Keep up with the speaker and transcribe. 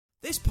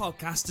This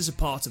podcast is a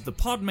part of the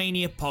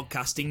Podmania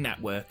podcasting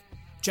network.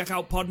 Check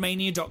out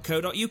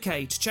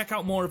podmania.co.uk to check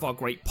out more of our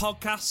great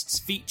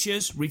podcasts,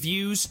 features,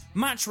 reviews,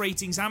 match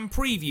ratings and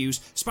previews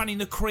spanning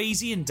the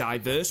crazy and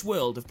diverse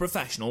world of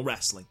professional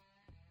wrestling.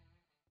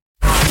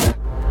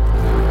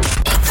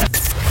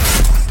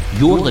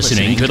 You're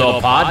listening to the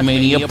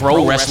Podmania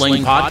Pro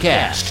Wrestling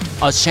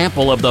Podcast, a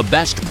sample of the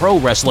best pro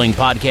wrestling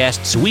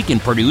podcasts we can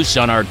produce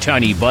on our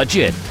tiny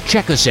budget.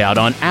 Check us out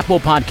on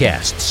Apple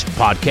Podcasts,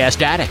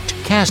 Podcast Addict,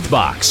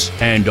 CastBox,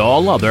 and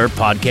all other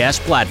podcast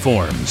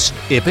platforms.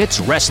 If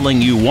it's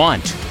wrestling you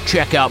want,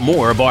 check out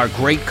more of our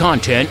great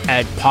content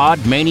at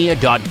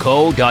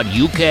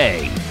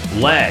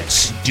podmania.co.uk.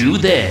 Let's do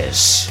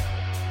this.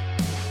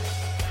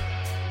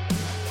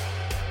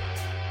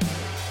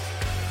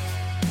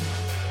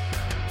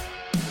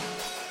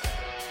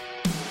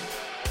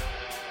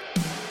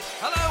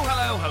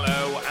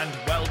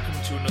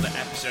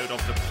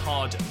 Of the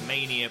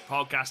Podmania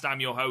podcast. I'm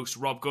your host,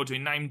 Rob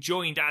Goodwin, and I'm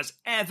joined as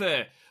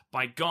ever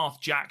by Garth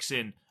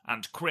Jackson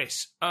and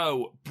Chris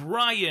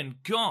O'Brien.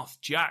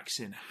 Garth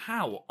Jackson,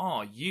 how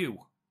are you?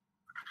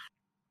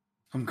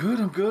 I'm good.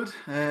 Not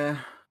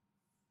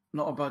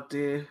a bad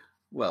day.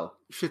 Well,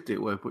 shit day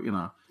at work, but you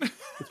know,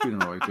 it's been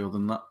an alright day other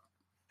than that.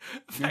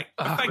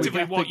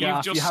 Effectively, what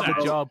you've just said. You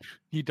have a job.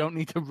 You don't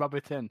need to rub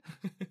it in.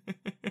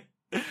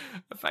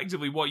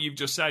 Effectively, what you've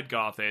just said,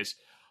 Garth, is,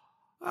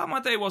 oh, my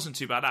day wasn't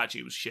too bad.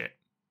 Actually, it was shit.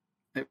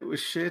 It was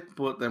shit,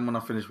 but then when I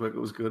finished work, it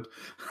was good.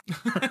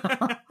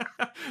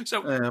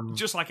 So,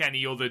 just like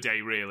any other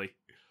day, really.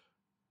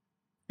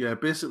 Yeah,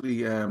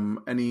 basically,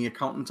 any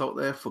accountants out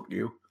there, fuck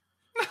you.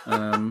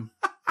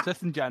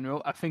 Just in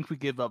general, I think we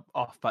give up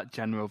off that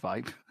general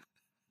vibe.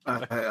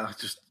 I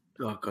just,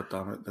 oh, god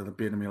damn it, they're the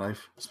bane of my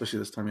life, especially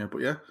this time of year.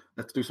 But yeah,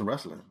 let's do some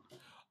wrestling.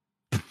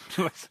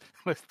 let's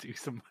do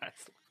some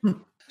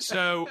wrestling.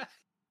 So,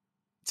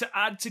 to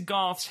add to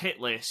Garth's hit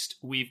list,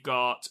 we've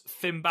got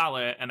Finn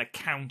Balor and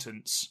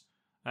accountants.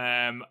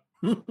 I'm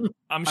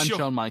sure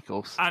Shawn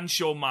Michaels. And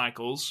Shawn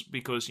Michaels,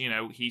 because, you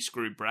know, he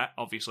screwed Brett,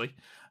 obviously.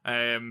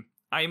 I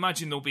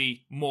imagine there'll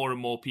be more and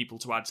more people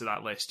to add to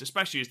that list,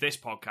 especially as this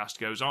podcast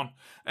goes on.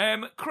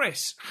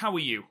 Chris, how are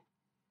you?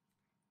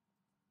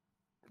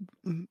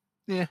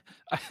 Yeah,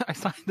 I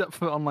signed up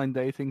for online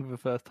dating for the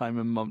first time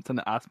in months, and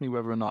it asked me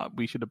whether or not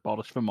we should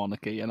abolish the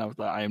monarchy, and I was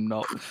like,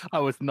 I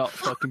was not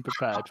fucking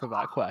prepared for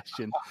that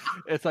question.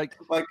 It's like,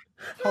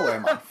 how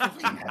am I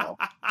fucking hell?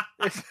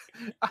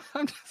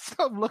 I'm just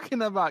sort of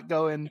looking at that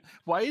going,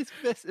 why is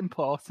this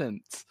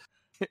important?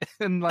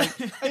 And like,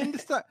 I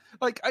understand,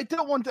 like, I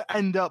don't want to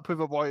end up with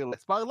a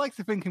royalist, but I like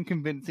to think I'm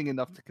convincing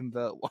enough to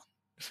convert one.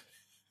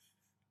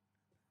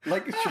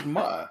 Like, it should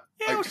matter.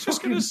 Yeah, like, I was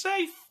just going to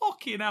say,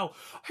 fucking hell.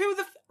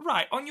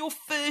 Right, on your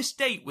first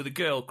date with a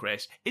girl,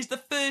 Chris, is the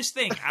first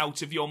thing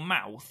out of your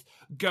mouth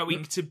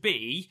going to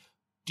be,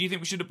 do you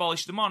think we should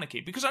abolish the monarchy?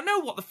 Because I know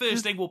what the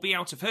first thing will be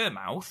out of her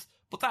mouth,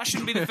 but that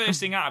shouldn't be the first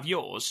thing out of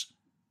yours.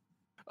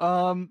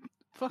 Have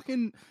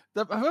I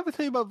ever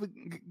tell you about the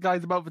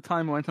guys about the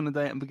time I went on a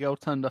date and the girl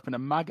turned up in a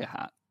MAGA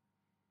hat?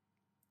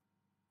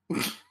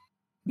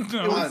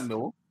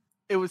 No.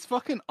 It was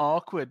fucking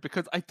awkward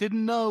because I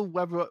didn't know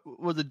whether it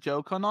was a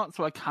joke or not,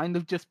 so I kind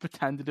of just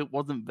pretended it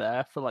wasn't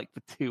there for like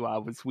the 2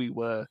 hours we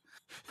were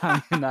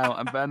hanging out,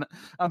 and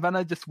then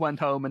I just went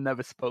home and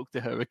never spoke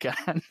to her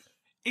again.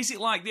 Is it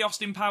like the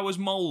Austin Powers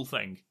mole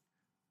thing,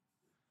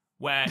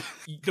 where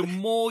the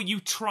more you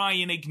try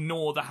and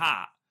ignore the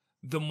hat,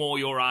 the more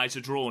your eyes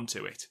are drawn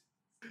to it?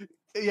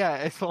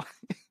 Yeah,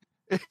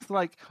 it's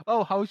like,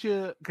 oh, how's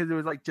your? Because it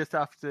was like just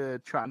after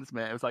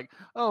Transmit, it was like,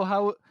 oh,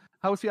 how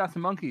was the Ass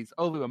and Monkeys?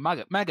 Oh, we were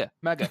mega.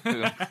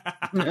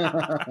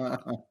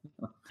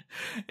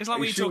 It's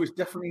like it was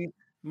definitely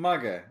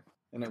MAGA,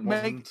 and it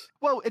wasn't.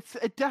 Well,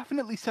 it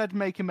definitely said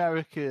 "Make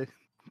America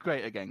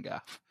Great Again,"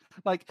 Gaff.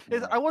 Like,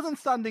 I wasn't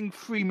standing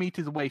 3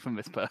 meters away from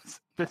this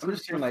person. I'm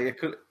just saying,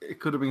 like, it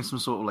could have been some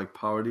sort of like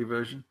parody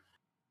version.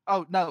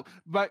 Oh no!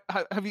 Right?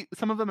 Have you?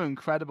 Some of them are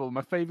incredible.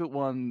 My favorite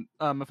one,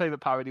 my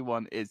favorite parody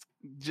one, is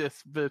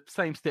just the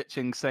same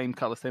stitching, same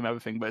color, same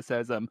everything, but it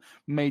says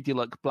 "Made you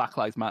look Black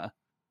Lives Matter."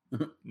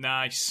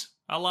 Nice.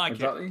 I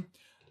like it.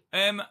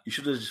 You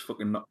should have just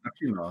fucking not.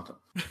 Actually, not.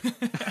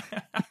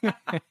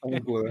 I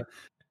won't go there.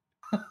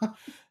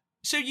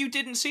 So you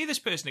didn't see this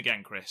person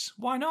again, Chris?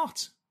 Why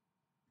not?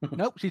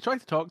 Nope. She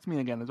tried to talk to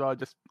me again as well. I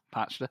just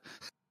patched her.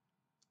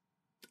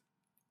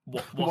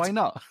 What, why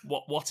not?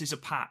 What is a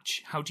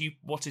patch?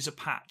 What is a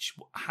patch?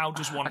 How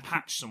does one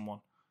patch someone?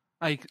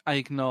 I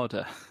ignored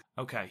her.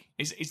 Okay.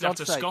 Is that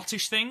a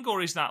Scottish thing,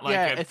 or is that like?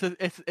 Yeah,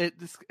 it's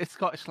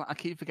Scottish. I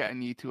keep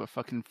forgetting you two are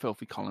fucking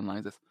filthy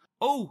colonisers.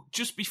 Oh,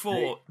 just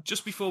before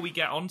we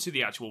get on to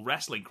the actual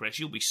wrestling, Chris,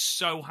 you'll be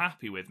so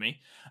happy with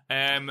me.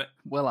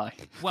 Will I?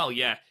 Well,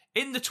 yeah.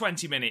 In the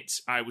 20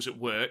 minutes I was at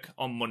work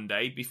on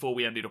Monday before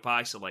we ended up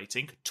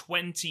isolating,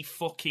 20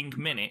 fucking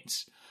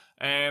minutes,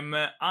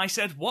 I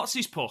said, "What's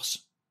his puss?"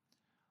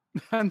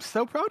 I'm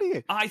so proud of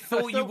you. I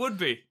thought you would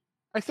be.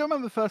 I still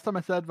remember the first time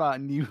I said that,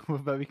 and you were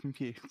very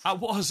confused. I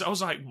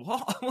was like,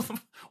 what?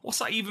 What's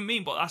that even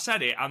mean? But I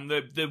said it, and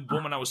the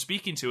woman I was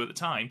speaking to at the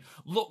time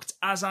looked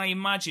as I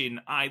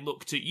imagine I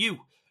looked at you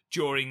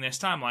during this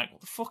time, like,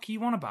 what the fuck are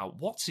you on about?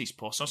 What's his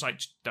puss? I was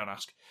like, don't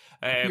ask.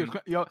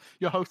 You're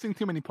hosting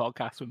too many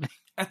podcasts with me.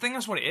 I think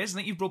that's what it is. I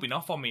think you're rubbing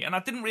off on me. And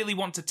I didn't really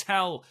want to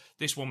tell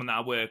this woman that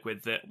I work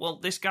with that, well,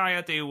 this guy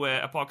I do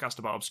a podcast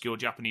about obscure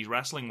Japanese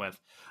wrestling with.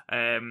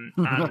 And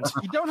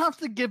you don't have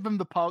to give him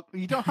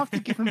you don't have to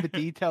give him the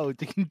details.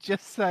 You can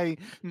just say,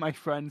 my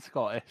friend's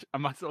Scottish,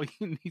 and that's all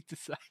you need to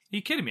say. Are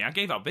you kidding me? I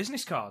gave out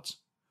business cards.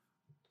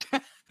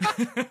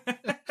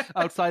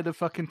 Outside of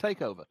fucking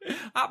Takeover.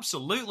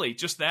 Absolutely.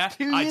 Just there.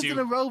 2 years in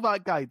a row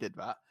that guy did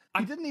that.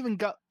 He didn't even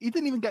get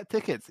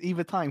tickets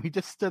either time. He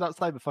just stood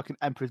outside the fucking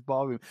Empress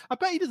Ballroom. I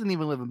bet he doesn't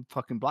even live in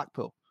fucking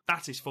Blackpool.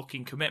 That is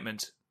fucking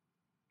commitment.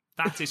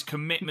 That is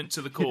commitment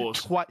to the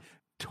cause.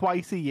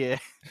 Twice a year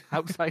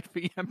outside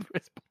the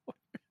Empress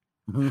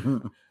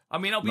Ballroom. I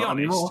mean, I'll be honest.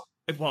 Anymore.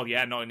 Well,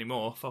 yeah, not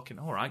anymore. Fucking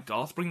all right,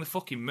 Garth. Bring the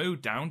fucking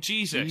mood down.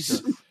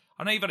 Jesus.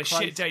 I know you've had a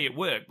shit day at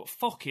work, but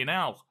fucking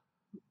hell.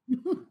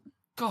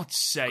 God's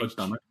sake.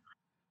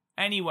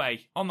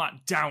 Anyway, on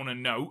that downer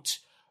note,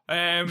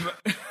 so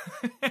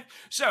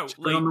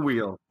on the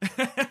wheel.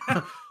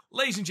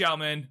 Ladies and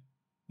gentlemen,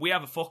 we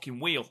have a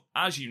fucking wheel,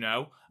 as you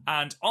know,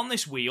 and on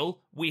this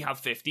wheel we have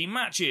 15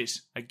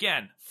 matches.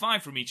 Again,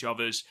 5 from each of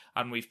us,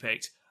 and we've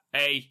picked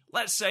a,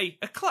 let's say,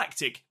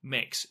 eclectic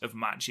mix of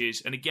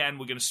matches. And again,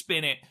 we're going to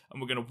spin it, and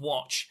we're going to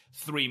watch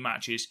 3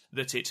 matches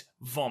that it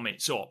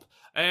vomits up.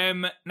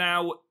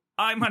 Now,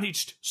 I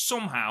managed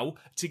somehow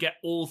to get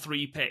all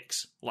 3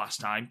 picks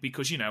last time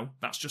because, you know,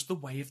 that's just the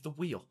way of the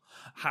wheel.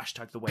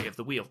 Hashtag the way of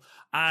the wheel.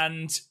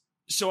 And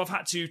so I've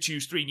had to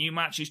choose 3 new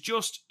matches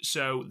just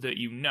so that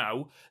you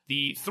know.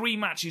 The 3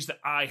 matches that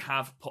I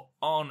have put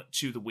on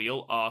to the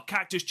wheel are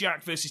Cactus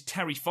Jack versus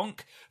Terry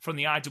Funk from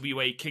the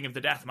IWA King of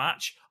the Death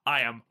match.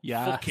 I am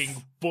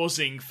fucking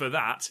buzzing for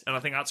that, and I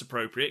think that's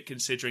appropriate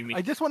considering the...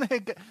 I just want to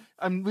hear...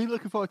 I'm really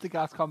looking forward to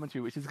Gas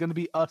commentary, which is going to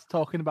be us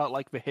talking about,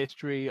 like, the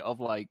history of,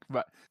 like...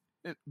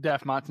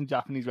 deathmatch and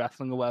Japanese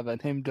wrestling or whatever,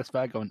 and him just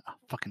there going, oh,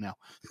 fucking hell.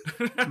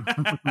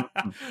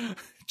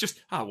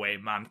 Just,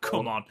 wait, man,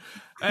 come on.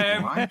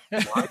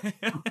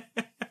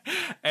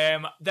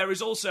 There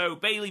is also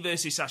Bayley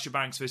versus Sasha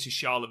Banks versus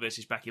Charlotte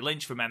versus Becky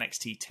Lynch from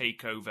NXT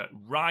TakeOver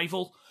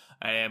Rival,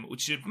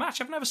 which is a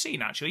match I've never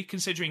seen, actually,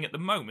 considering at the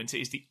moment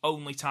it is the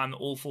only time that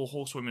all 4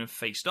 horsewomen have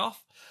faced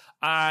off.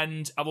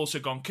 And I've also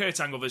gone Kurt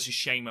Angle versus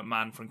Shane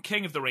McMahon from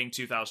King of the Ring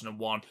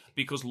 2001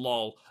 because,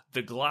 lol,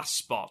 the glass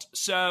spot.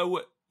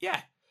 So...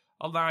 yeah,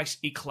 a nice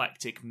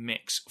eclectic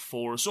mix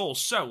for us all.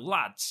 So,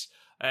 lads,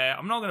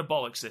 I'm not going to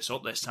bollocks this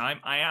up this time.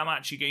 I am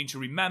actually going to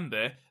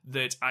remember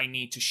that I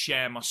need to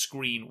share my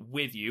screen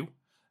with you.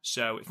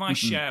 So, if I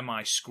share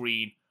my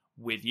screen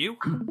with you,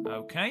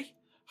 okay,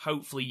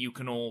 hopefully you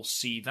can all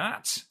see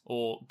that,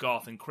 or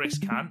Garth and Chris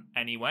can,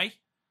 anyway.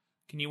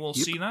 Can you all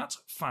see that?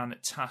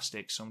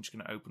 Fantastic. So, I'm just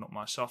going to open up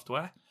my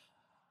software.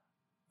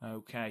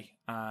 Okay,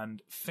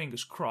 and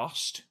fingers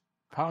crossed.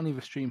 Apparently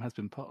the stream has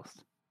been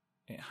paused.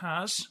 It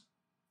has.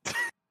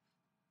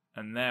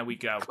 And there we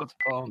go. Close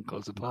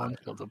the porn.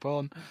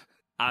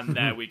 And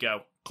there we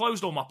go.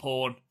 Closed all my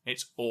porn.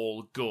 It's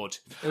all good.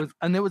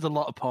 There was a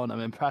lot of porn. I'm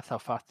impressed how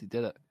fast he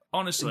did it.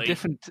 Honestly.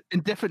 In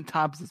different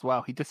tabs as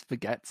well. He just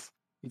forgets.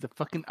 He's a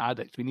fucking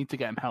addict. We need to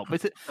get him help.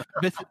 This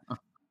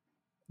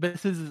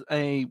is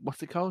a...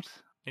 what's it called?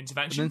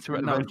 Intervention?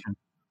 Intervention.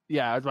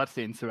 Yeah, I was about to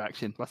say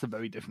insurrection. That's a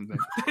very different thing.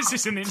 This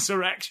is an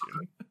insurrection.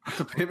 It's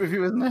a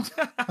pay-per-view, isn't it?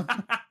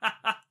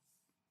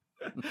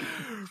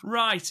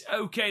 Right,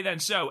 okay then.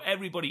 So,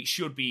 everybody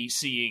should be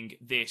seeing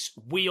this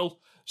wheel.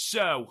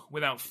 So,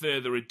 without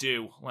further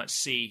ado, let's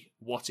see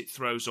what it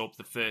throws up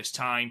the first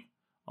time.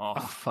 Oh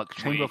fuck,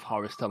 Chamber of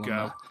Horror still on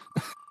there.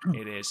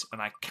 It is,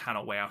 and I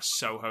cannot wait. I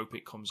so hope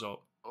it comes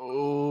up.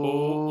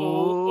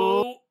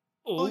 Oh,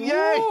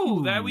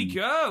 yay! There we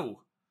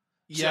go.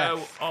 Yes.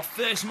 So, our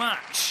first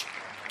match,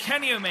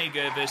 Kenny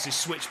Omega versus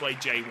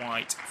Switchblade Jay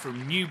White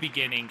from New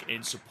Beginning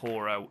in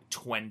Sapporo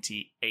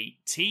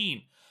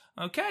 2018.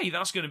 Okay,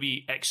 that's going to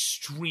be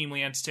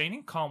extremely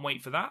entertaining. Can't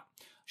wait for that.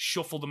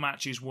 Shuffle the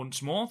matches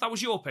once more. That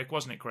was your pick,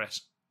 wasn't it,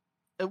 Chris?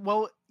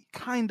 Well,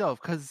 kind of,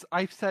 because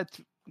I've said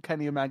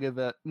Kenny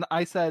Omega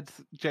I said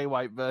Jay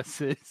White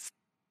versus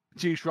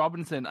Juice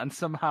Robinson, and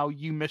somehow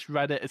you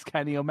misread it as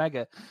Kenny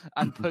Omega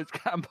and put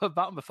that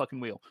on the fucking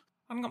wheel.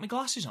 I haven't got my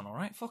glasses on, all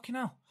right? Fucking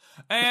hell.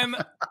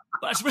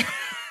 Let's...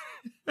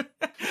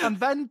 and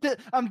Ben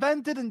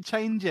didn't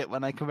change it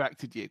when I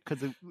corrected you,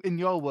 because in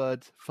your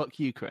words, fuck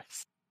you,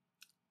 Chris.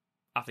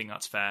 I think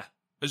that's fair.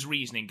 As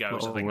reasoning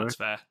goes, I think that's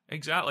fair.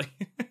 Exactly.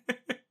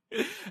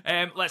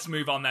 Let's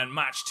move on then.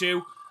 Match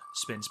 2.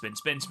 Spin, spin,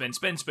 spin, spin,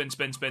 spin, spin,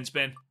 spin, spin,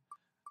 spin.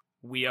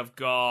 We have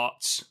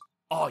got...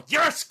 oh,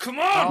 yes! Come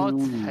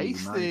on! Oh,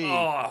 tasty.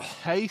 Oh,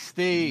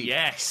 tasty.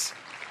 Yes.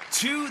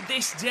 To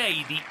this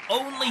day, the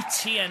only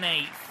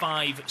TNA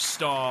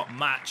 5-star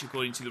match,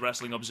 according to the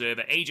Wrestling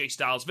Observer, AJ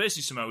Styles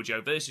versus Samoa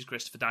Joe versus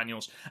Christopher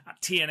Daniels at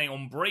TNA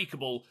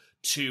Unbreakable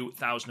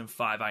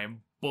 2005. I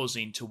am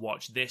buzzing to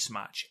watch this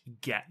match.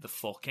 Get the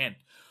fuck in.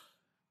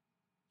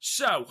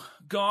 So,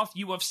 Garth,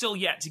 you have still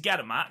yet to get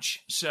a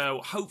match,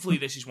 so hopefully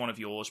this is one of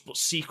yours, but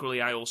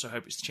secretly I also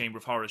hope it's the Chamber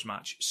of Horrors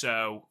match,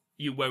 so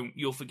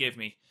you'll forgive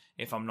me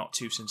if I'm not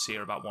too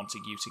sincere about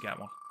wanting you to get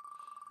one.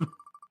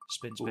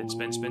 Spin, spin,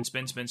 spin, spin,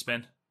 spin, spin,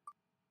 spin.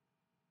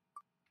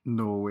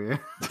 No way.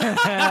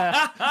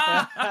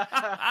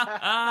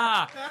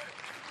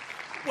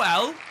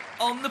 Well,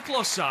 on the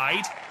plus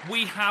side,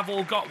 we have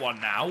all got one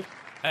now.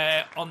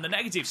 On the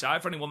negative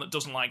side, for anyone that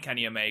doesn't like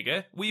Kenny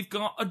Omega, we've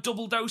got a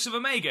double dose of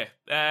Omega.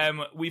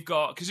 We've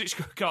got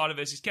Kazuchika Okada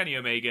versus Kenny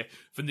Omega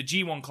from the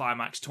G1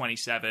 Climax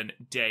 27,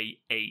 Day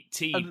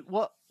 18. And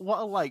what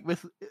I like,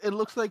 it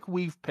looks like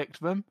we've picked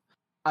them,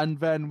 and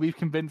then we've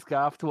convinced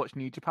Garth to watch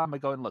New Japan by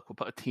going, look, we'll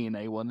put a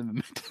TNA one in the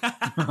middle.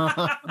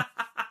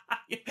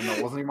 And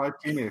that wasn't even my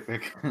TNA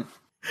pick.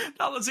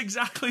 That's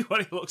exactly what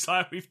it looks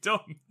like we've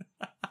done.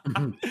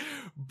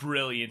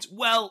 Brilliant.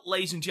 Well,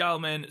 ladies and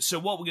gentlemen, so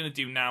what we're going to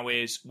do now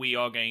is we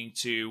are going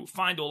to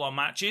find all our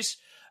matches,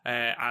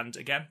 and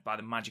again, by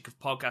the magic of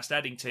podcast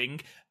editing.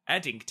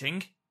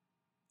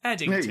 Hey,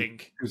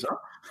 who's that?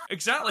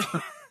 Exactly.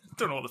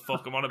 Don't know what the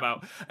fuck I'm on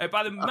about.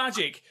 By the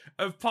magic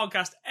of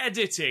podcast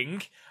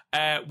editing,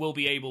 we'll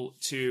be able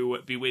to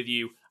be with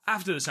you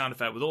after the sound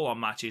effect with all our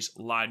matches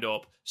lined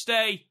up.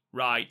 Stay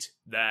right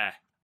there.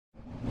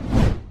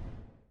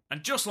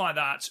 And just like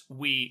that,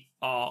 we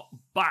are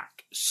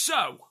back.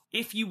 So,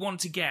 if you want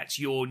to get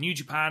your New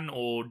Japan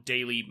or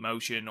Daily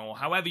Motion or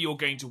however you're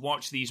going to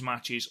watch these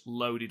matches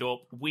loaded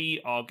up,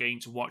 we are going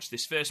to watch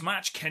this first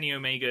match, Kenny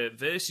Omega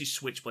versus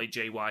Switchblade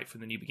Jay White from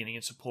the New Beginning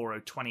in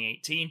Sapporo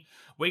 2018.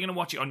 We're going to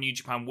watch it on New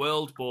Japan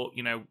World, but,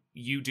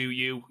 you do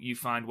you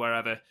find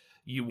wherever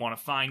you want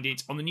to find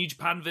it. On the New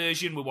Japan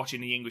version, we're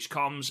watching the English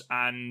comms,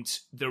 and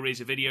there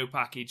is a video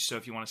package, so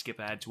if you want to skip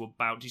ahead to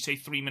about, do you say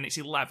 3 minutes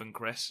 11,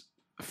 Chris?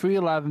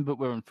 3:11, but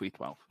we're on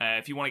 3:12.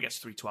 If you want to get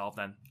to 3:12,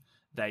 then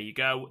there you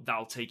go.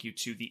 That'll take you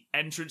to the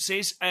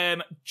entrances.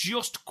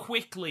 Just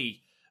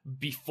quickly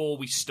before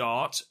we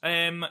start,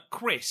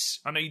 Chris,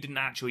 I know you didn't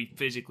actually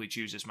physically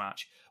choose this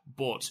match,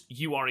 but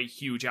you are a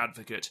huge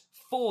advocate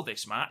for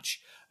this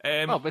match.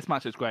 This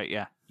match is great,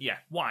 yeah. Yeah,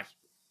 why?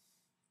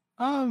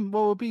 Well,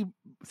 it'll be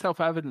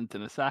self-evident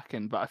in a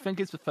second, but I think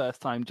it's the first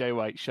time Jay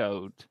White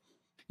showed.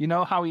 You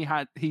know how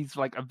he's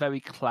like a very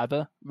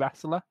clever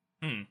wrestler?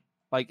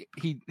 Like,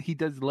 he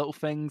does little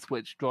things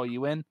which draw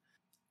you in.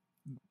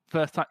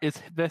 First time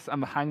is this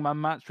and the Hangman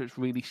match, which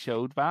really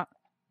showed that.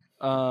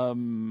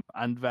 And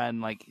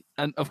then,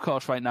 and of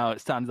course, right now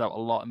it stands out a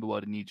lot in the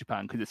world of New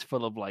Japan because it's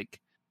full of,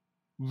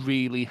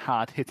 really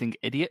hard-hitting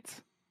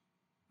idiots.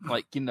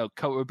 Like,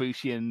 Kota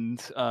Ibushi and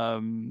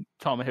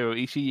Tomohiro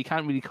Ishii. You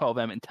can't really call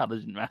them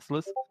intelligent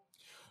wrestlers.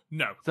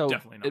 No,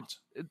 definitely not.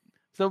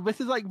 So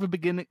this is like the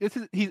beginning.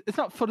 It's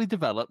not fully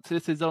developed.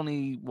 This is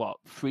only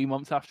 3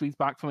 months after he's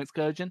back from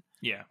excursion.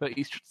 Yeah, but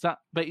he's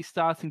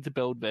starting to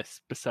build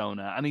this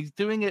persona, and he's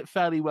doing it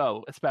fairly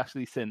well,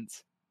 especially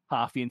since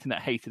half the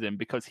internet hated him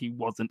because he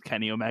wasn't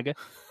Kenny Omega.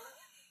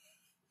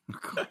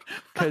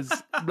 Because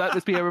let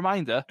this be a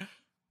reminder: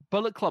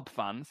 Bullet Club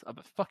fans are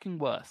the fucking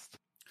worst.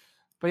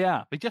 But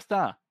yeah, they just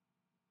are.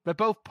 They're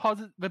both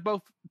They're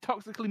both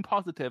toxically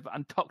positive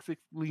and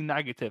toxically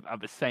negative at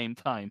the same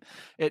time.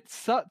 It's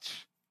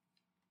such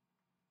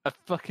a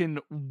fucking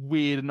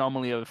weird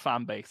anomaly of a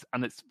fan base,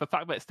 and it's the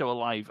fact that it's still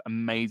alive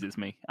amazes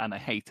me, and I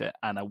hate it,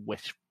 and I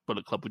wish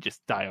Bullet Club would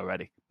just die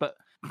already. But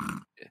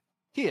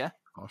here,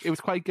 it was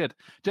quite good.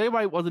 Jay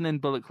White wasn't in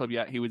Bullet Club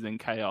yet; he was in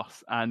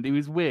Chaos, and it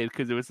was weird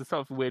because it was a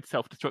sort of weird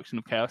self-destruction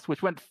of Chaos,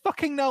 which went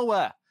fucking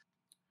nowhere.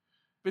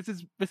 This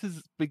is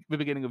the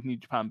beginning of New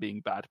Japan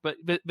being bad, but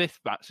this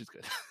match is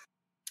good.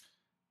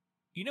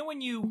 You know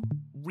when you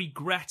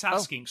regret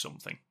asking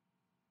something?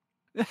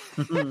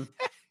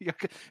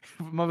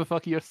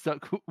 Motherfucker, you're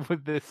stuck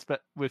with this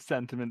with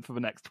sentiment for the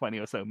next 20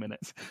 or so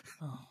minutes.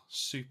 Oh,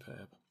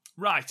 superb.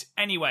 Right,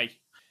 anyway,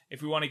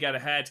 if we want to get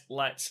ahead,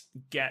 let's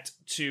get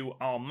to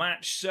our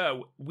match.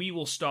 So, we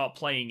will start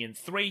playing in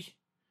 3,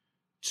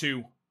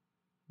 2,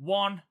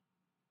 1,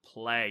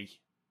 play.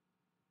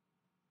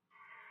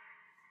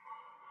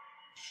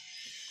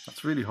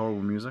 That's really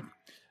horrible music.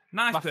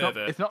 Knife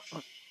pervert. It's not.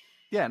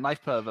 Yeah,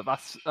 knife pervert.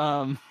 That's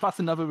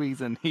another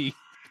reason he.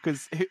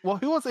 Because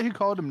who was it who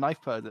called him knife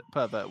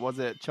pervert? Was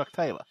it Chuck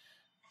Taylor?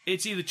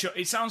 It's either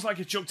it sounds like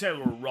a Chuck Taylor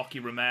or a Rocky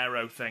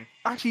Romero thing.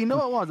 Actually, you know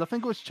what it was? I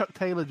think it was Chuck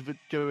Taylor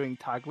during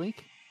Tag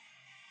League.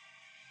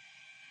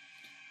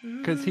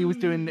 Because he was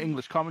doing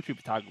English commentary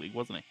for Tag League,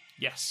 wasn't he?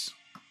 Yes.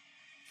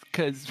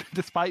 Because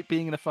despite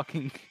being in a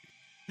fucking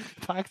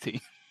tag team.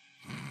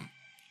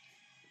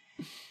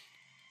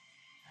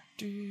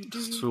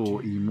 So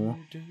emo.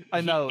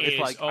 I know, He it's is.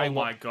 like... Oh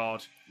my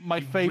god. My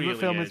favourite really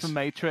film is is. The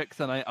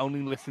Matrix, and I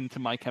only listen to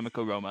My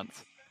Chemical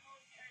Romance.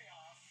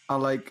 I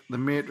like The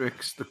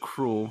Matrix, The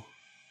Crow,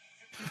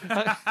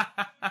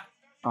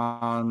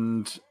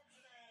 and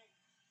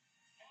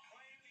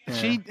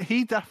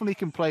He definitely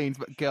complains,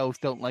 but girls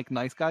don't like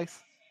nice guys.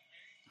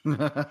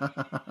 And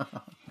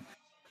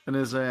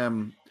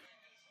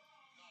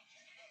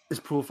his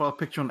profile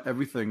picture on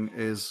everything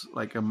is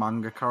like a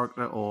manga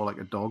character or like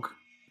a dog.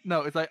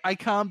 No, it's like I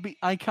can't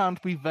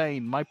be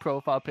vain. My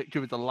profile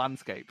picture is a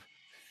landscape.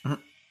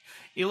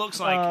 He looks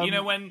like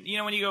when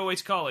you go away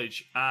to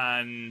college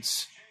and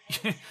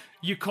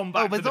you come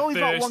back for the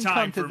first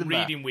time from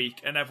reading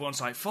week, and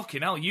everyone's like,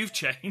 "Fucking hell, you've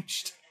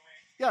changed."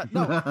 Yeah,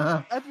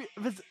 no.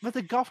 There's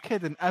a goth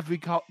kid in every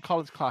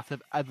college class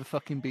I've ever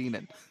fucking been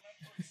in.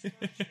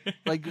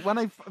 Like when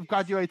I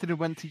graduated and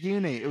went to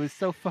uni, it was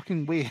so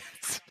fucking weird.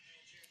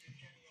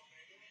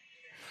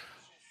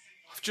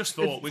 I've just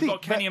thought we've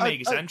got Kenny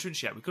Omega's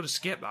entrance yet. We could have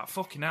skipped that.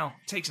 Fucking hell,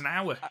 it takes an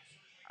hour.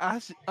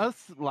 Us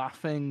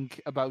laughing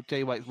about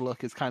Jay White's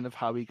look is kind of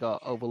how he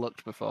got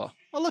overlooked before.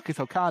 Well, look, it's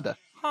Okada.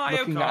 Hi,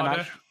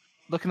 Okada.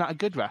 Looking at a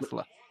good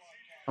wrestler.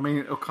 I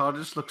mean, Okada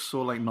just looks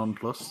so like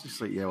nonplussed.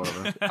 He's like, yeah,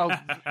 whatever. Oh,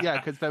 yeah,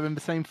 because they're in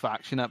the same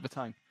faction at the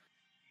time.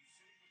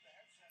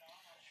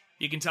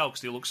 You can tell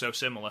because they look so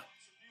similar.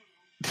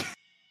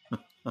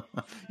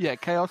 Yeah,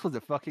 Chaos was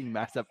a fucking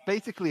mess up.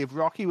 Basically, if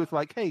Rocky was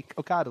like, hey,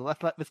 Okada,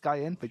 let's let this guy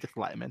in, they just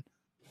let him in.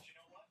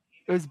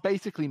 It was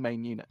basically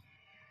main unit.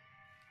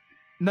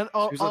 None,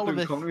 all of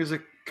this. Was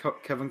it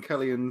Kevin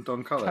Kelly and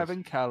Don Callis?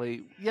 Kevin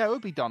Kelly. Yeah, it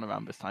would be Don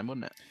around this time,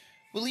 wouldn't it?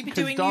 Will he be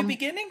doing New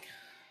Beginning?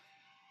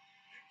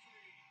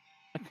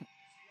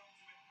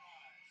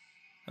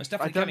 It's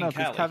definitely I don't know,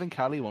 Kelly. Kevin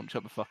Kelly won't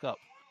shut the fuck up.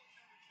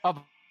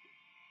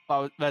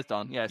 Oh, there's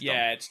Don. Yeah, it's Don.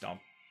 Yeah, it's Don.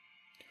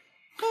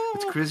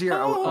 It's crazy.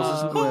 I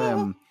was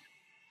listening to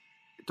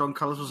Don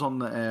Callis was on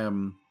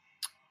the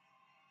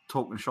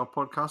Talking Shop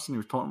podcast, and he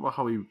was talking about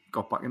how he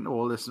got back into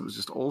all this, and it was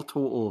just all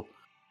total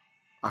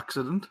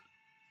accident.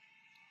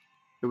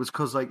 It was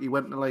because he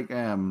went to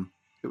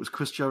it was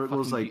Chris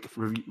Jericho's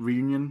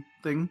reunion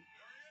thing,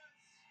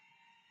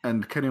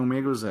 and Kenny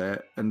Omega was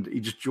there, and he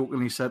just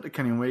jokingly said to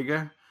Kenny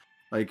Omega,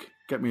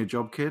 "Get me a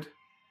job, kid,"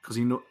 because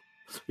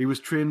he was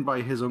trained by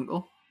his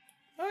uncle.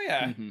 Oh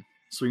yeah. Mm-hmm.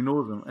 So he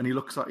knows him, and he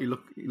looks out for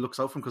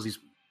him because he's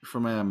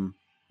from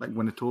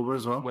Manitoba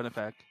as well.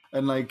 Winnipeg.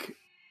 And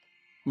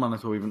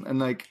Manitoba even.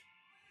 And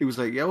he was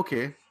like, yeah,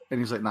 okay. And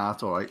he's like, nah,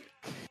 it's all right.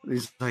 And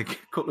he's like, a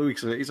couple of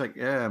weeks later, he's like,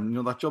 yeah,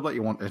 that job that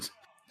you wanted.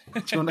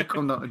 Do you want to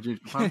come down to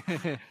Japan?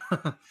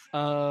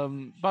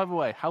 By the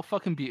way, how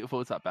fucking beautiful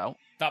is that belt?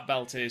 That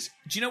belt is.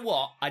 Do you know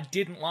what? I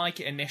didn't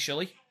like it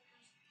initially.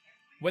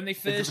 When they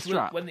first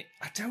I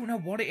don't know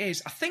what it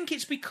is. I think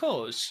it's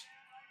because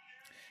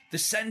the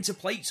centre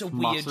plate's a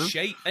weird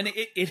shape, and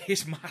it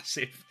is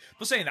massive.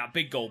 But saying that,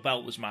 big gold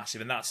belt was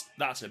massive, and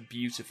that's a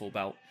beautiful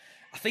belt.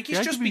 I think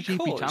it's just because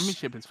the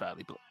Championship is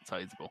fairly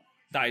sizable.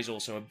 That is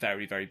also a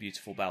very, very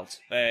beautiful belt.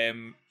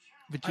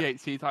 The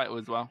GHC title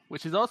as well,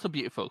 which is also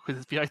beautiful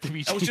because it's the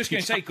IWGP. I was just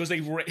going to say because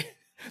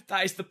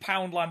that is the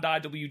Poundland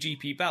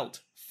IWGP belt.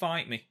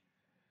 Fight me.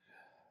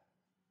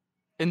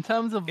 In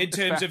terms of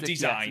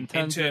design,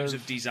 in terms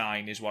of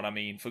design is what I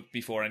mean.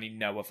 Before any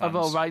Noah fans.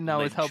 Although right now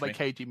it's held by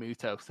Keiji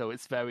Muto, so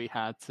it's very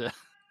hard to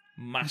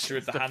master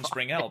of the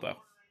handspring elbow.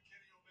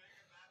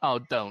 Oh,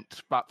 don't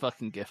that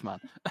fucking gif, man!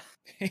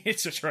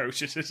 It's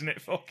atrocious, isn't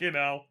it? Fucking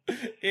hell,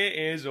 it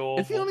is awful.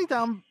 Is he only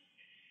down?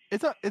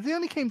 Is he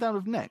only came down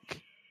with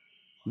Nick?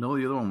 No,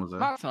 the other one was there.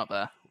 That's not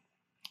there.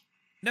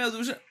 No, there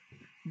was a.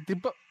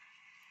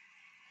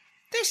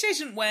 This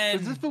isn't when.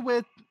 Is this the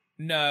weird?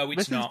 No,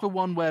 it's not. This is the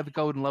one where the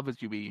Golden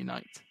Lovers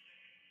reunite.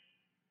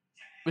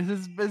 This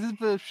is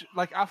the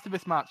after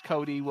this match,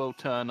 Cody will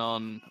turn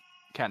on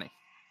Kenny.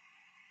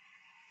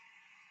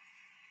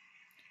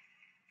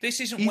 This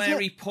isn't where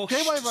he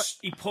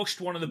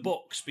pushed one of the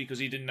Bucks because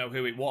he didn't know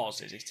who it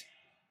was, is it?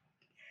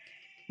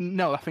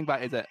 No, I think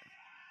that is it.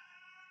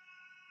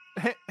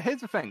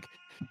 Here's the thing: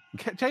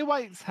 Jay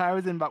White's hair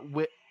is in that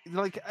weird.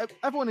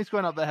 Everyone who's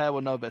growing up their hair will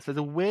know this. There's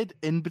a weird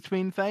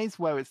in-between phase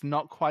where it's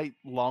not quite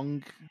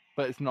long,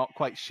 but it's not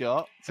quite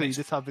short. So you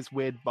just have this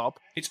weird bob.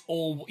 It's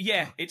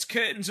it's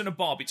curtains and a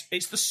bob.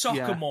 It's the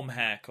soccer mum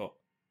haircut.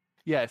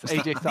 Yeah, it's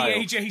AJ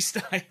Styles. The AJ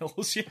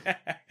Styles, yeah.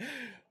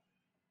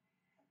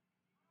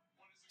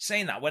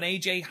 Saying that, when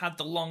AJ had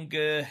the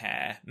longer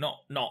hair,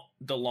 not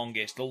the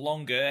longest, the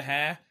longer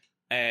hair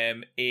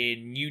in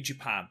New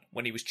Japan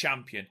when he was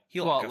champion, he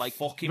looked like a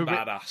fucking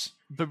badass.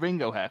 The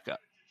Ringo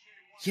haircut.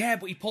 Yeah,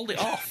 but he pulled it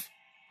off.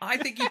 I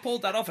think he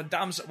pulled that off, and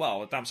damn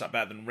sight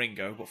better than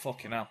Ringo, but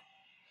fucking hell.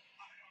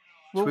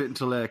 Just wait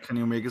until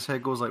Kenny Omega's hair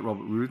goes like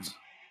Robert Roode's.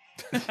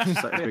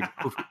 It's like a big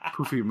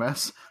poofy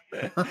mess.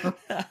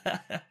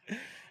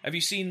 Have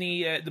you seen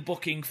the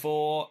booking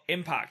for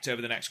Impact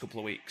over the next couple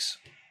of weeks?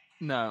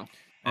 No.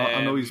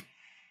 I know he's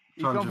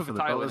challenging for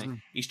the belt, isn't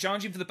he? He's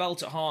challenging for the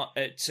belt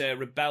at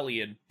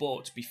Rebellion,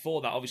 but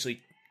before that,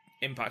 obviously,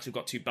 Impact have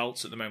got two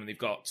belts at the moment. They've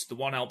got the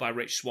one held by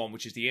Rich Swann,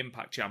 which is the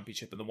Impact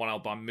Championship, and the one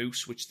held by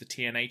Moose, which is the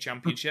TNA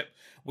Championship,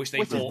 which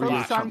they brought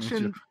back.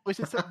 Which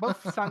is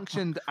both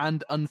sanctioned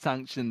and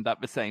unsanctioned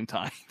at the same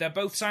time. They're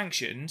both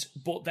sanctioned,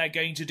 but they're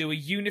going to do a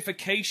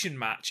unification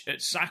match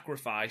at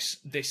Sacrifice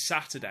this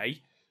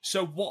Saturday.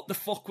 So what the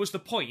fuck was the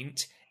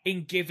point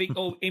in giving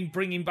or in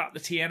bringing back the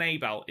TNA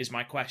belt? Is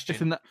my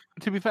question.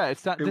 To be fair,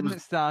 didn't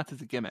it start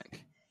as a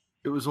gimmick?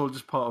 It was all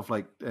just part of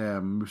like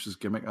Moose's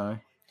gimmick, because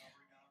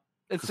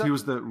It's he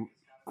was the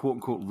quote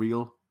unquote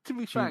real to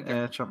be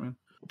fair, champion.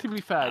 To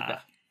be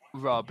fair,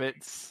 Rob,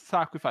 it's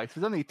sacrifice.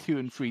 There's only 2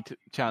 and 3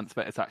 chance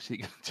that it's actually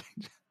going to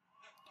change.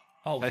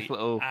 Oh,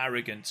 the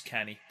arrogance,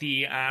 Kenny.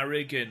 The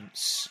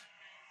arrogance.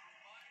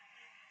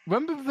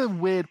 Remember the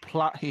weird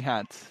plot he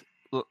had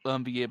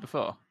the year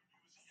before?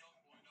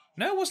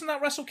 No, wasn't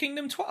that Wrestle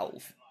Kingdom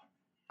 12?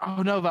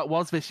 Oh, no, that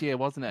was this year,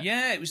 wasn't it?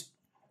 Yeah, it was.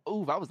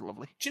 Oh, that was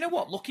lovely. Do you know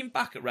what? Looking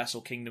back at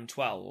Wrestle Kingdom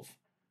 12...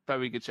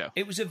 Very good show.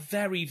 It was a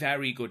very,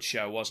 very good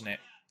show, wasn't it?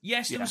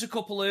 Yes, there was a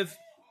couple of...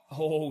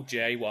 Oh,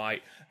 Jay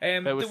White.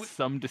 There were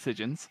some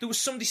decisions. There were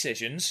some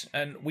decisions,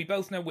 and we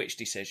both know which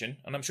decision,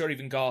 and I'm sure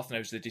even Garth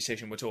knows the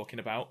decision we're talking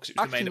about, because it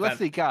was the main event.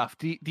 Actually, Garth,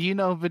 do you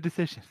know the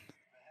decision?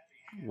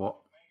 What?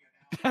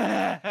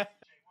 What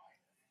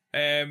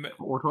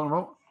we're talking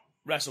about?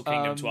 Wrestle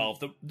Kingdom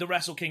 12. The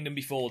Wrestle Kingdom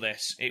before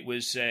this, it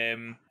was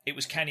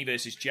Kenny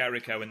versus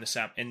Jericho in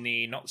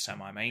the not the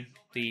semi-main,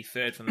 the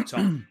third from the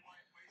top.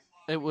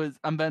 It was,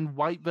 and then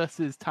White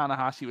versus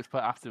Tanahashi was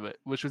put after it,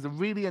 which was a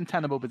really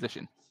untenable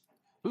position.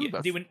 Ooh,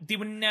 Yeah, they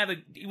were never.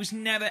 He was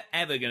never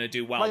ever going to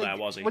do well there,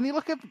 was he? When you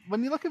look at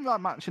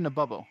that match in a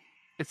bubble,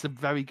 it's a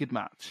very good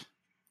match.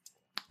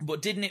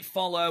 But didn't it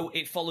follow?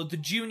 It followed the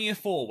Junior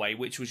 4-Way,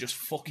 which was just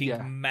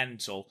fucking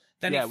mental.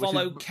 Then it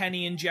followed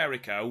Kenny and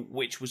Jericho,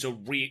 which was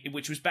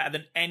better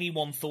than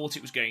anyone thought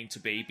it was going to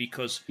be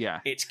because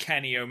it's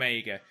Kenny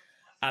Omega.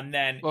 And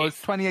then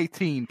it's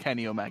 2018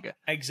 Kenny Omega.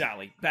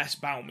 Exactly, best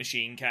bout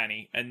machine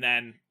Kenny, and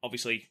then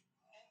obviously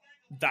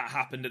that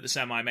happened at the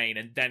semi-main,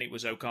 and then it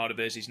was Okada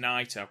versus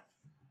Naito,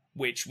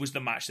 which was the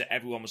match that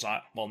everyone was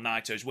like, well,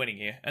 Naito's winning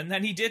here, and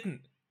then he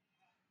didn't.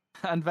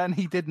 And then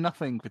he did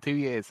nothing for 2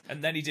 years.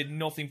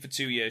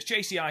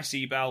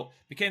 JCIC belt,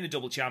 became the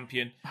double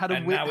champion,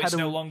 and now it's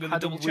no longer the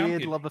double champion. Had a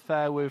weird love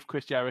affair with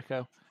Chris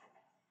Jericho.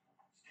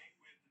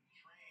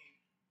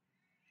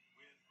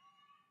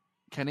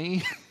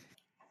 Kenny?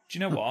 Do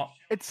you know what?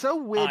 It's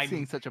so weird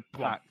seeing such a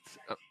packed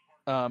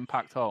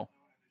hole.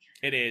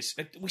 It is.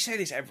 We say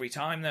this every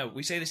time, though.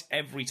 We say this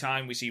every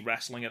time we see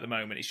wrestling at the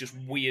moment. It's just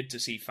weird to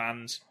see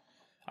fans.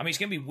 I mean, it's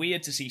going to be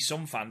weird to see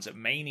some fans at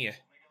Mania.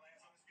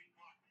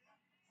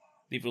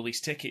 They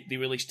released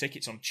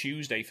tickets on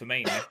Tuesday for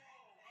Mania.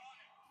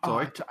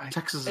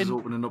 Texas is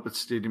opening up its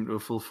stadium to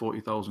a full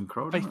 40,000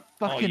 crowd. They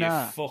fucking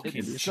are.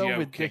 It's so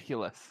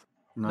ridiculous.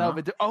 No,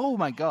 oh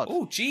my god.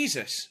 Oh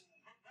Jesus.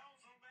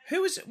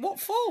 What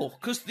for?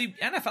 Because the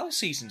NFL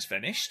season's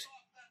finished.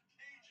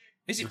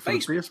 Is it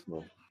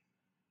baseball?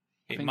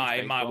 It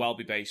might well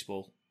be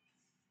baseball.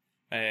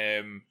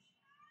 Well,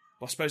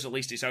 I suppose at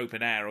least it's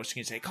open air. I was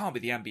going to say, it can't be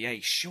the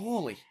NBA,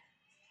 surely.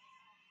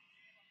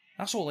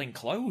 That's all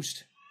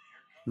enclosed.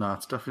 No,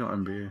 it's definitely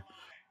not NBA.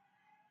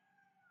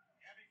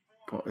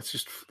 But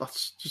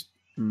that's just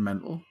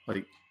mental.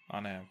 Like,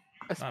 I know.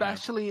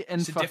 Especially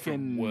in it's a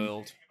different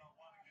world.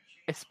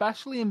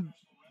 Especially in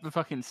the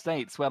fucking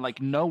States where,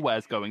 like,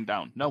 nowhere's going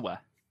down. Nowhere.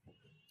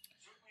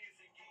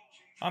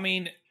 I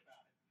mean...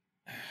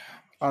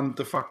 And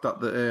the fact that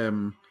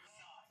the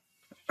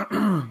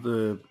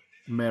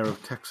mayor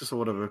of Texas or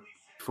whatever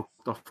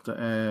fucked off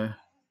to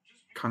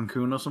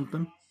Cancun or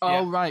something.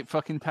 Oh, right.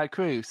 Fucking Ted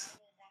Cruz.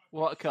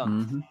 What a cunt.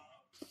 Mm-hmm.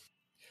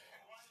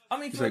 I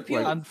mean,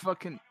 and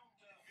fucking...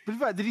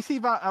 But did you see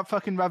that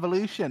fucking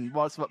Revolution?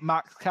 Was what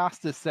Max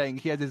Caster's saying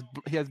he has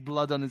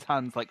blood on his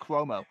hands like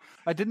Cuomo.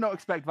 I did not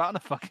expect that on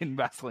a fucking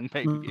wrestling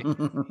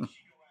pay-per-view.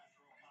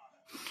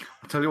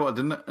 I'll tell you what,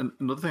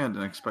 another thing I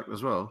didn't expect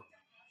as well.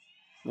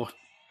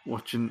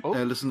 Listening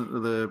to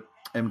the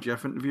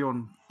MJF interview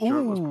on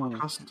Jericho's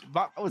podcast.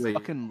 That was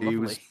fucking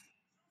lovely.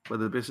 Where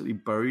they basically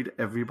buried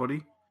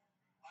everybody.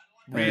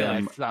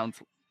 Really?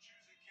 Sounds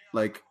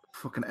like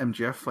fucking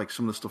MJF. Like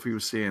some of the stuff he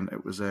was saying,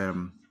 it was. Are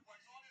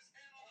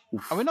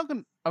we not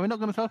going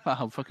to talk about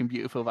how fucking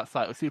beautiful that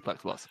Saito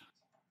suplex was?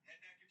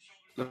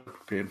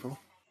 Looked painful.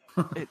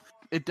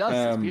 It does.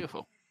 It's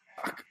beautiful.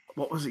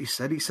 What was it he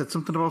said? He said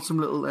something about some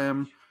little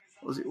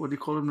what do you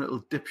call him?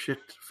 Little dipshit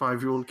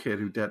 5-year-old kid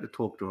who dared to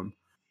talk to him.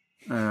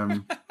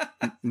 And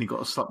he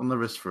got a slap on the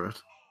wrist for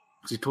it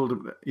because he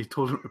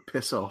told him to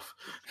piss off.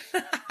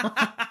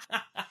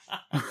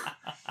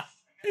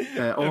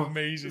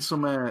 Amazing.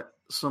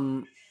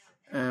 Some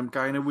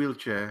guy in a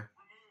wheelchair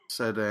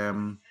said,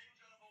 "I'm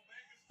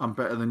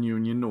better than you,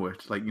 and you know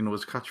it." Like, you know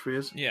his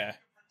catchphrase. Yeah.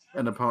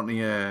 And apparently,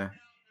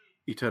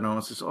 he turned around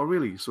and says, "Oh,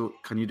 really? So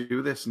can you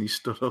do this?" And he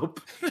stood up.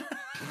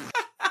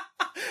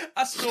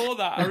 I saw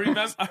that. I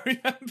remember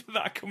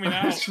that coming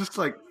out. It's just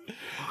like,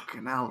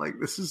 fucking hell! Like,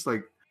 this is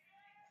like.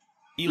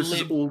 This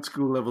is old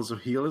school levels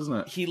of heel, isn't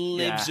it? He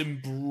lives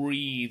and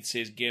breathes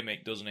his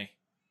gimmick, doesn't he?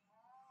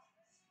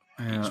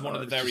 He's one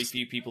of the very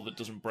few people that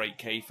doesn't break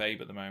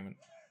kayfabe at the moment.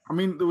 I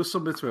mean, there was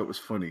some bits where it was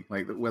funny,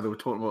 like where they were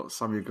talking about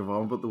Sammy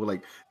Guevara, but they were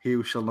like, "He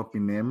who shall not be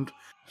named,"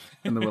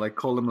 and they were like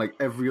calling him like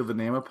every other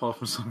name apart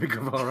from Sammy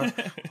Guevara.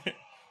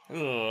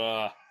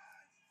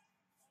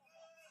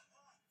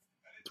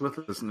 It's worth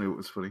listening to. It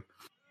was funny.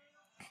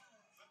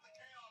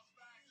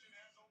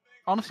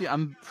 honestly,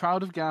 I'm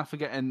proud of Garth for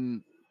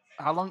getting.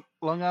 How long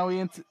are we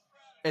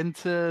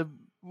into?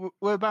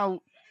 We're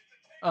about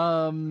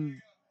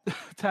 10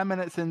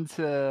 minutes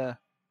into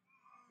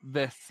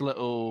this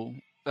little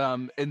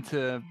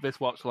into this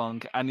watch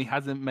long, and he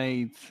hasn't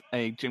made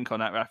a Jim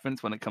Cornette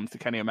reference when it comes to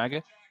Kenny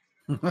Omega.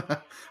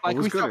 I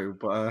was going to,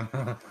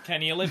 but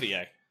Kenny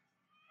Olivier.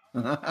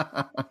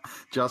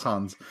 jazz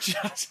hands.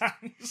 Jazz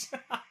hands.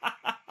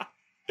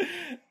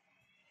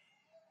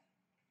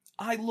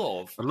 I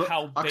love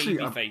how actually,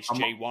 babyface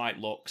Jay White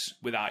looks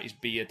without his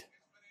beard.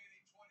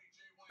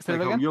 Say Like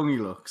that how again? young he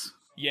looks.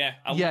 Yeah,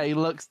 Yeah, he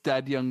looks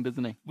dead young,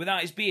 doesn't he?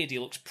 without his beard, he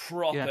looks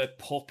proper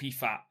puppy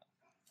fat.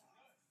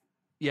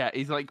 Yeah,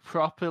 he's like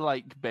proper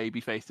like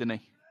babyface, isn't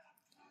he?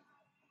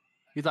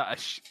 He's like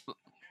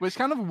which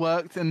kind of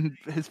worked in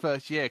his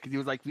first year because he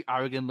was like the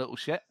arrogant little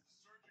shit.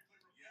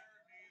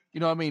 You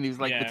know what I mean? He was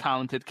like the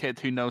talented kid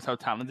who knows how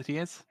talented he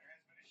is.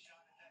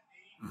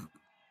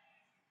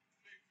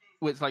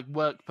 Which like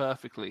worked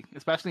perfectly,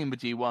 especially in the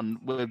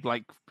G1 with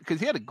like because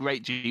he had a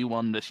great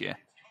G1 this year.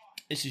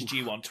 This is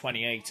G1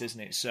 28, isn't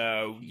it?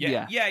 So he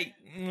had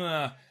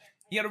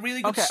a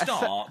really good Okay,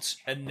 start,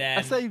 and then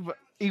I say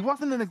he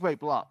wasn't in a great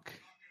block.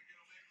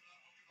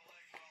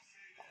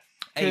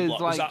 A block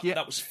was like,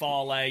 that was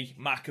Farley,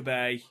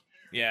 Maccabee,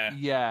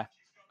 yeah,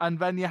 and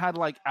then you had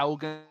like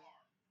Elgin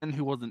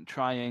who wasn't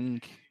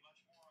trying,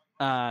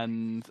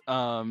 and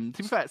to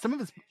be fair, some of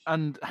his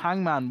and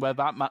Hangman where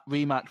that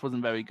rematch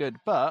wasn't very good,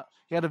 but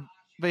he had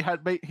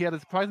a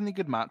surprisingly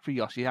good match for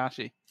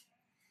Yoshihashi.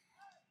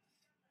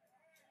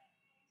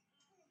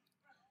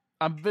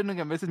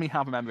 Again, this is me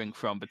half remembering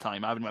from the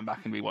time. I haven't went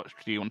back and rewatched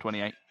G1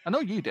 28. I know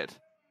you did,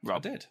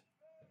 Rob. I did.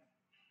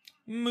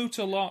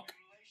 Muta Lock.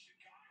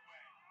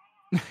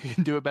 You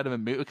can do it better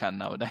than Muta can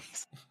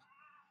nowadays.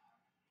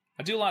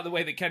 I do like the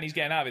way that Kenny's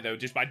getting out of it, though,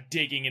 just by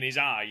digging in his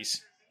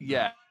eyes.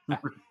 Yeah.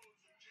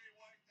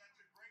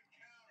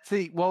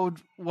 See,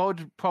 what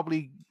would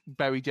probably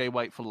bury Jay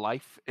White for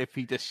life if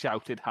he just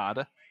shouted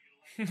harder?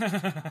 By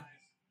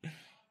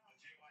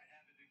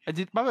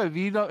the way, have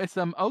you noticed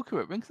Oka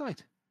at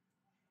ringside?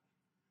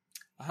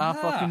 Our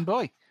fucking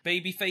boy.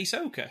 Babyface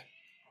Oka.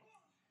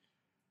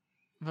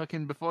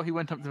 Fucking before he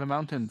went up to the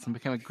mountains and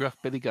became a gruff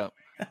billy goat.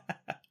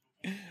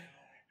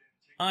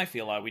 I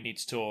feel like we need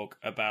to talk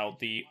about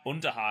the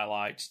under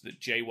highlights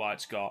that Jay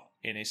White's got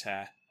in his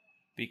hair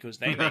because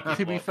they make it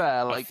to be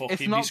fair, like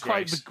it's not disgrace.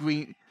 quite the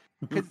green.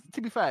 Because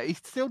to be fair, he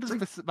still does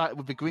that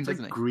with the green,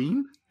 doesn't he?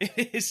 Green?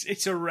 It is.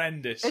 It's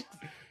horrendous. To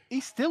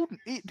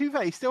be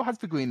fair, he still has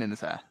the green in his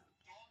hair.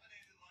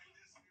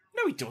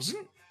 No, he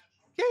doesn't.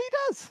 Yeah, he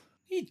does.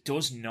 He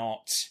does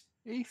not.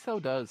 He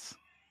so does.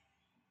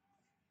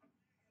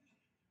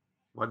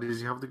 Why does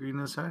he have the green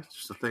in his hair? It's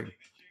just a thing.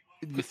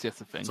 It's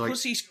just a thing.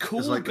 Because he's cool,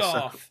 It's like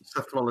Garth.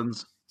 Seth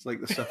Rollins. It's like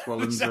the Seth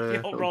Rollins.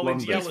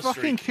 Rollins yellow It's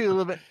fucking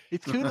cooler than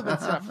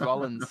Seth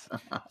Rollins.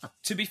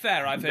 To be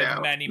fair, I've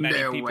heard many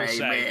people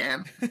say,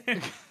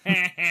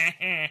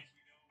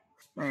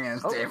 man,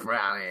 Seth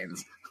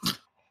Rollins.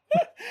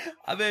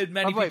 I've heard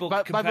many people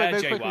compare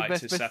Jay White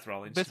to Seth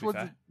Rollins. This was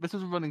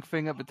a running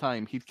thing at the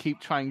time. He'd keep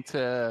trying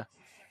to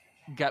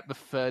get the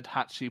third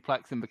hat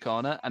suplex in the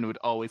corner, and it would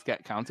always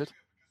get countered.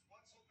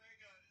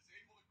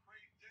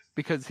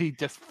 Because he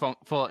just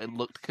thought it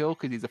looked cool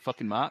because he's a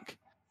fucking mark.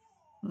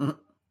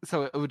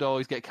 So it would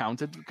always get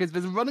counted. Because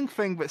there's a running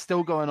thing that's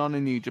still going on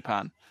in New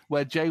Japan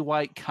where Jay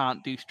White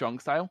can't do strong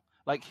style.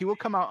 Like, he will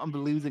come out on the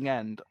losing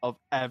end of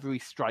every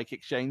strike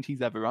exchange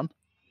he's ever on.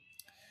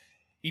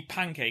 He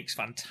pancakes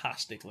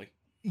fantastically.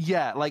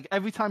 Yeah, like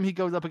every time he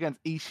goes up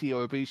against Ishii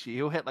or Ibushi,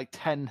 he'll hit like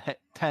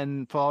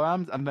 10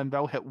 forearms and then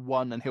they'll hit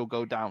one and he'll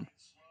go down.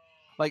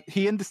 Like,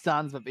 he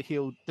understands that the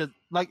heel does,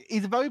 like,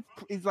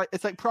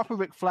 it's like proper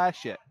Ric Flair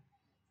shit.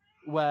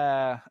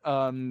 Where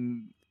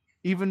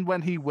even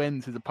when he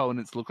wins, his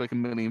opponents look like $1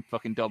 million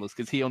fucking dollars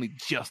because he only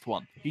just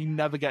won. He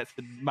never gets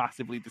the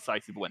massively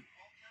decisive win.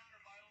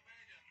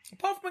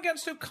 Apart from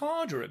against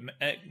Okada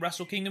at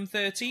Wrestle Kingdom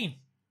 13.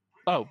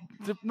 Oh,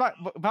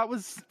 that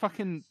was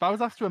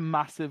after a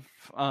massive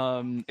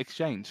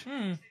exchange.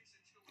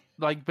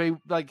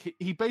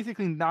 He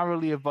basically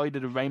narrowly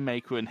avoided a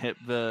Rainmaker and hit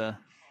the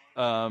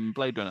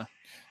Blade Runner.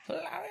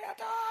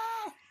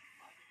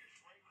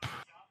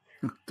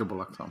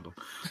 Double axe handle.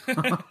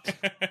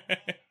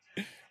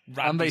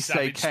 And they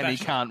say Kenny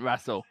can't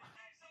wrestle.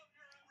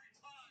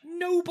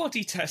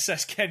 Nobody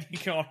says Kenny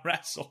can't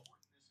wrestle.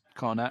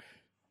 Cornette.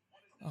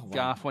 Oh, wow.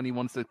 Garth when he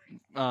wants to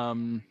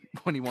to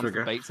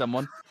bait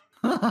someone.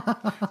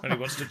 When he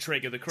wants to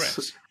trigger the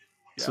Chris.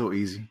 So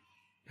easy.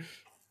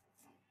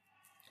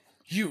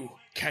 You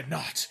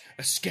cannot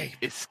escape.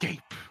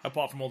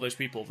 Apart from all those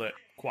people that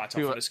quite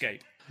often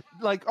escape.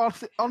 Like,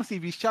 honestly,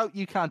 if you shout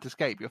you can't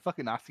escape, you're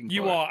fucking asking for it.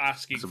 You are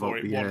asking for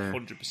it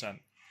 100%.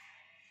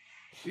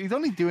 He's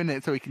only doing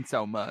it so he can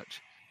sell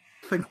merch.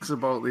 Thinks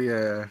about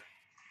the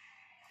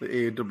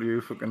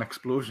AEW fucking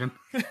explosion.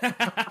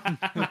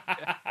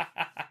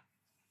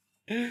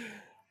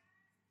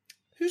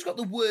 Who's got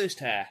the worst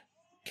hair?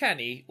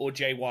 Kenny or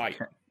Jay White?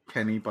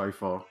 Kenny by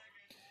far.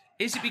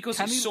 Is it because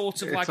Kenny- it's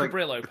sort of like a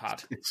Brillo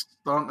pad? It's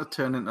starting to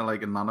turn into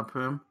like a nana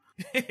perm.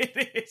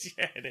 It is,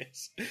 yeah, it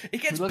is.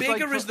 It gets He looks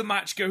bigger like- as the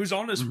match goes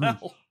on as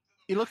well.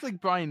 He looks like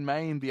Brian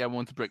May in the I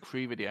Want to Break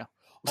Free video.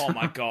 Oh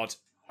my god.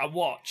 I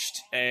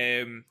watched,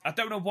 I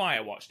don't know why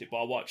I watched it, but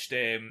I watched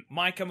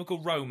My Chemical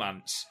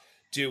Romance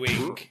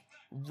doing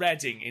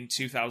Reading in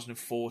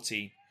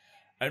 2014.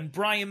 And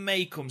Brian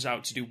May comes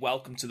out to do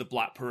Welcome to the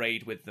Black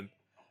Parade with them.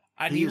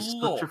 And he is such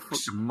a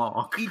looks... fucking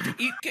mark.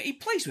 He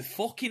plays with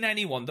fucking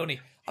anyone, doesn't he?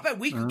 I bet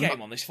we could get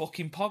him on this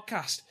fucking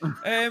podcast.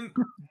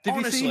 Did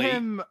Honestly,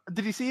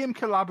 you see him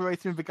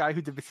collaborating with the guy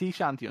who did the sea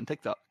shanty on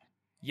TikTok?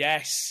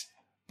 yes.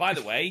 By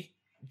the way,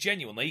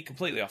 genuinely,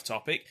 completely off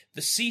topic,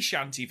 the sea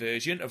shanty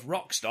version of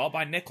Rockstar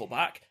by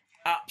Nickelback,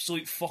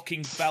 absolute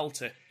fucking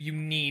belter. You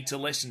need to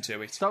listen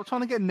to it. Stop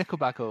trying to get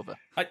Nickelback over.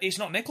 It's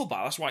not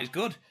Nickelback, that's why it's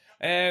good.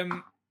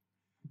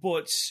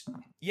 But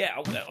yeah,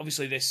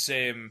 obviously this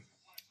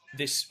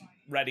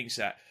Reading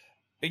set,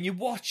 and you're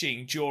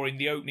watching during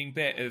the opening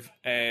bit of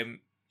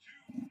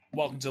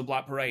Welcome to the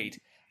Black Parade,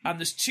 and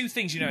there's two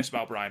things you notice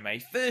about Brian May.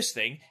 First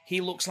thing,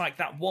 he looks like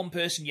that one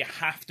person you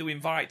have to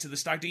invite to the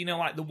stag do, you know,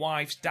 like the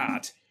wife's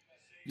dad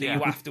that you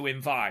have to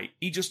invite.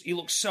 He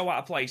looks so out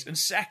of place. And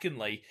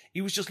secondly,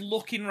 he was just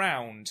looking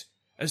round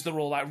as they're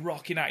all like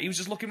rocking out. He was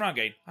just looking around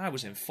going, I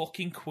was in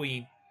fucking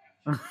Queen.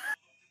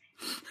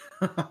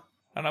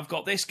 And I've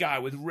got this guy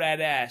with red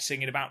hair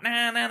singing about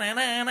na na na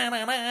na na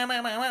na na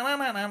na na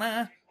na na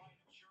na.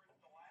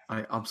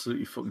 I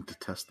absolutely fucking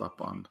detest that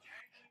band.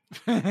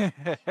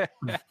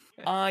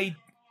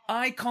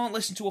 I can't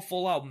listen to a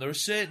full album. There are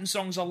certain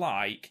songs I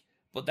like,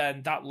 but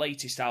then that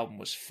latest album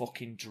was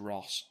fucking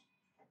dross.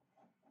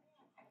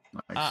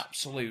 Nice.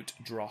 Absolute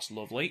dross.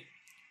 Lovely.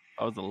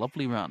 That was a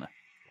lovely runner.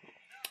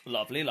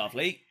 Lovely,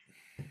 lovely.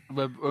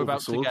 We're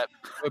about to Oversold. get.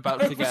 We're about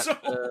to get.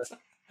 Oversold.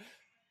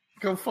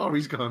 Look how far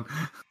he's gone.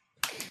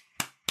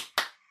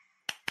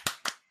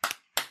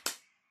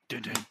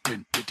 Dun, dun,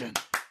 dun, dun, dun.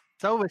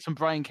 So with some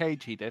Brian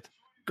Cage he did.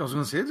 I was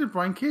going to say, did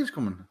Brian Cage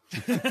coming?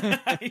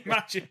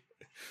 Imagine.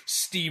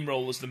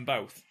 Steamrollers them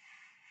both.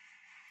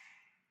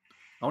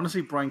 I want to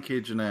see Brian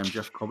Cage and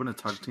Jeff Cobb in a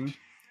tag team.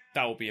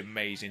 That would be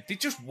amazing. They'd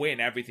just win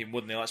everything,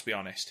 wouldn't they? Let's be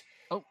honest.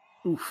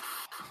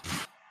 Oof.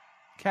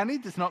 Kenny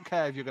does not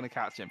care if you're going to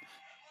catch him.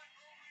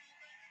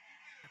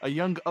 A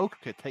young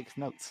Oka takes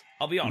notes.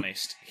 I'll be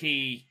honest.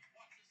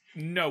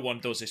 No one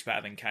does this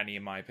better than Kenny,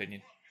 in my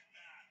opinion.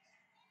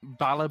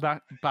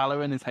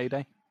 Balor in his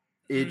heyday.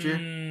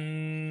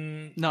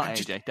 AJ? Not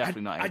AJ,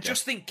 definitely not AJ. I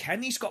just think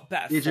Kenny's got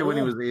better AJ form. when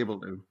he was able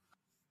to.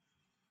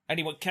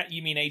 Anyone?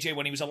 You mean AJ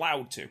when he was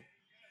allowed to?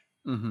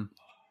 Mm-hmm.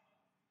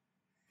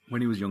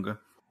 When he was younger.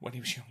 When he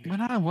was younger.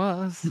 When I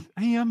was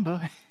a young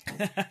boy.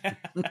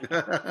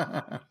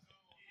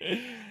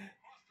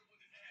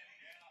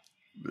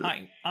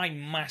 I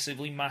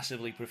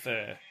massively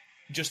prefer,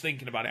 just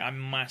thinking about it, I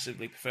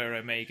massively prefer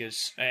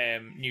Omega's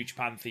New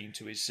Japan theme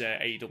to his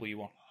AEW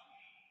one.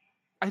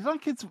 I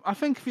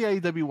think the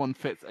AEW one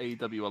fits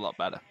AEW a lot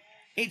better.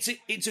 It's a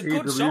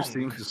good song. AEW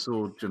seems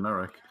so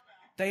generic.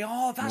 They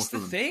are, that's Most the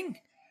of them. thing.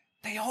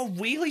 They are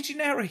really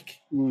generic.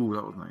 Ooh,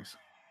 that was nice.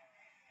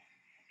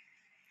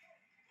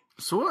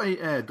 So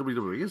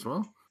WWE as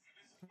well.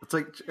 It's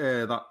like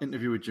that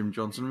interview with Jim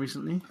Johnson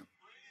recently,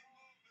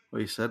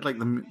 where he said like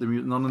none of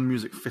the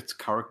music fits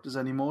characters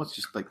anymore. It's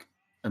just like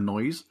a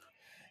noise.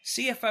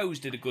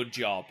 CFOs did a good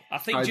job. I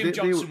think Jim They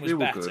Johnson were was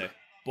better, good.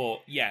 but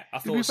yeah, I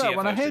To thought be fair, CFOs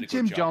when I did a heard good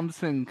Jim job.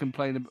 Johnson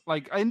complain,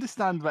 I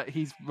understand that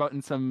he's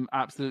written some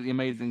absolutely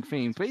amazing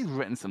themes, but he's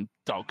written some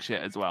dog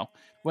shit as well.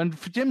 When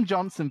Jim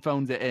Johnson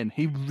phones it in,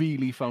 he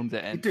really phones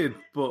it He in. did,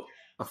 but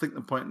I think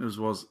the point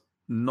was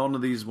none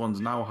of these ones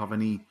now have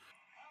any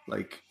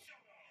like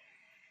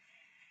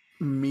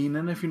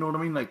meaning, if you know what I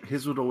mean. Like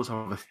his would always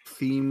have a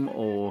theme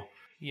or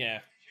Yeah,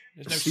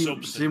 there's no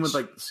substance. same with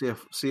like the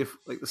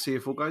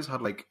CFO guys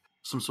had like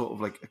some sort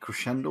of like a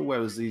crescendo,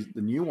 whereas the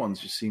new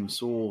ones just seem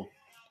so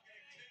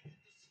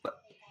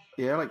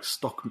like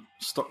stock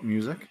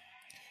music.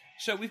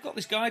 So we've got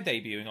this guy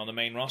debuting on the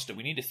main roster.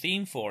 We need a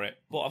theme for it,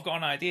 but I've got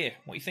an idea.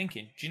 What are you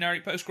thinking?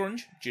 Generic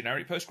post-grunge?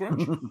 Generic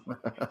post-grunge?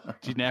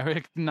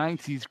 Generic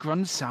 90s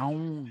grunge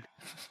sound.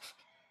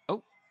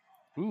 Oh,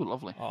 ooh,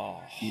 lovely.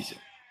 Oh.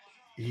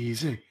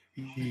 Easy.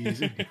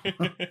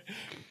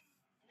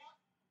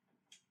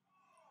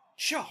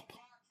 Chop.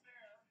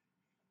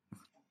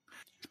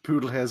 His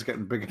poodle hair's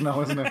getting bigger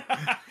now, isn't it?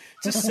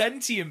 It's a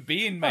sentient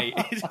being, mate.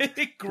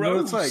 It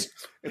grows. No,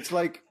 it's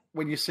like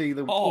when you see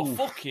the. Oh, ooh,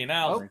 fucking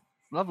hell. Oh,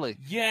 lovely.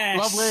 Yes.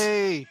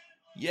 Lovely.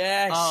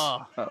 Yes.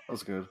 Oh, that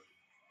was good.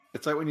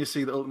 It's like when you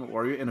see the Ultimate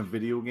Warrior in a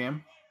video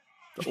game.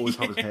 That always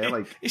have his hair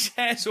like His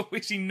hair's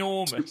always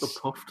enormous.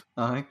 super puffed.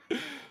 Aye.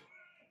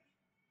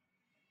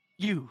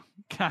 you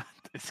can't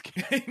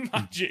escape.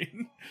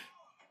 Imagine.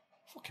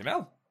 Fucking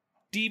hell.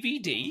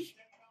 DVD?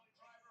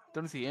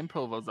 Don't see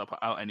Improvos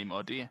out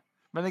anymore, do you?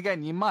 But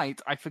again, you might.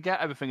 I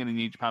forget everything in the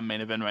New Japan main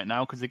event right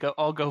now because they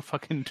all go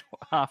fucking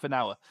half an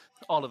hour.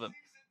 All of them.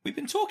 We've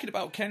been talking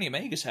about Kenny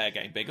Omega's hair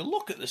getting bigger.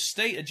 Look at the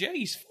state of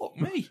Jay's. Fuck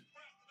me.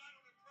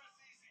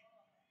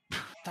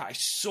 That is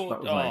so... That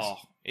was nice.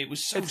 It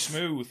was so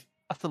smooth.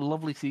 That's a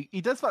lovely sequence.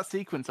 He does that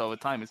sequence all the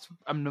time. It's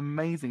an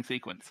amazing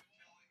sequence.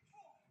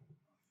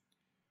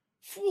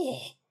 Whoa.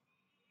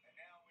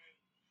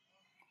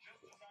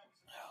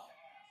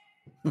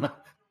 God,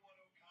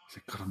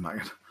 I'm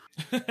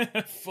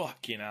knackered.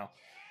 Fucking hell.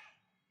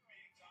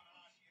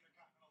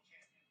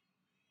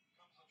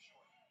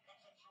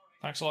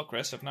 Thanks a lot,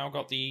 Chris. I've now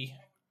got the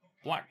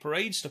Black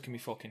Parade stuck in my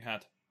fucking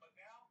head.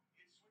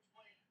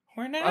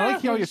 I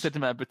like how you're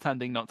sitting there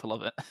pretending not to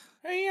love it.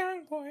 A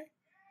young boy,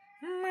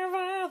 my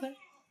father.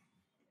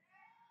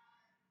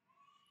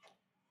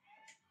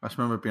 I just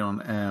remember being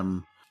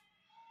on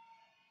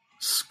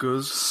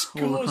Scuzz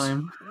all the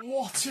time.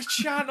 What a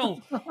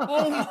channel!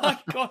 Oh my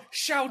god!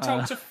 Shout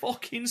out to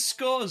fucking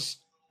Scuzz.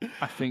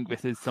 I think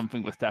this is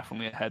something that's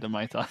definitely ahead of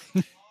my time.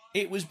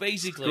 It was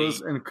basically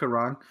Scuzz and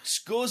Kerrang.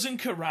 Scuzz and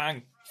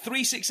Kerrang,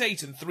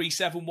 368 and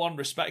 371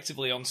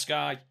 respectively on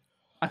Sky.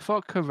 I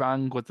thought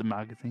Kerrang was a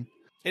magazine.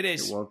 It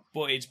is, It was.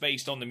 but it's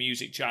based on the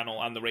music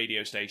channel and the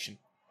radio station.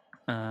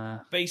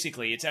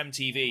 Basically, it's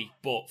MTV,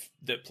 but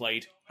that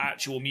played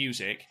actual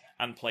music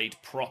and played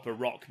proper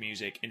rock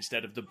music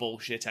instead of the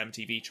bullshit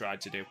MTV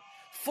tried to do.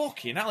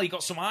 Fucking hell, he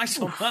got some ice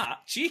on that.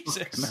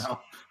 Jesus. No.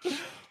 That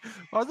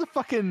was a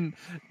fucking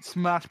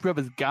Smash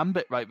Brothers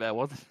gambit right there,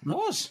 wasn't it? It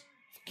was.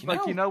 Fucking Like,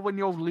 hell. you know when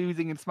you're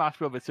losing in Smash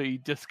Brothers, so you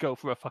just go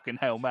for a fucking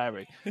Hail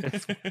Mary.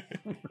 It's-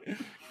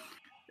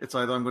 It's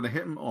either I'm going to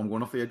hit him or I'm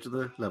going off the edge of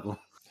the level.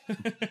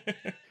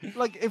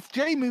 like, if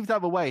Jay moved out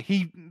of the way,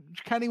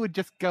 Kenny would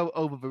just go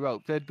over the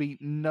rope. There'd be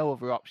no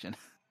other option.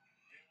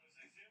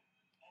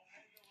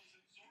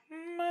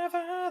 My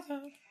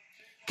father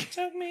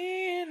took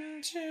me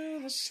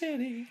into the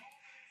city.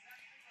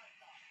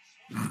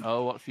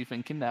 Oh, what's he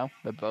thinking now?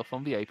 They're both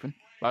on the apron.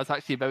 That was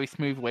actually a very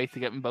smooth way to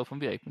get them both on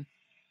the apron.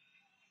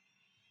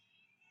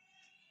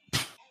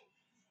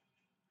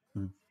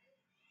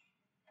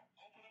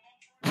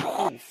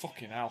 Oh,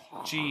 fucking hell.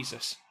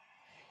 Jesus.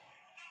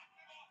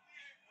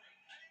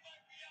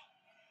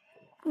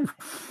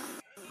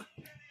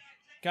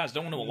 Guys,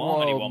 don't want to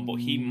alarm anyone, but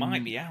he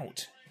might be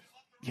out.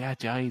 Yeah,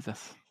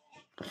 Jesus.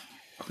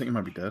 I think he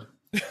might be dead.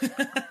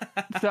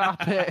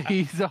 Stop it,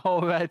 he's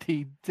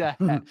already dead.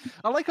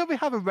 I like how we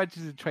have a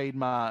registered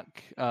trademark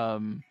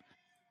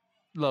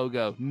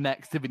logo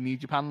next to the New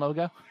Japan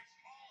logo.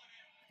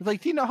 It's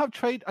like, do you not have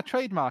a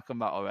trademark on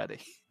that already?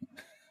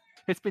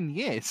 It's been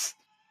years.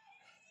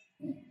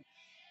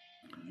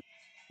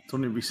 It's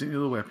only recently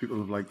though where people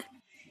have like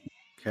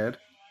cared.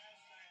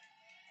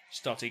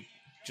 Started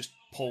just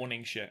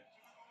pawning shit.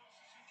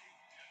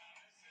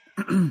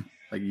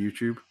 Like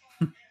YouTube.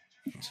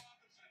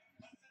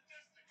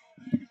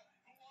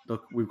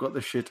 Look, we've got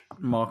the shit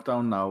marked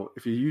down now.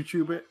 If you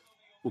YouTube it,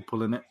 we'll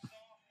pull in it.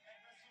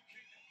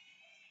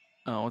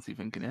 Oh, what's he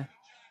thinking here?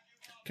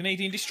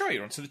 Canadian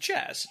Destroyer onto the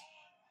chairs.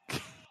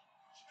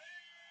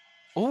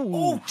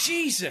 Oh,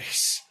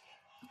 Jesus!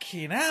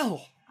 Fucking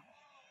hell!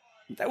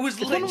 There was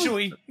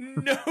literally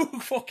no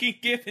fucking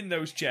giving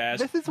those chairs.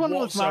 this is one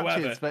whatsoever.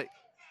 of those matches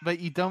that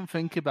you don't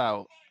think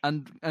about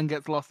and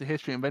gets lost to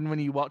history. And then when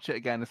you watch it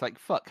again, it's like,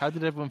 fuck, how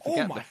did everyone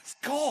forget Oh my this?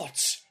 god!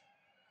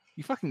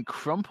 You fucking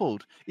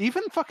crumpled.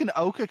 Even fucking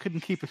Oka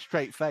couldn't keep a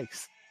straight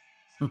face.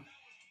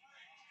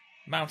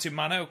 Mountain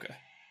Man Oka.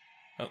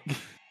 Oh.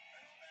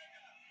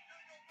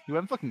 He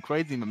went fucking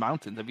crazy in the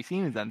mountains. Have you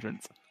seen his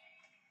entrance?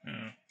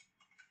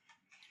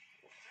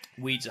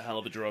 Weed's a hell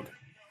of a drug.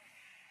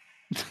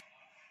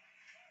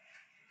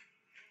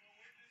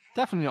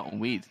 Definitely not on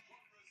weed.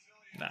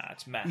 Nah,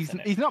 it's meth.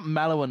 He's not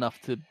mellow enough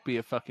to be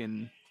a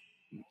fucking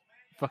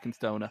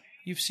stoner.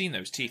 You've seen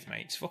those teeth,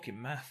 mate. It's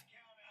fucking meth.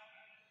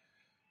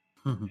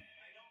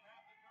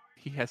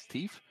 He has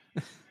teeth.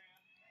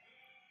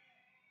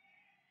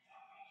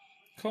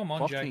 Come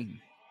on, Jay.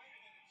 14.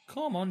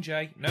 Come on,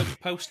 Jay. No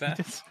post there.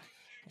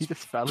 He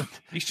just fell it.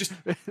 He's just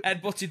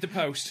headbutted the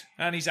post,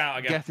 and he's out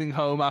again. Getting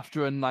home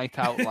after a night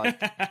out,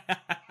 like.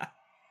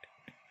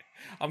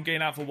 I'm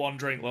going out for one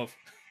drink, love.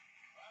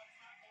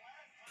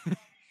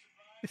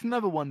 It's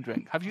never one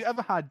drink. Have you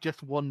ever had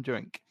just one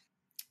drink?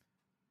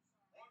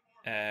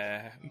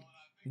 No,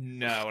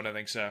 I don't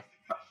think so.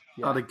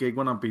 I had a gig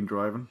when I've been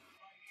driving.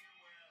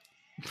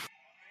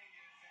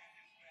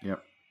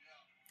 Yep.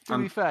 To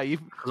be fair,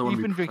 you've I wanna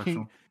be been drinking.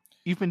 professional.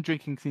 You've been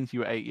drinking since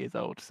you were 8 years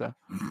old. So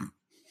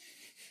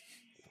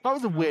that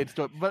was a weird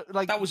story. But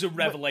like That was a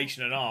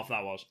revelation and a half,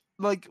 that was.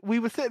 Like we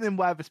were sitting in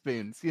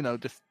Wetherspoons, you know,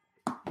 just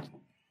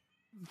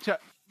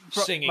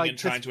Singing like, and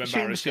trying to just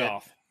shooting embarrass shit.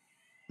 Garth.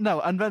 No,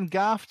 and then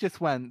Garth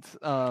just went,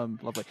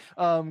 lovely.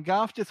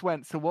 Garth just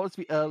went, so what was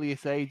the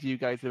earliest age you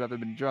guys have ever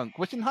been drunk?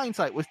 Which in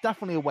hindsight was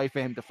definitely a way for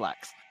him to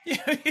flex.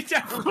 Yeah, he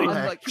definitely.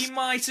 Like, he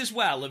might as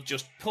well have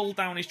just pulled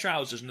down his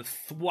trousers and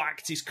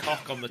thwacked his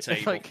cock on the It's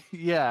table. like,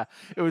 yeah,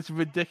 it was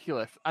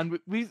ridiculous. And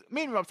me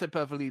and Rob said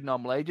perfectly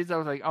normal ages. I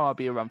was like, oh, I'll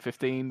be around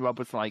 15. Rob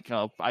was like,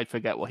 oh, I'd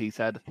forget what he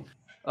said.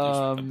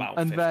 about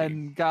And 15.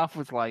 then Garth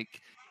was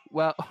like,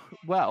 well,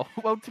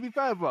 to be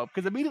fair, Rob,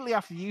 because immediately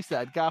after you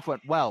said, Garth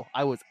went, well,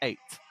 I was 8.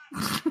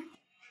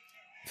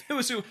 There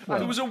was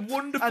a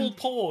wonderful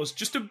pause,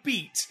 just a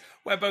beat,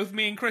 where both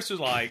me and Chris was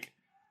like,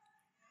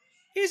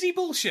 is he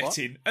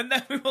bullshitting? What? And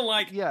then we were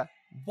like, yeah.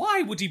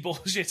 Why would he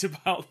bullshit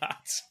about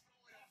that?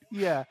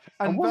 Yeah.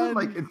 And wasn't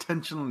like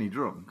intentionally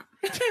drunk.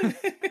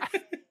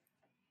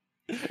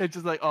 It's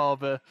just like,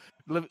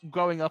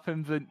 growing up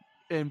in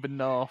the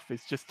north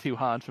is just too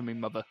hard for me,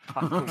 mother.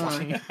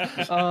 Trying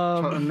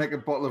to make a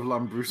bottle of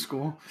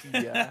Lambrusco.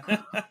 Yeah.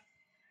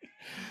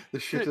 The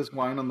shittest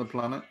wine on the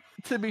planet.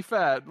 To be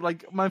fair,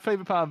 like, my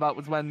favourite part of that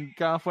was when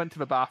Garth went to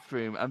the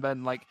bathroom and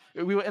then, like,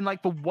 we were in,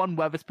 like, the one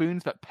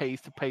Weatherspoons that pays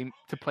to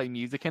play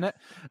music in it.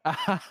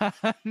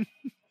 And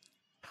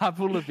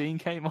Avril Lavigne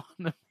came on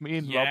and me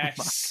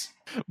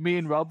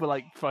and Rob were,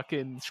 like,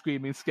 fucking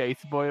screaming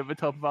Skater Boy at the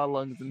top of our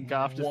lungs, and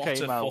Garth just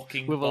came out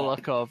with a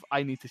look of,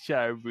 I need to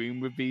share a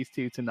room with these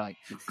two tonight.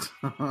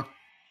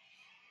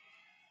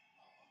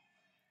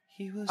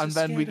 And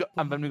then we got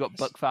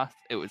Buckfast.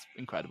 It was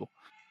incredible.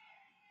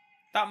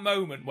 That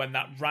moment when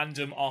that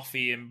random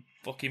offie in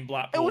fucking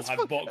Blackpool had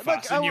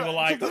Buckfast, and you were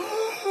like,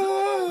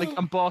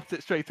 and bought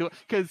it straight to it,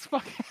 because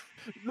fucking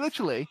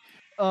literally,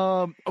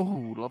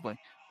 lovely.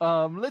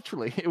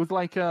 Literally, it was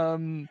like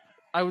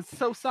I was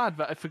so sad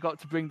that I forgot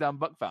to bring down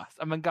Buckfast,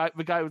 and then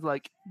the guy was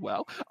like,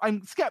 "Well,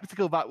 I'm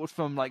skeptical that was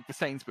from like the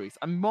Sainsbury's.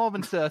 I'm more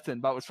than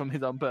certain that was from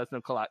his own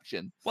personal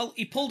collection." Well,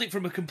 he pulled it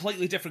from a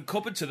completely different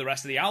cupboard to the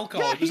rest of the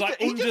alcohol. Yeah, it was like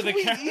under the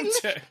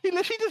counter. He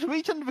literally just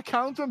reached under the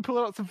counter and pulled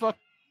out some fucking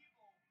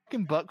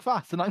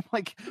Buckfast, and I'm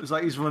like, it's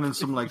like he's running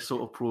some like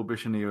sort of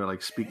prohibition era,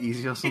 like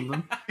speakeasy or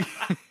something.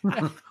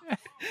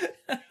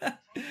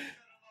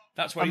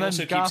 That's why he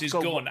also keeps his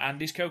gun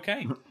and his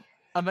cocaine.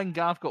 And then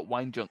Garth got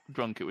wine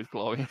drunk. It was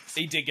glorious.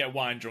 He did get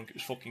wine drunk. It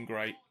was fucking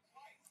great.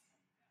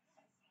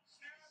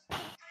 A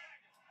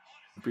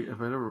bit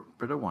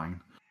of wine.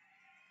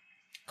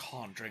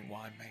 Can't drink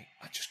wine, mate.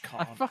 I just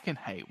can't. I fucking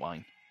hate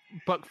wine.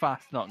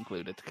 Buckfast not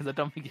included, because I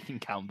don't think you can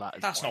count that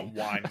as That's wine.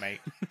 not wine, mate.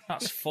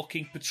 That's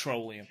fucking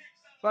petroleum.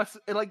 That's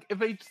like if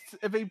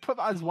they put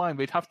that as wine,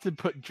 they'd have to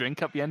put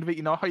drink at the end of it.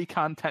 You know how you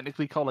can't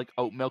technically call like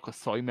oat milk or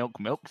soy milk,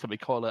 so they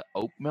call it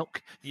oat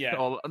milk,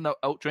 or no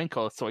oat drink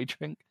or soy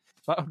drink.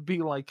 That would be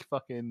like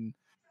fucking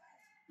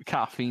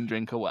caffeine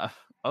drink or whatever.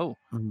 Oh,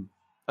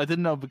 I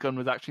didn't know the gun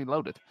was actually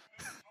loaded.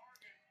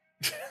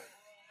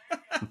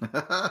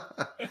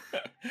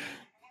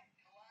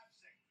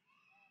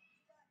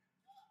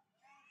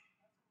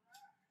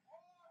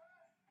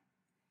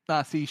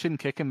 See, you shouldn't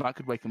kick him. That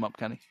could wake him up,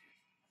 Kenny.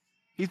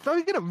 He's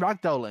very good at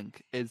ragdolling,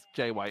 is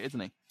Jay White, isn't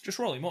he? Just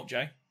roll him up,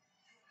 Jay.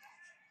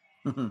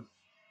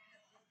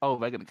 Oh,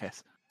 they're going to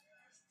kiss.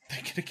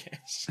 They're going to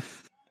kiss.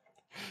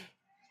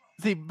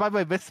 See, by the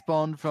way, this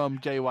spawned from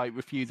Jay White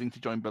refusing to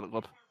join Bullet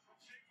Club.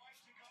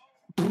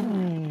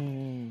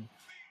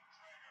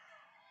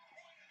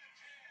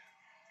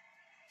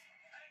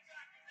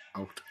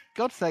 Out.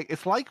 God's sake,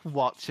 it's like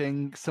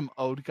watching some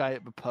old guy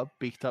at the pub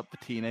beat up the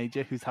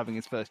teenager who's having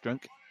his first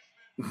drink.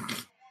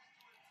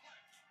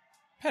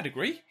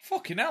 Pedigree?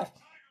 Fucking hell.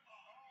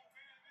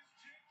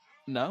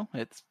 No,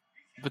 it's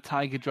the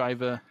Tiger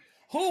Driver.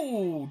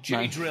 Oh,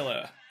 Jay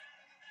Driller.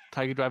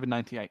 Tiger Driver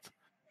 98.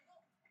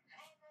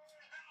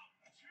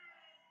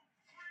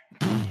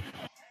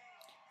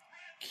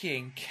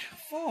 King,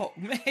 fuck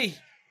me.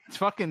 It's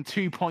fucking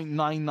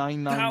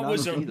 2.999. That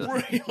was a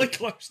really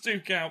close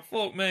 2 count.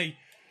 Fuck me.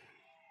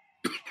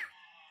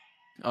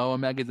 Oh,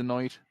 Omega's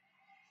annoyed.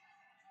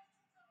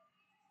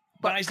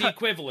 That is the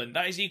equivalent.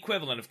 That is the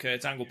equivalent of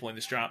Kurt Angle pulling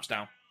the straps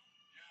down.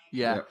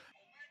 Yeah.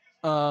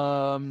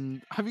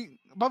 Have you?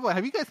 By the way,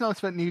 have you guys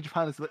noticed that New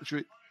Japan is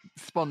literally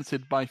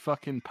sponsored by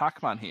fucking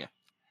Pac-Man here?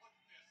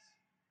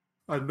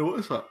 I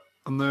noticed that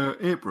on the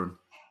apron.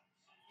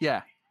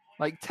 Yeah,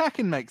 like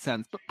Tekken makes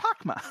sense, but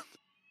Pac-Man.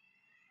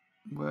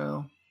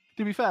 Well,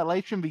 to be fair,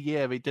 later in the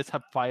year they just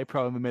have Fire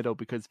Pro in the middle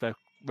because their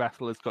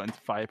wrestlers got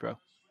into Fire Pro,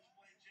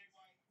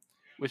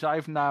 which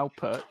I've now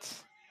put.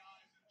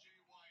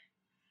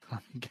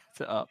 Let me get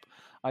it up.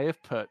 I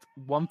have put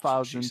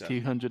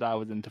 1,200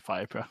 hours into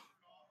Fire Pro.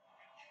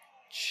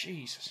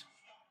 Jesus.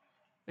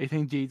 I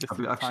think Jesus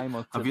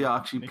have you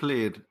actually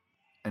played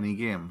any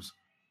games?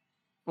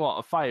 What,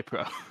 a Fire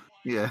Pro?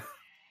 Yeah.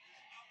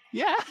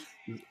 Yeah.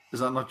 Is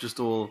that not just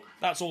all?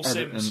 That's all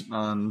Sims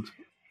and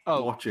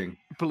watching.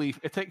 Believe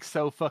it takes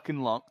so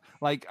fucking long.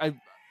 Like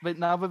but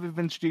now that they've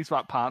introduced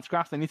that parts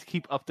graph, I need to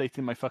keep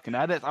updating my fucking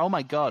edits. Oh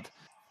my god.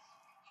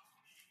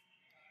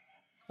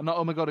 I'm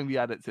not in the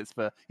edits, it's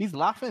for... He's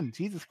laughing,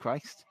 Jesus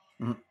Christ.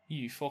 Mm-hmm.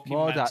 You fucking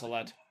mental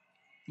lad.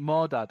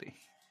 More daddy.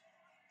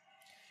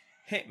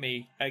 Hit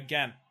me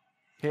again.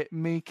 Hit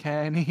me,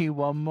 Kenny,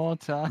 one more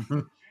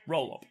time.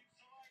 Roll up.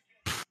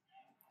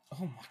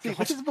 Oh my god.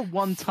 This is the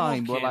one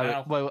time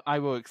where I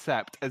will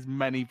accept as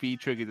many V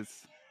triggers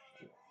as...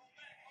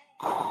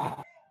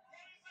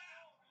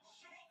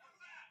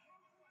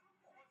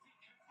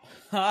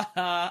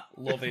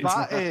 Love it.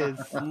 That is...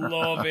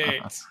 Love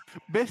it.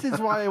 This is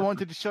why I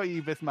wanted to show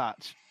you this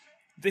match.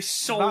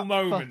 This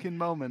moment. Fucking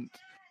moment.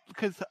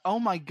 Because, oh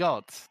my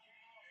god.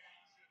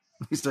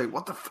 He's like,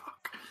 what the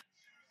fuck?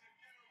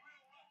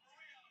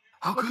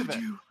 How Look could at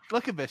it. you?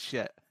 Look at this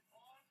shit.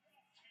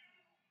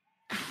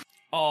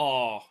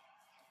 Oh,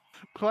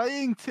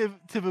 Playing to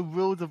the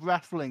rules of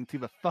wrestling to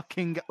the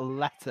fucking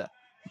letter.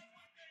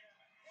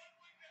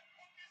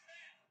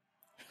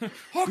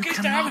 hook his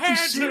damn cannot be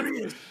head!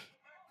 serious.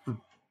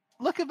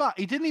 Look at that.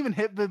 He didn't even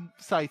hit the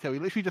Saito. He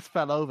literally just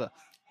fell over.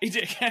 He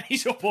did.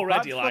 He's up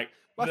already. That's Like,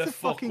 that's the a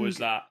fuck fucking- was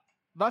that?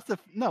 That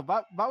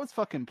was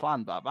fucking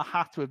planned. That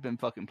had to have been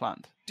fucking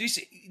planned. Do you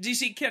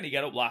see Kenny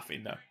get up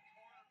laughing though?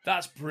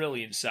 That's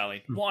brilliant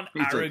selling. One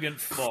He's like- arrogant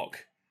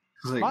fuck.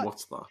 It's like, What?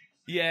 what's that?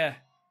 Yeah.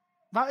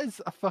 That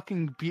is a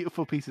fucking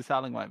beautiful piece of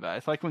selling right there.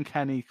 It's like when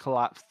Kenny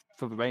collapsed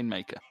for the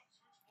Rainmaker.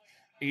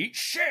 Eat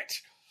shit.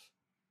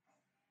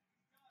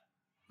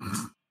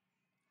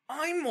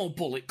 I'm more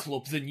Bullet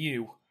Club than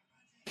you.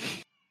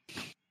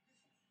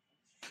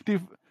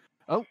 Dude,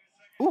 oh,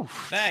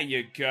 oof. There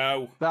you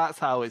go. That's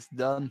how it's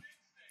done.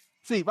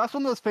 See, that's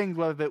one of those things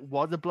where if it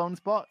was a blown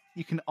spot,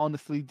 you can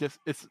honestly just,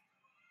 it's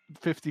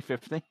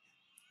 50-50.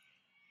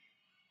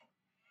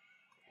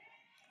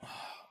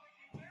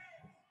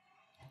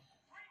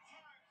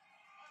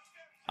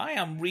 I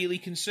am really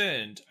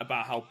concerned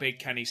about how big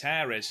Kenny's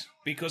hair is,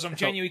 because I'm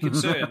genuinely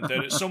concerned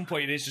that at some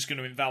point it is just going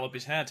to envelop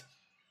his head.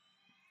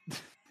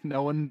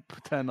 No one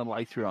turn the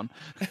lighter on.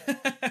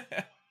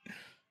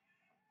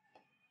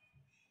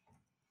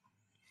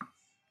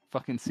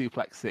 Fucking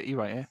Suplex City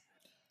right here.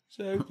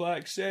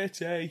 Suplex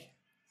City.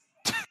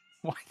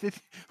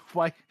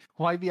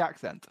 Why the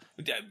accent?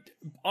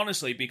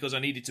 Honestly, because I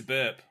needed to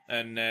burp,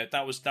 and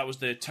that was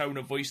the tone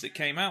of voice that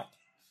came out.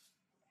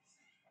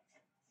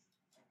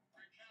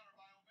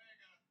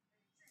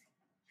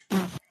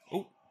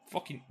 Oh,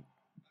 fucking...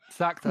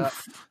 Sacked up.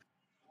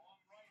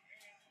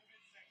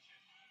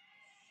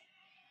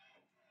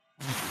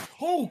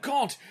 Oh,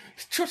 God!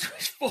 Touch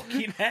his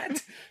fucking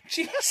head!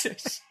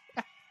 Jesus!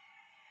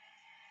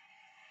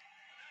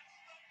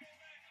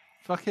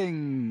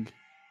 Fucking...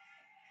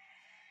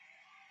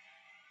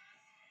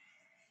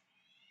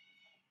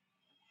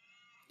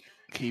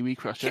 Kiwi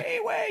Crusher.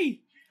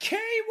 Kiwi!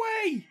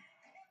 Kiwi!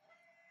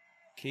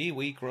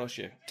 Kiwi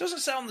Crusher. Doesn't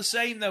sound the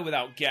same, though,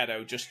 without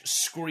Ghetto just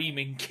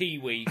screaming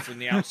Kiwi from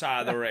the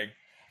outside of the ring.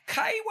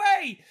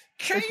 Kiwi!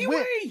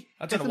 Kiwi!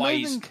 I don't know why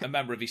amazing. he's a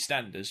member of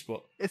EastEnders,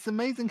 but... It's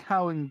amazing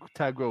how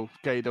integral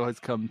Gato has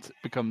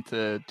become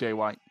to Jay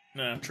White.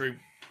 No, true.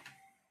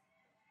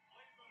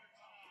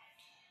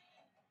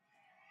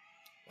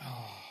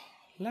 Oh,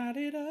 light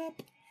it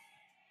up.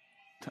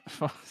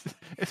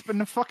 It's been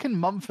a fucking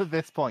month at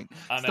this point.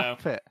 I know.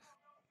 Stop it.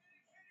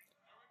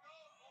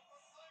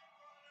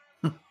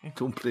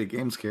 Don't play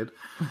games, kid.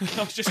 I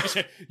was just going to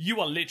say, you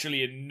are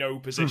literally in no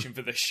position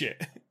for this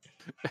shit.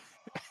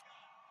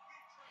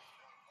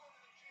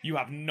 You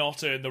have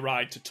not earned the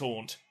right to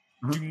taunt.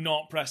 Do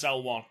not press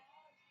L1.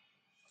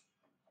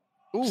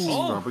 Ooh,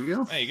 Oh,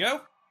 Abigail. there you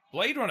go.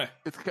 Blade Runner.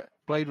 it's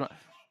Blade Runner.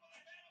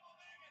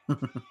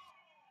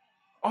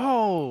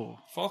 Oh,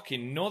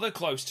 Fucking another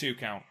close 2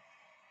 count.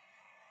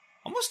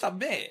 I must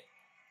admit,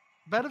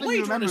 better than you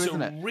Blade remember, Runner's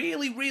isn't a it?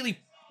 really, really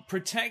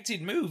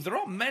protected move. There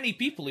aren't many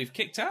people who've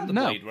kicked out of the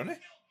No. Blade Runner.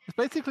 It's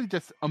basically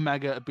just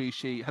Omega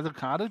Ibushi. Has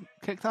Okada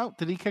kicked out?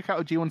 Did he kick out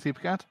a G1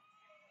 Supercard?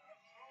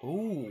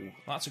 Ooh,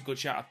 that's a good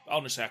shot.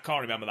 Honestly, I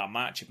can't remember that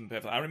match. If I'm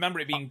perfect, I remember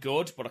it being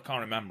good, but I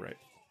can't remember it.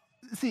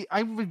 See,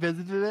 I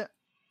revisited it,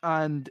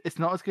 and it's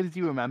not as good as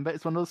you remember.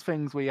 It's one of those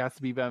things where you have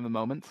to be there in the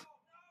moment.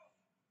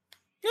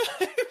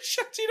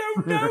 Shut it!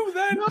 Oh no!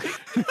 Then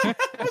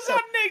was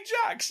that Nick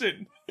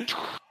Jackson?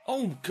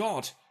 Oh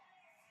God!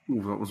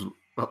 Ooh,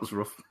 that was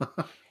rough.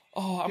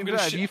 Oh, I'm If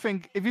gonna. you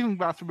think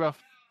that's a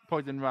rough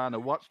Poison Rana,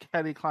 watch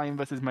Kelly Klein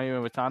versus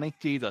Mayu Iwatani.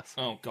 Jesus.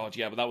 Oh God,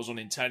 yeah, but that was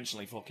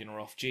unintentionally fucking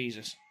rough.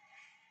 Jesus.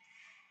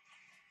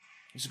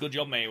 It's a good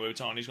job, Mayu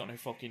Iwatani's got no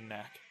fucking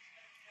neck.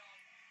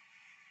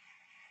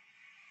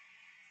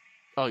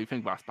 Oh, you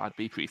think that's bad?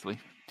 B Priestley.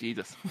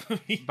 Jesus.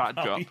 Bad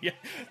Oh, drop. Yeah.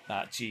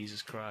 That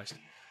Jesus Christ,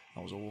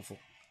 that was awful.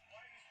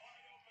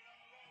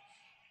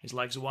 His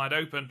legs are wide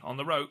open on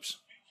the ropes.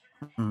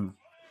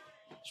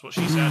 That's what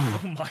she said.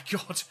 Oh my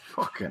God.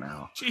 Fucking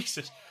hell.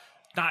 Jesus.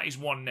 That is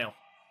 1-0.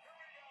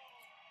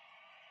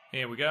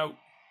 Here we go.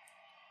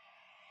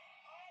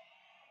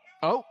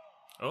 Oh,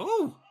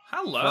 Oh,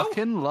 hello.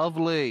 fucking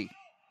lovely.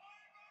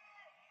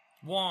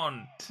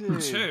 1, Two,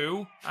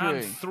 2,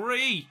 and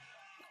 3.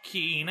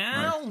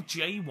 Keenel.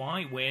 Jay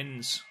White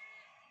wins.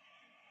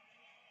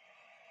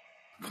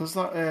 Because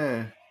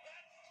that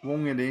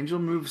one-winged angel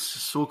move's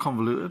so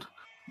convoluted.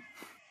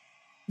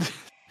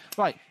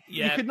 Right,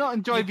 Yeah, you could not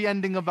enjoy the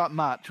ending of that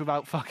match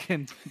without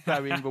fucking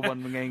burying the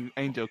one-wing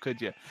angel,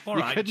 could you? All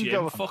You right, couldn't Jim.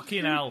 go-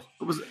 Fucking hell.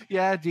 It was,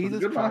 Yeah, Jesus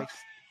good match. Christ.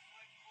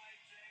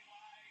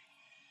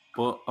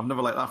 but I've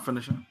never liked that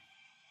finisher.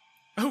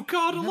 Oh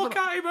God, look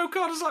at him. Oh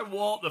God, it's like,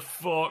 what the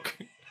fuck?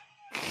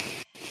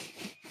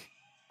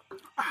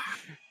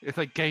 It's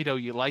like, Gato,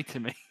 you lied to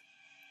me.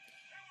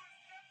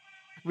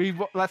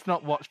 Let's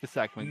not watch the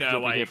segment. 'cause No,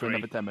 we'll be I here for agree.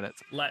 another 10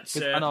 minutes. Let's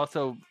And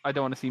also, I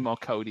don't want to see more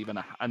Cody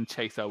and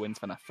Chase Owens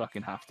than I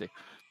fucking have to.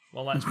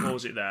 well, let's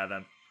pause it there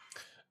then.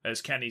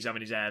 as Kenny's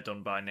having his hair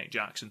done by Nick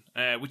Jackson,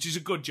 which is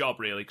a good job,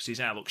 really, because his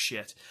hair looks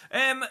shit.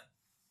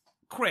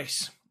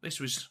 Chris, this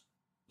was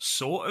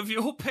sort of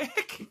your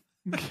pick.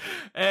 What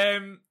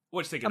do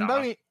you think of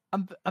that?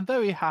 I'm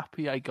very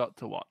happy I got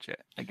to watch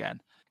it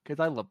again, because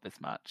I love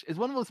this match. It's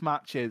one of those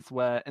matches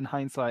where, in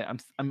hindsight,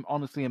 I'm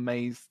honestly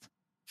amazed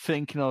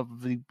thinking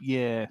of the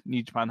year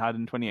New Japan had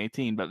in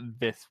 2018, but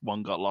this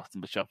one got lost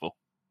in the shuffle.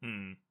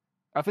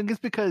 I think it's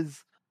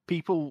because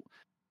people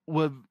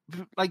were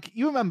like,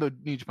 you remember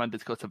New Japan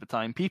Discourse at the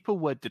time. People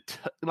were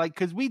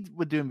because we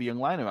were doing the Young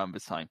Line around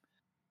this time,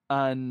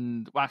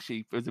 and well,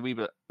 actually it was a wee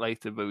bit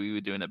later that we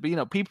were doing it.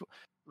 But people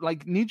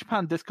like New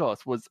Japan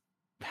Discourse was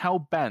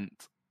hell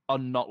bent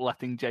on not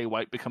letting Jay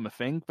White become a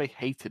thing. They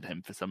hated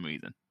him for some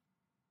reason.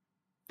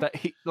 That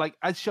he, like,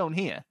 as shown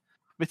here,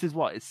 this is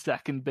his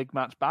second big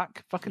match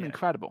back. Fucking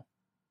incredible.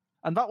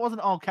 And that wasn't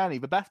all Kenny.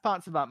 The best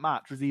parts of that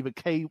match was either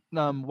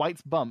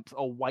White's bumps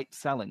or White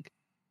selling.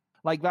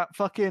 Like that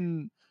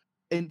fucking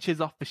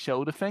inches off the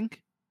shoulder thing.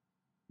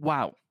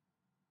 Wow.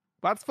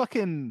 That's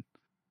fucking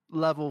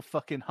level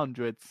fucking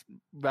hundreds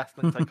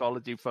wrestling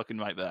psychology fucking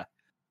right there.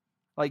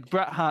 Like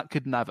Bret Hart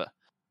could never.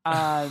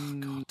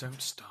 And God,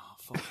 don't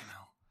start. Fucking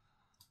hell.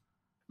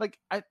 Like,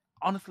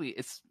 honestly,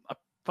 it's a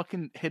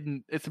fucking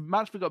hidden. It's a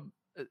match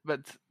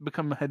that's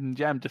become a hidden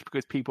gem just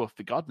because people have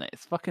forgotten it.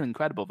 It's fucking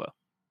incredible, though.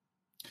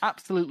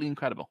 Absolutely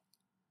incredible.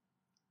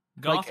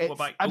 Garth, like, what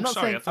about... I'm not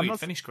sorry, saying, I thought you'd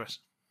finished, Chris.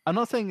 I'm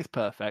not saying it's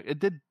perfect. It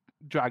did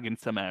drag in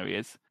some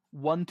areas.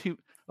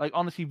 Like,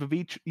 honestly,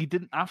 you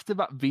didn't, after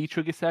that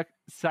V-trigger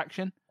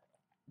section,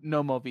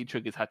 no more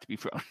V-triggers had to be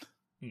thrown.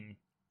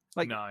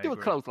 Like, no, do a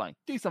clothesline,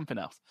 do something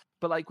else.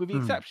 But like with the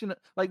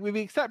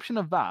exception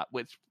of that,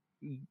 which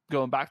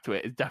going back to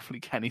it is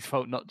definitely Kenny's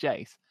fault, not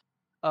Jay's.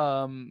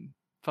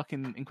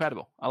 Fucking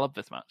incredible. I love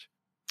this match.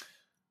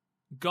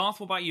 Garth,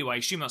 what about you? I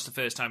assume that's the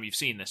first time you've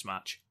seen this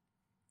match.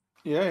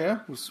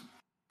 Yeah. It was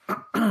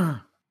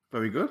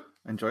very good.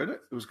 Enjoyed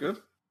it. It was good.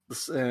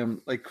 This,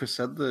 like Chris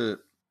said, the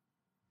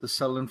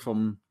selling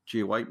from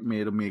Jay White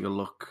made Omega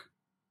look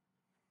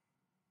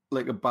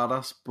like a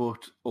badass,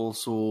 but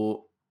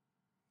also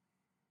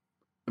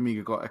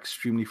Omega got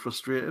extremely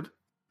frustrated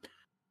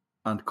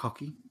and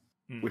cocky,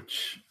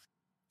 which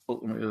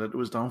ultimately led to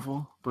his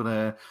downfall.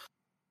 But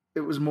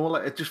it was more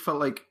like, it just felt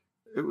like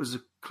it was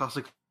a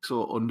classic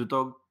sort of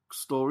underdog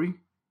story,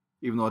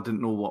 even though I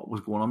didn't know what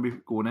was going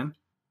on going in.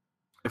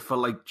 It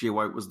felt like Jay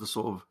White was the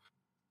sort of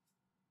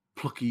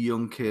plucky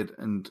young kid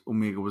and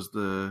Omega was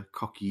the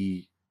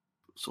cocky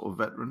sort of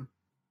veteran,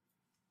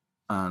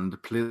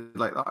 and played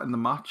like that in the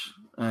match.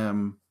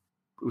 It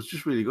was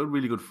just really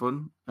good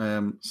fun.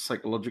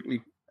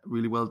 Psychologically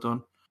really well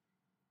done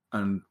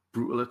and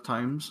brutal at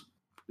times.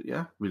 But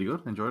yeah, really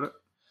good. Enjoyed it.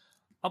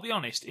 I'll be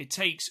honest, it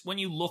takes, when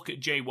you look at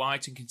Jay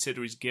White and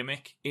consider his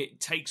gimmick, it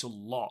takes a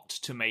lot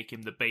to make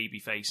him the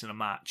babyface in a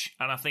match.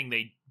 And I think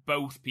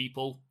both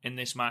people in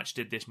this match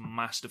did this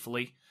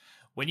masterfully.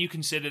 When you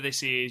consider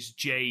this is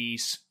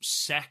Jay's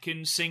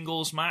second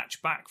singles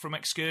match back from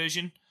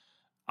Excursion,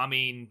 I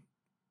mean,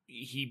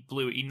 he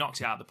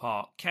knocked it out of the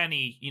park.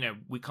 Kenny,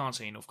 we can't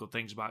say enough good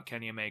things about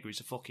Kenny Omega.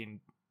 He's a fucking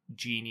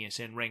genius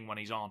in ring when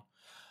he's on.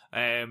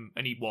 And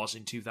he was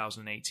in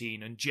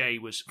 2018. And Jay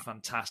was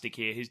fantastic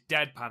here. His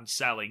deadpan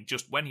selling,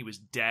 just when he was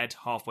dead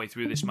halfway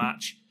through this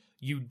match,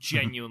 you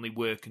genuinely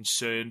were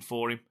concerned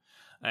for him.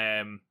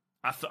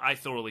 I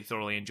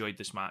thoroughly enjoyed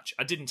this match.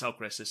 I didn't tell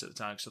Chris this at the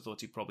time because I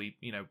thought he'd probably,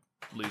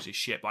 lose his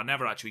shit. But I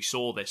never actually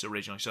saw this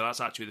originally, so that's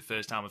actually the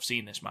first time I've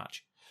seen this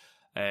match.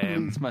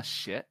 Lose my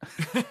shit.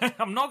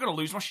 I'm not going to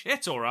lose my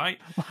shit, all right?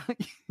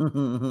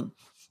 I'm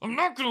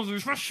not going to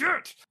lose my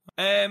shit.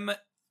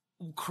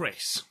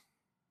 Chris,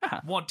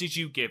 what did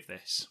you give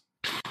this?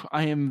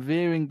 I am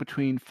veering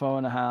between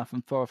 4.5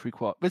 and 4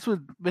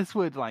 3/4. This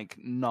would like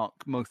knock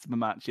most of the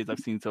matches I've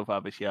seen so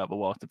far this year out of the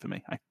water for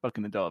me. I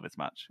fucking adore this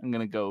match. I'm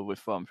going to go with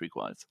 4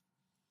 3/4.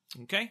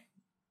 Okay.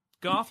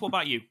 Garth, what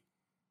about you?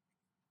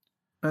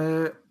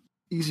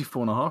 Easy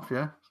 4.5,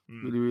 yeah.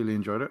 Really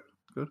enjoyed it.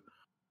 Good.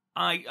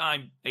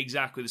 I'm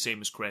exactly the same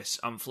as Chris.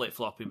 I'm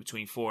flip-flopping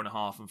between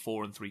 4.5 and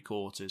 4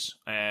 3/4.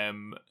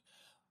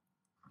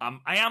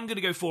 I am going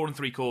to go 4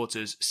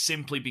 3/4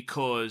 simply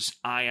because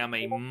I am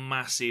a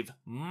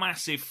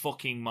massive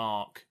fucking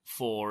mark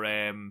for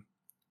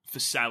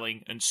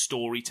selling and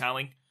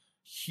storytelling.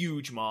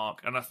 Huge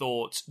mark. And I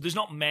thought there's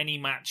not many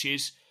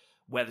matches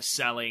where the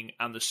selling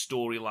and the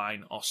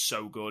storyline are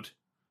so good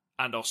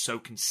and are so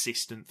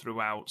consistent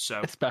throughout.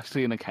 So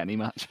especially in a Kenny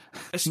match.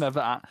 Never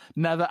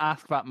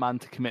ask that man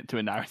to commit to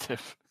a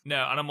narrative.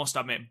 No, and I must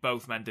admit,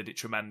 both men did it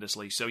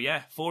tremendously. So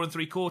yeah, 4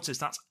 3/4,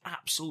 that's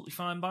absolutely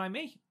fine by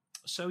me.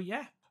 So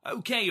yeah.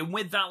 Okay, and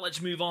with that,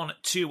 let's move on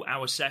to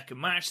our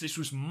second match. This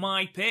was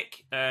my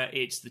pick.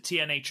 It's the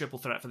TNA Triple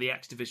Threat for the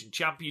X Division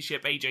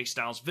Championship. AJ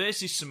Styles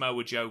versus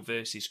Samoa Joe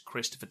versus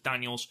Christopher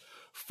Daniels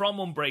from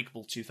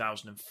Unbreakable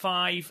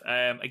 2005.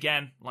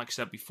 Again, like I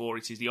said before,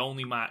 it is the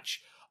only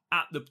match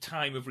at the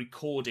time of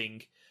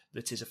recording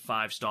that is a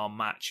 5-star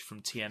match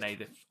from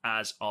TNA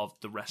as of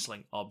the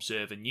Wrestling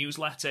Observer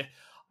newsletter.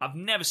 I've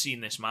never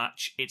seen this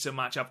match. It's a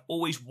match I've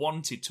always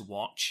wanted to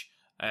watch.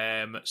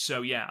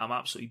 So yeah, I'm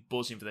absolutely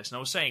buzzing for this. And I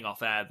was saying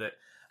off air that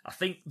I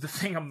think the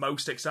thing I'm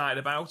most excited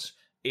about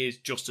is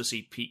just to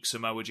see peak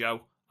Samoa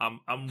Joe.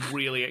 I'm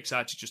really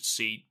excited just to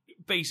see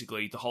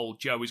basically the whole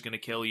Joe is going to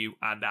kill you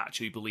and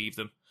actually believe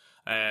them,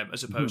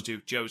 as opposed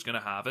to Joe's going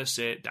to have a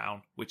sit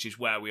down, which is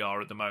where we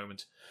are at the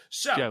moment.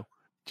 So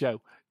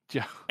Joe.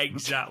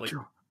 Exactly.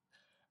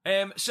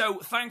 So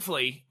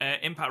thankfully,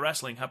 Impact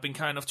Wrestling have been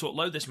kind enough to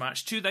upload this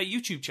match to their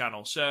YouTube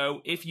channel.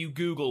 So if you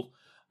Google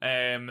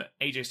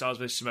AJ Styles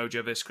vs Samoa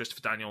Joe vs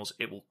Christopher Daniels,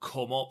 it will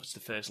come up. It's the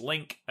first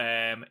link.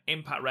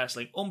 Impact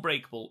Wrestling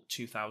Unbreakable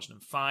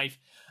 2005.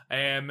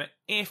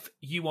 If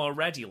you are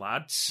ready,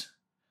 lads,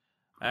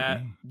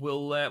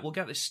 we'll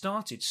get this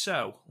started.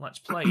 So let's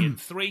play in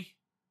 3,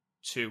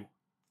 2,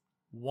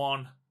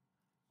 1,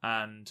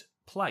 and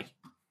play.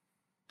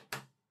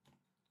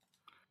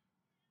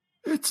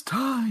 It's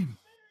time.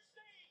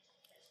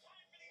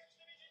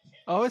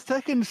 Oh, it's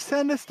taking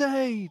center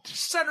stage.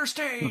 Center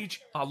stage.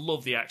 I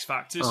love the X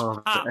Factors.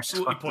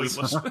 Absolutely X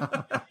Factors.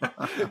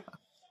 pointless.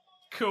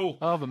 Cool.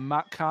 Oh, the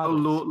Matt Oh,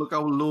 Cardle. look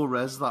how low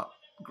res that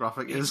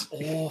graphic It's is.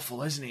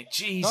 awful, isn't it?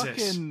 Jesus.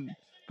 Fucking,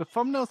 the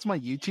thumbnails to my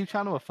YouTube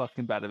channel are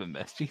fucking better than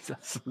this.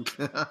 Jesus.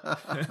 I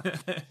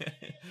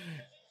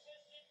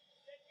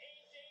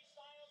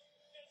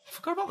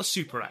forgot about the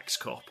Super X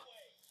Cup.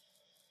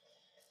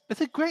 It's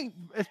a great.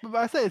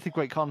 I say it's a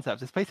great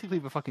concept. It's basically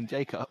the fucking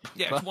J Cup.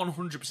 Yeah, it's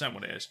 100%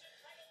 what it is.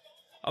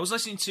 I was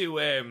listening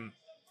to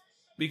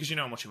because you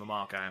know how much of a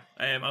mark I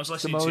am. I was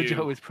listening Samoa to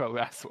Joe is pro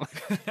wrestling.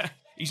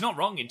 He's not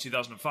wrong in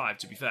 2005.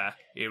 To be fair,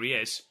 here he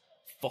is,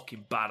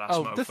 fucking badass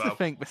Oh, mofo. just to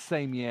think, the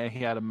same year he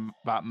had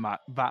that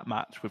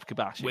match with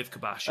Kabashi. With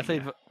Kabashi. I say,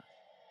 Yeah.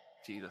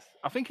 Jesus.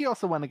 I think he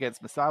also went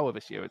against Misawa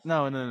this year.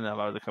 No, that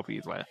was a couple of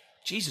years later.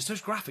 Jesus,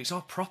 those graphics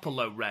are proper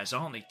low res,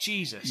 aren't they?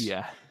 Jesus.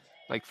 Yeah,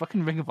 like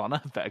fucking Ring of Honor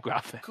has better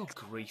graphics. Good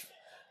grief.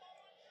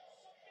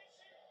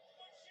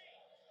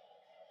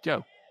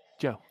 Joe.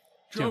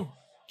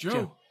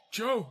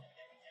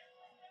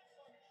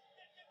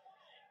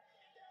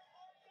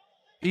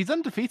 He's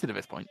undefeated at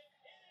this point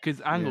because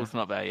Angle's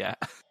not there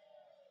yet.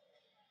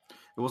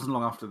 It wasn't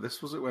long after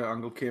this, was it, where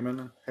Angle came in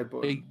and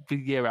headbutted? The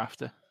year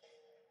after.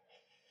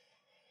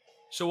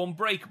 So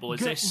Unbreakable, is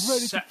Get this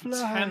ready to fly.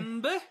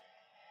 September?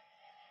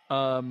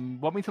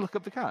 Want me to look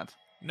up the card?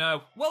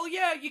 No. Well,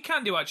 yeah, you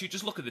can do actually.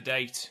 Just look at the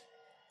date.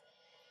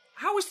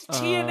 How is the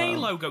TNA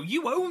logo?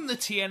 You own the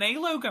TNA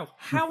logo.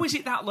 How is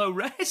it that low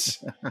res?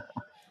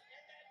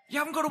 You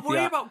haven't got to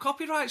worry about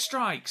copyright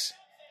strikes.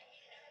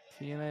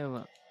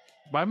 TNA.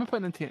 Why am I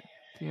putting in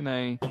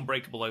TNA?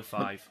 Unbreakable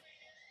 05.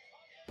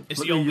 It's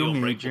Look the at only young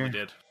Unbreakable AJ. we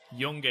did.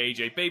 Young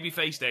AJ.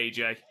 Baby-faced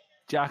AJ.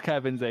 Jack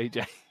Evans,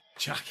 AJ.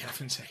 Jack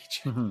Evans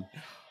AJ.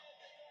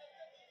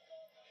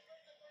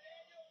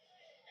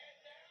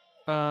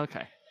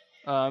 Okay.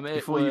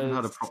 Before you even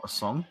had a proper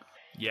song.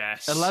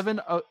 Yes.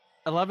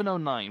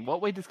 11:09.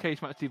 What way does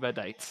Cage Match do their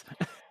dates?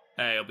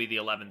 It'll be the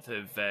 11th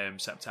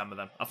of September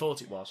then. I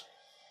thought it was.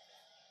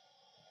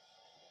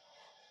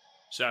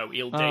 So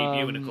he'll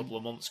debut in a couple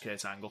of months,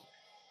 Kurt Angle.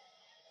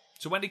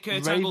 So when did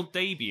Kurt Angle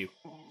debut?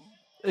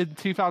 In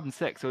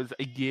 2006, so it was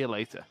a year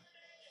later.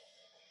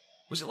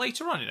 Was it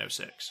later on in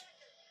 06?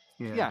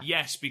 Yeah.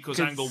 Yes, because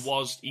Angle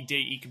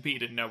he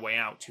competed at No Way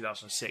Out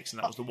 2006,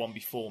 and that was the one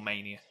before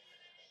Mania.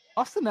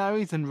 Austin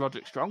Aries and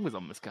Roderick Strong was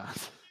on this card.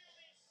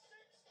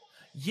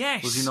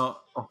 Yes. Was he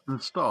not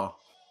Austin Starr?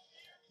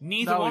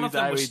 Neither one of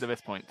them Aries was. at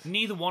this point.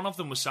 Neither one of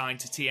them was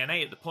signed to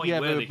TNA at the point. Yeah,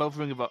 were they were they? both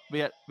ring of. We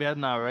had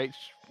an ROH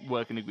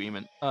working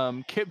agreement.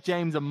 Kip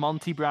James and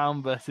Monty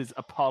Brown versus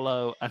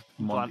Apollo and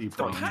Monty Lance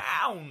Brown. Storm.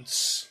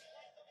 Pounds.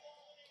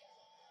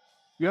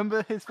 You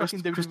remember his Chris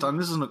fucking Daniels WWE?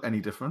 doesn't look any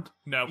different.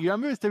 No. You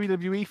remember his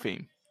WWE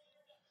theme?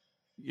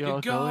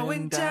 You're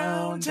going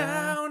down.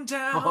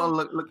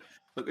 Oh,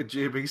 look at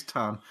JB's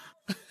tan.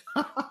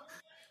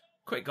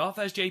 Quick, Garth,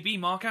 there's JB.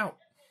 Mark out.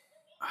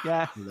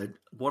 Yeah.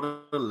 What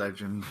a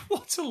legend.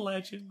 What a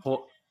legend.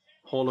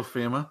 Hall of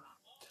Famer.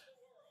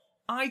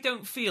 I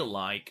don't feel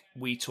like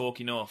we talk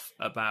enough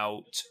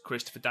about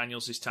Christopher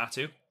Daniels'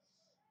 tattoo.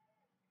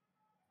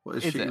 What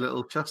is Is she it?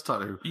 little chest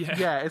tattoo? Yeah.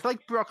 Yeah, it's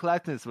like Brock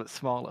Lesnar's, but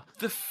smaller.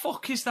 The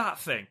fuck is that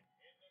thing?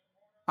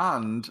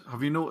 And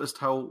have you noticed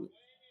how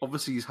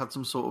obviously he's had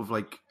some sort of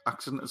like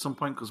accident at some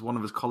point because one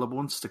of his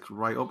collarbones sticks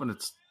right up and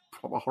it's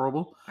proper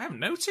horrible? I haven't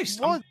noticed.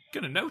 What? I'm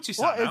going to notice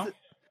What that is now. it?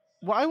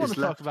 What I want His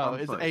to talk left about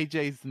hand is side.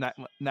 AJ's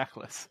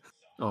necklace.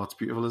 Oh, it's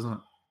beautiful, isn't it?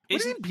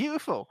 Isn't it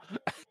beautiful?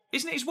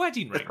 Isn't it his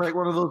wedding ring? It's like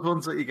one of those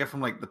ones that you get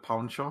from like the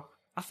pound shop.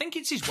 I think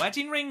it's his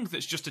wedding ring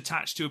that's just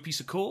attached to a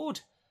piece of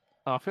cord.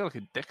 Oh, I feel like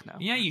a dick now.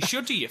 Yeah, you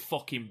should do your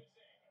fucking...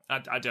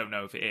 I don't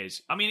know if it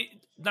is. I mean,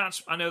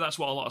 I know that's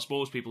what a lot of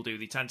sports people do.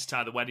 They tend to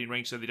tie the wedding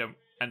ring so they don't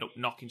end up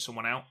knocking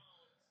someone out.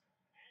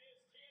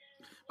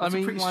 That's I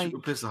mean, a pretty like,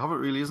 stupid place to have it,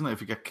 really, isn't it?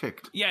 If you get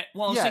kicked. Yeah,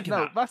 well, I was thinking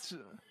that. that's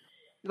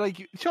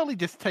like surely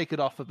just take it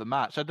off of the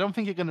match. I don't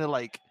think you're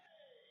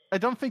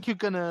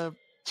gonna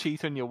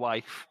cheat on your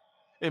wife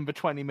in the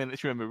 20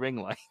 minutes you're in the ring.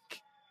 Like,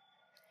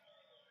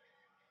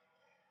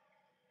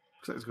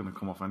 Because it's going to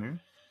come off anyway.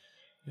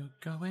 You're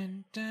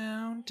going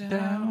down,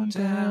 down,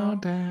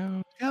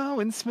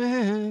 going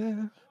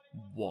Smith.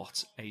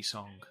 What a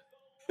song.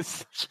 It's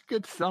such a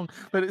good song,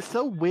 but it's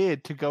so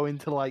weird to go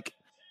into, like,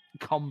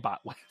 combat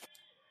with.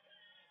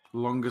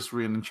 Longest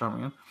reigning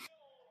champion.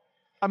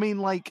 I mean,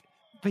 like,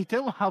 they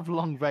don't have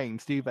long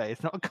reigns, do they?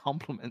 It's not a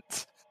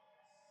compliment.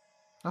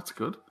 That's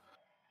good.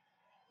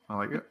 I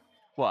like it.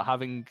 What,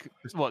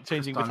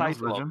 changing the Daniels,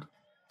 title? legend.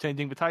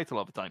 Changing the title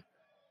all the time?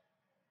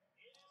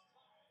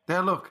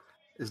 There, look.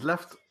 His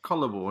left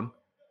collarbone,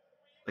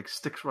 like,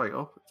 sticks right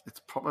up. It's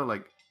proper,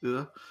 like,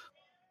 ugh.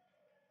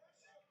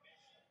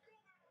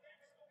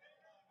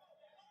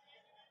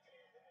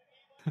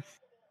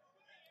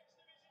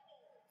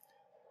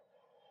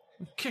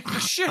 Kick the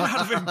shit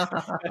out of him.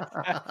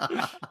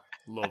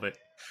 Love it.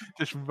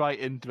 Just right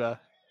into her.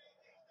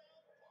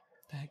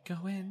 They're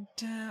going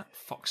down.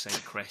 Fuck's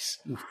sake, Chris.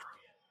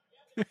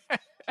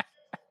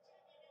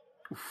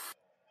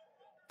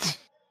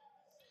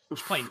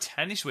 Just playing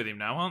tennis with him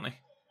now, aren't they?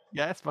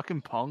 Yeah, it's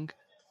fucking Pong.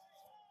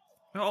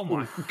 Oh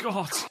my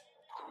god.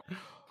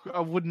 I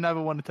would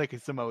never want to take a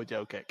Samoa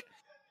Joe kick.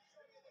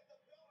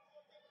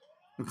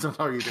 That's not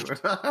how you do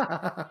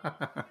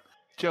it.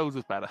 Joe's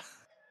was better.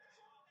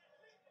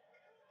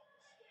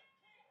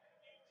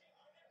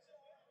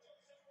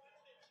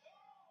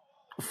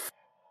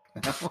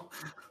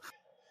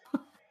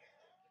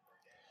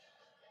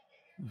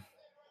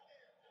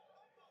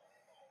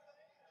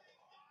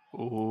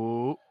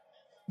 Oh.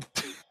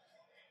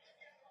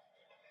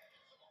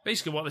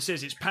 Basically what this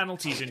is, it's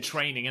penalties in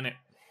training, isn't it?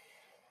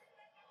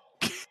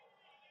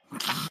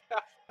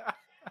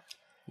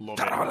 Love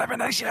it.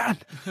 Elimination!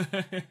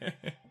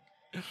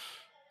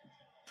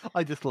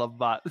 I just love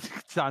that.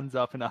 Stands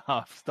up in a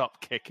half,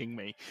 stop kicking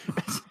me.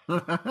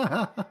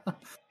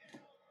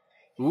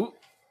 Ooh.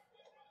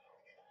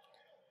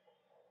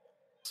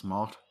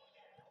 Smart.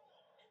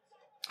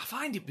 I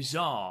find it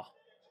bizarre.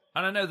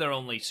 And I know they're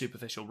only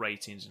superficial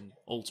ratings and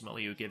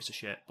ultimately who gives a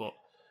shit, but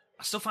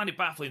I still find it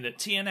baffling that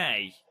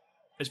TNA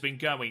has been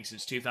going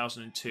since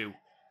 2002.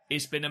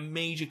 It's been a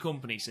major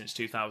company since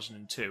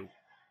 2002.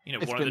 You know,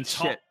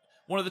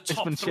 one of the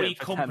top 3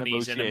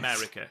 companies in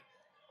America,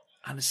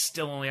 and has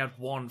still only had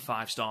one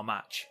 5-star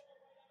match.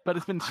 But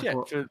it's been shit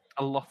for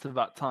a lot of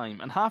that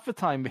time, and half the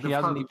time he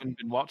hasn't even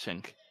been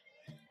watching.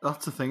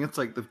 That's the thing. It's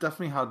like they've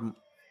definitely had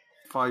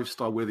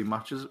 5-star worthy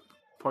matches at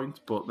points,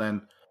 but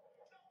then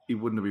he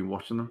wouldn't have been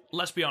watching them.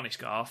 Let's be honest,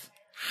 Garth.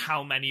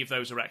 How many of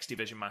those are X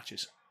Division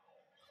matches?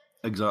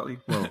 Exactly.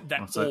 Well,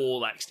 they're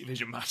all X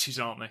Division matches,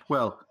 aren't they?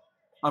 Well,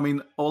 I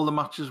mean, all the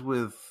matches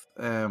with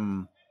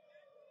the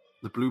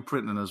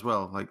blueprinting as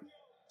well, like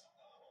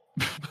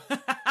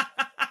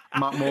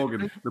Matt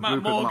Morgan.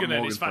 Matt Morgan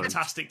and his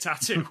fantastic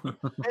tattoo.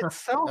 It's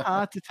so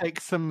hard to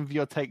take some of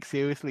your takes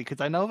seriously because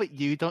I know that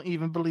you don't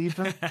even believe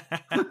them.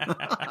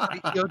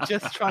 You're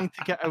just trying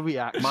to get a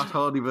reaction. Matt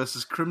Hardy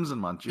versus Crimson,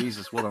 man.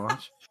 Jesus, what a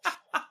match.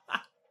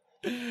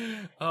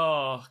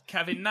 Oh,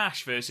 Kevin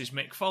Nash versus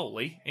Mick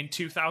Foley in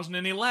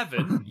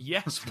 2011.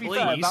 Yes, please.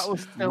 Fair, that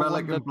was still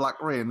Relic and Black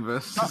Rain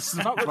versus...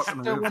 That was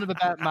still one of the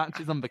better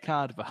matches on the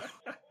card,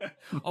 though.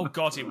 Oh,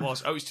 God, it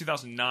was. Oh, it was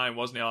 2009,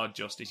 wasn't it? Hard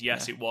Justice.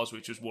 Yes, it was,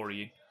 which was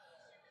worrying.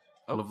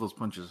 I love those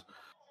punches.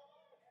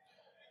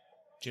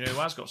 Do you know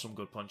who has got some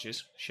good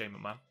punches? Shane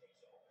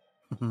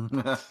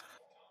McMahon.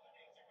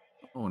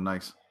 Oh,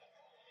 nice.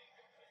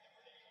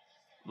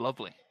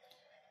 Lovely.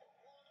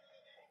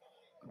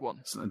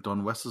 One.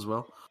 Don West as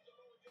well.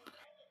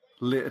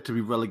 Later to be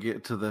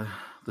relegated to the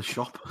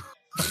shop.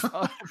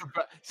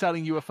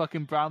 Selling you a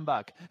fucking brown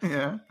bag.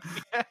 Yeah.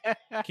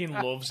 Fucking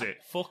loves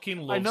it. Fucking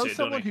loves it. I know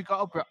someone who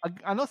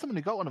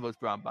got one of those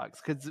brown bags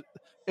because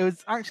it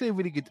was actually a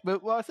really good.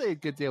 Well, I say a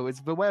good deal.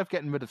 It's the way of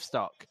getting rid of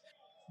stock.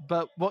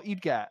 But what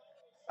you'd get,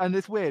 and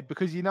it's weird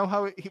because you know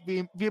how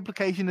the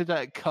implication is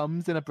that it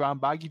comes in a brown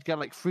bag. You'd get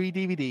like 3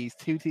 DVDs,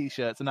 2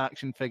 T-shirts, an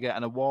action figure,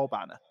 and a wall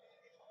banner.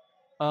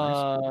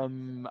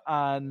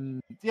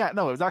 And yeah,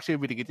 no, it was actually a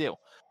really good deal.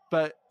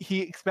 But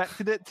he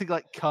expected it to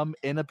like come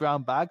in a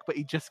brown bag, but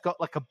he just got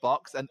like a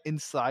box, and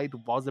inside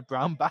was a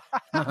brown bag.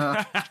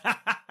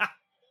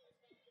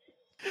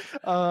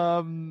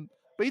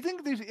 But you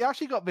think he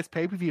actually got this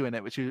pay-per-view in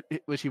it, which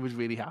he was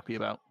really happy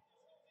about.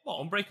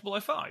 What, Unbreakable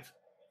 05?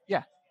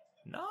 Yeah,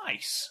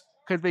 nice.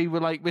 Because they were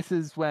like, this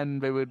is when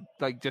they were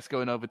like just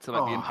going over to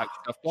like the Impact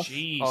stuff,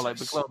 or like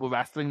the Global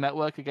Wrestling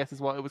Network, I guess is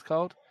what it was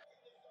called.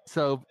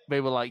 So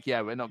they were like,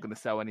 yeah, we're not going to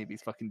sell any of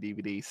these fucking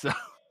DVDs, so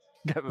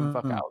get them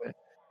the fuck out of it.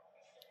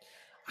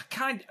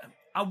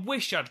 I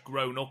wish I'd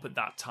grown up at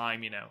that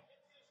time, you know,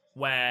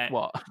 where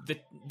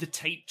the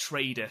tape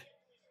trader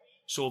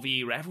sort of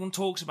era, everyone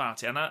talks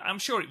about it, and I'm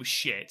sure it was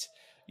shit,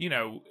 you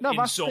know,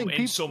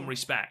 in some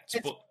respects,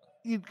 but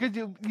you'd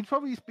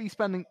probably be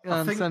spending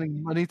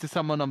money to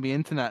someone on the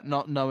internet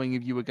not knowing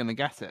if you were going to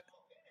get it.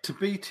 To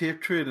be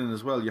tape trading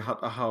as well, you had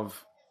to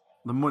have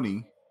the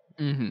money,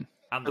 and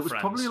the it was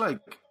friends. probably like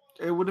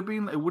it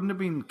wouldn't have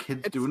been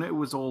kids doing it. It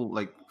was all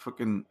like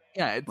fucking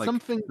it's like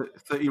something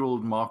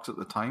 30-year-old marks at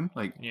the time.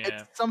 Like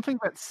it's something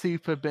that's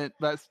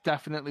that's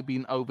definitely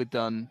been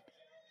overdone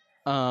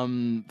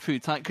through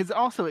time. Because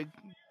also,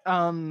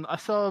 I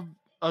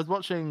was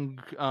watching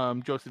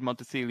Joseph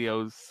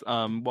Montecilio's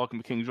Welcome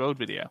to King's Road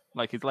video,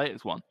 like his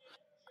latest one,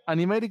 and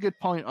he made a good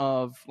point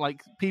of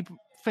like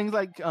things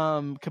like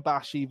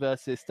Kabashi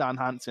versus Stan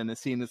Hansen is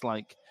seen as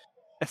like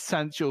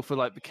essential for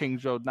like the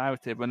King's Road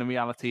narrative, when in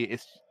reality,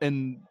 it's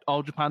in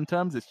All Japan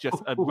terms, it's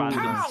just a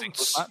random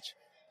singles match.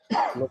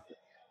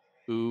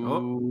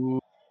 Ooh.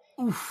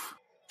 Oof.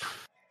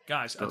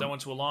 Guys, I don't want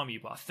to alarm you,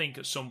 but I think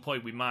at some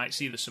point we might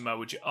see the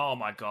Samoa Joe. Oh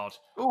my god.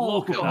 Oh,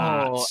 Look at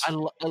that. I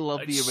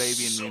love the It's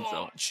Arabian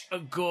moonsault. Such a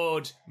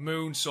good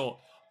moonsault.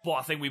 But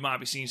I think we might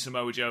be seeing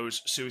Samoa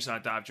Joe's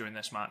suicide dive during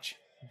this match.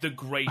 The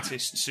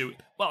greatest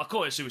well, I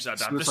call it suicide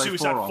dive. The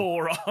suicide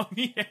forearm.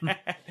 Yeah.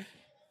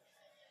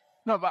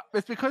 No, but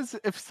it's because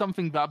if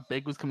something that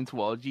big was coming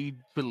towards you,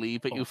 you'd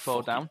believe that you'll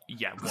fall down.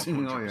 Yeah,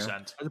 100%.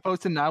 As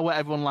opposed to now where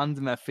everyone lands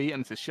on their feet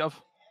and it's a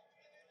shove.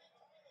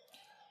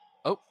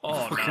 Oh,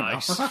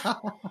 nice.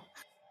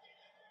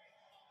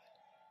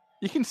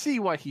 You can see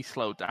why he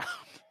slowed down.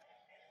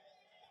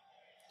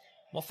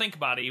 Well, think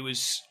about it. He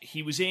was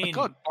in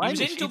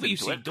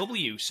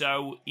WCW,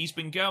 so he's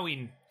been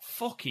going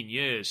fucking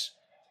years.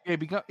 Yeah,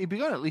 he'd be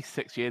going at least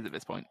 6 years at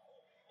this point.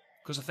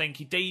 Because I think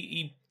he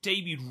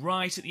debuted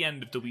right at the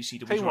end of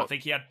WCW. I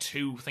think he had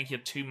two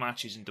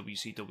matches in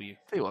WCW.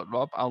 Tell you what,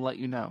 Rob, I'll let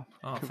you know.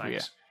 Oh,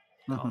 thanks.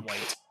 Can't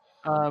wait.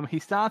 He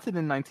started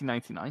in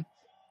 1999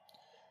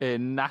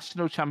 in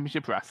National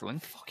Championship Wrestling.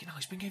 Fucking hell,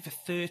 he's been going for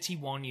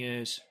 31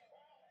 years.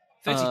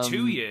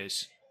 32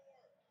 years.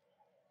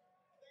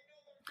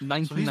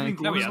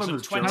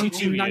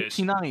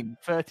 1999,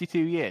 32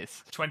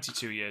 years.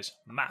 22 years.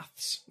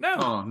 Maths. No.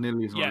 Oh,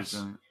 nearly as long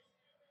as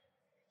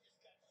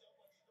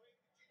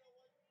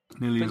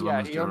Nearly as long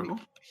as Jericho.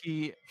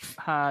 He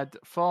had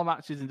 4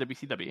 matches in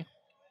WCW.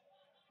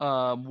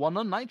 One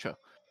on Nitro.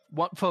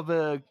 One for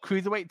the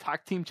Cruiserweight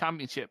Tag Team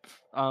Championship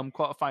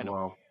quarterfinal.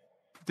 Wow.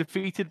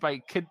 Defeated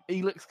by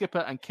Elix Skipper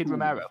and Kid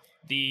Romero.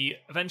 The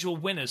eventual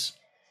winners.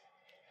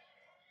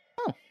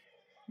 Oh.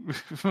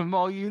 From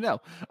all you know.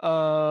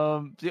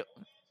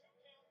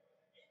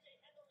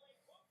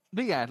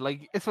 But yeah,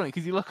 like, it's funny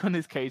because you look on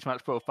his cage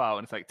match profile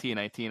and it's like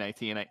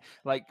TNA.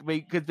 Like,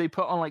 because they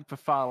put on like the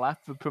far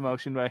left the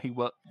promotion where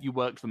you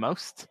worked the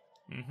most.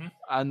 Mm-hmm.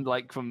 And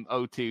like from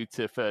 02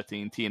 to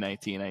 13, TNA.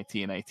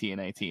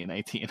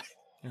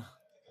 Yeah.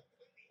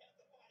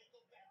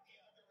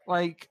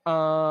 Like,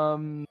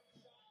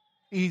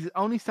 he's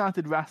only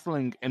started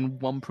wrestling in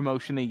one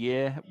promotion a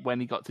year when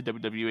he got to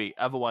WWE.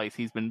 Otherwise,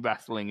 he's been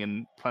wrestling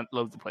in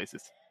loads of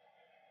places.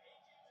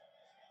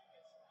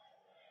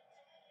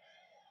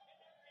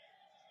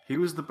 He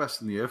was the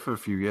best in the air for a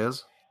few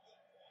years.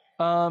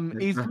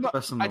 He's the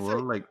best in the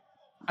world.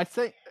 I'd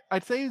say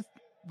he's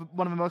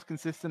one of the most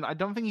consistent. I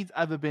don't think he's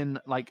ever been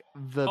like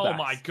the best. Oh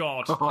my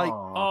god! Like,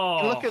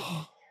 you look at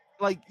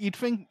like you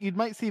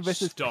might see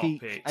this as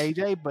peak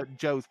AJ, but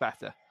Joe's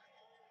better.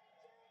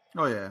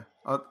 Oh yeah,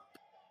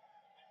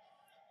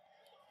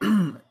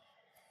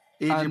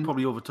 AJ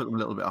probably overtook him a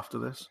little bit after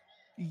this.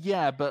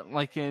 Yeah, but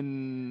like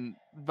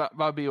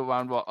that'd be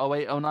around what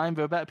 08, 09.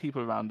 There were better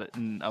people around it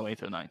in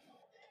 08, 09.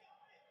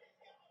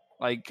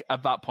 Like,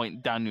 at that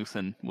point,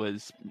 Danielson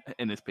was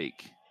in his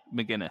peak.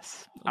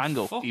 McGuinness.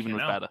 Angle even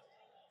was better.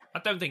 I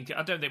don't think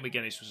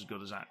McGuinness was as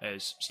good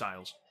as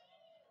Styles.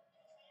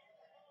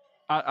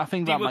 I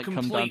think that might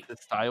come down to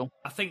style.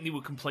 I think they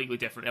were completely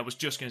different. I was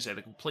just going to say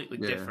they're completely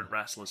different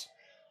wrestlers.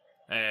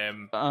 I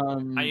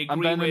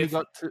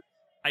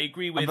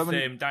agree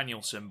with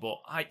Danielson, but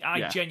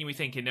I genuinely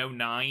think in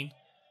 09,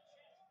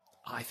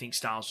 I think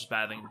Styles was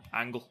better than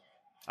Angle.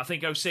 I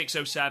think 06,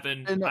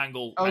 07,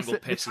 Angle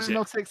pisses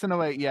it. 06 and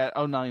 08, yeah.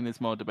 09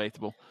 is more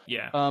debatable.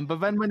 Yeah. But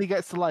then when he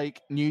gets to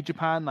like New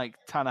Japan, like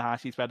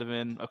Tanahashi's better than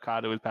him,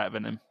 Okada was better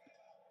than him.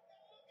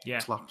 Yeah.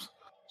 Slaps.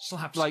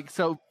 Like,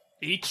 so...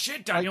 Eat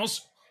shit,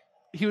 Daniels!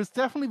 He was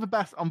definitely the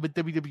best on the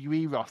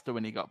WWE roster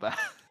when he got there.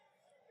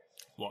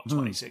 What,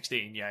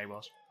 2016? Yeah, he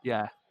was.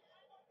 Yeah.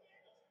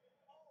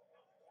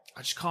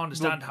 I just can't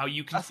understand how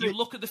you can... You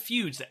look at the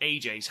feuds that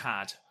AJ's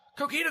had...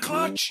 Coquina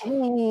Clutch!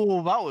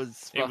 Oh, that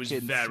was It was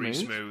very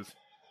smooth.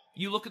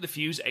 You look at the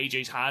feuds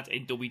AJ's had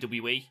in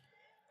WWE,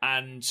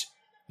 and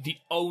the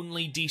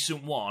only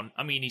decent one,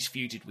 I mean, he's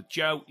feuded with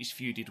Joe, he's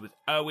feuded with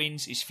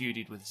Owens, he's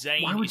feuded with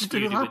Zayn, he's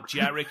feuded with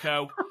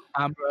Jericho.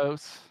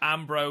 Ambrose.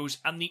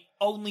 And the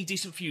only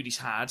decent feud he's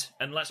had,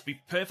 and let's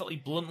be perfectly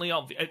bluntly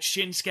obvious, at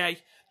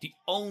Shinsuke, the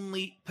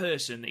only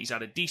person that he's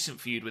had a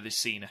decent feud with is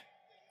Cena.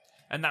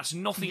 And that's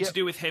nothing to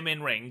do with him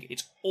in ring,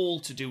 it's all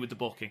to do with the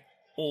booking.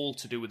 All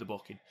to do with the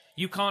booking.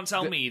 You can't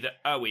tell me that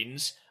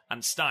Owens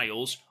and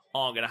Styles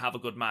aren't going to have a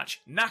good match.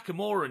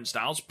 Nakamura and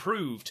Styles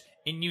proved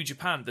in New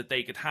Japan that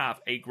they could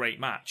have a great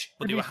match,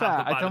 but they were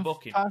hampered by the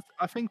booking.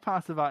 I think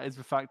part of that is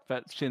the fact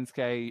that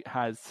Shinsuke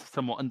has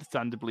somewhat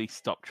understandably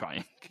stopped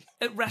trying.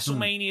 At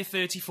WrestleMania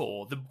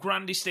 34, the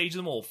grandest stage of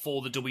them all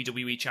for the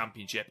WWE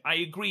Championship, I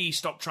agree he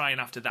stopped trying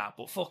after that,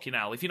 but fucking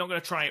hell, if you're not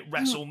going to try at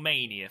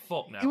WrestleMania,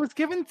 fuck no. It was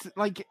given,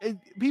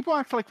 people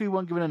act like we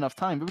weren't given enough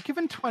time, but we were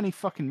given 20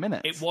 fucking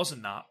minutes. It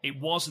wasn't that.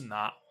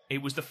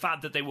 It was the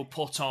fact that they were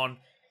put on,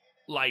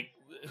 like,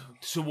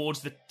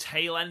 towards the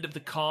tail end of the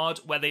card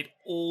where they'd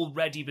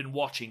already been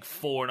watching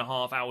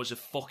 4.5 hours of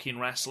fucking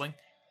wrestling.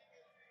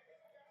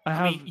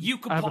 I mean, you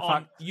could put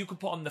on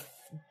the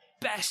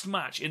best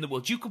match in the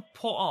world. You could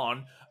put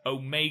on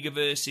Omega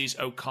versus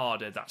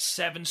Okada, that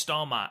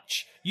 7-star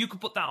match. You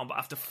could put that on, but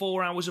after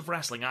 4 hours of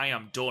wrestling, I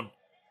am done.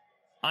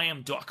 I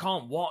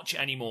can't watch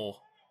anymore.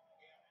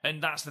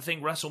 And that's the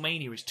thing,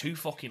 WrestleMania is too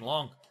fucking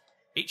long.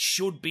 It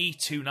should be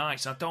 2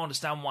 nights. I don't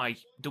understand why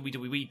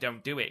WWE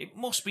don't do it. It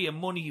must be a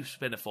money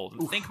spinner for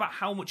them. Think about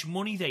how much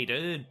money they'd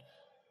earn.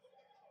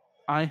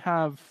 I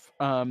have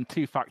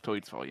 2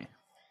 factoids for you.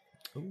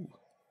 Ooh.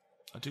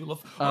 I do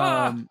love...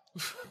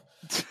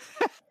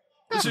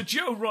 There's a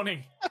Joe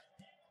running.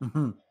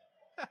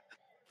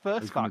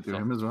 First factoid. Do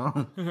him as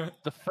well.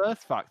 The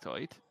first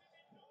factoid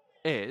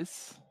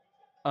is...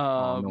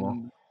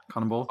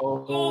 Cannonball.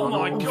 Oh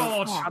my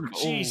God.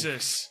 Cannonball.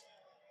 Jesus.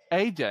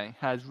 AJ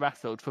has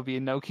wrestled for the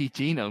Inoki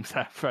Genome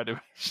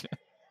Federation.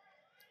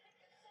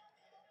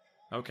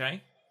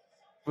 Okay.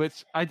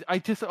 Which I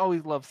just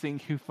always love seeing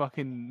who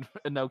fucking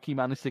Inoki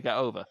managed to get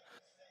over.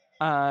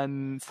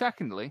 And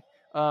secondly,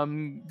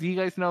 do you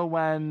guys know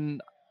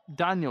when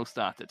Daniel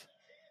started?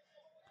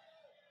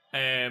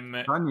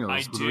 Daniels I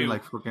was do.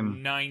 like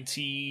fucking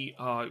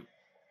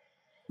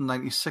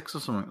 96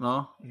 or something,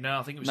 no? No,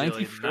 I think it was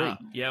earlier than that.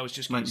 Yeah, I was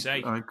just going to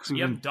say. He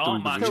had a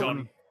dart match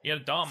on. He had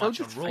a dart match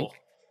on Raw.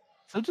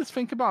 So just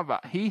think about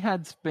that. He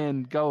had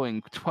been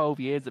going 12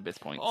 years at this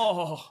point.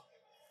 Oh.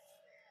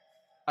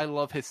 I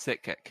love his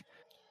sit kick.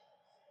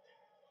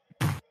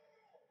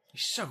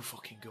 He's so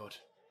fucking good.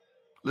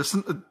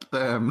 Listen to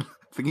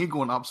Thingy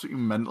going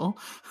absolutely mental.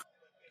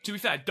 To be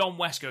fair, Don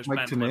West goes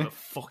mental over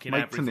fucking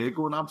everything. Mike Tenay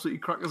going absolutely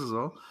crackers as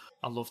well.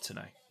 I love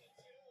Tenay.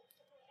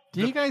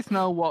 Do you guys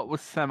know what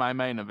was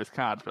semi-main of his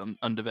card from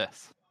under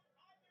this?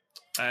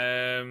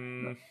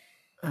 It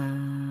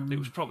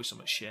was probably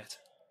something shit.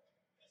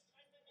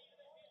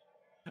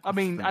 I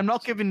mean, I'm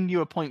not giving you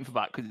a point for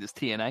that because it's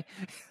TNA.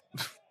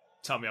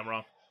 Tell me I'm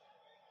wrong.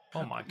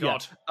 Oh my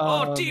God. Yeah.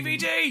 Oh,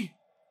 DVD!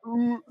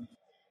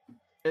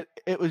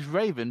 It was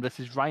Raven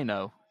versus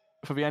Rhino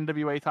for the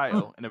NWA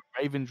title in a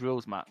Raven's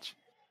Rules match.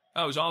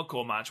 Oh, it was a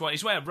hardcore match. Well,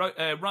 it's where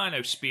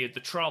Rhino speared the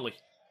trolley.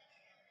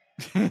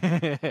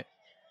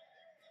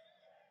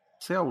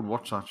 See, I would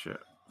watch that shit.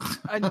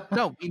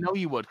 No, we know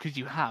you would because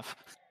you have.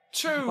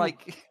 True.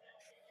 Like,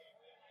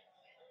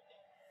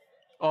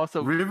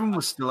 also, Raven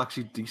was still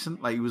actually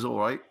decent. Like, he was all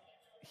right,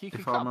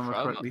 if I remember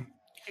correctly.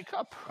 He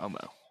got a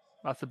promo.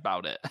 That's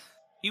about it.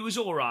 He was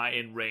all right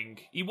in ring.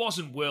 He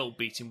wasn't world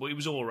beating, but he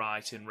was all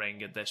right in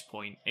ring at this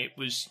point. I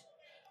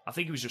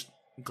think he was just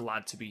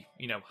glad to be,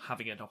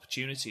 having an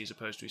opportunity as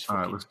opposed to his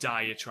fucking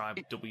diatribe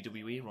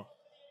WWE run.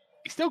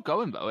 He's still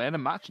going though. He had a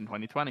match in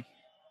 2020.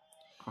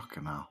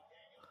 Fucking hell.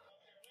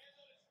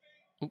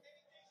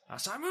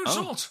 That's our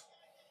moonsault.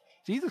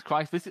 Jesus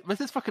Christ! This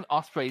is fucking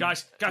Osprey.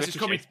 Guys, it's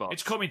coming! Spots.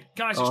 It's coming!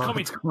 Guys, it's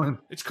coming!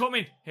 It's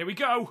coming! Here we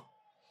go!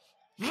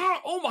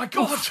 Oh my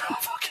God!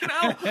 Fucking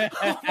hell!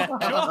 Oh my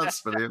God!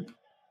 That's brilliant.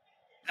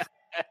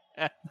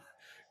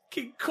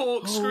 King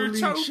Corkscrew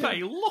Tope!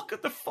 Look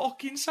at the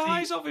fucking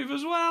size of him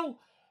as well!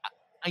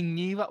 I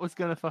knew that was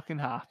going to fucking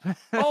happen.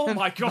 Oh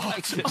my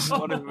God!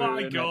 Oh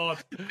my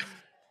God!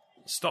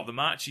 Stop the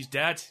match, he's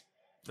dead.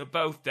 They're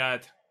both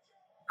dead.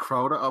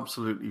 Crowder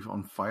absolutely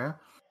on fire.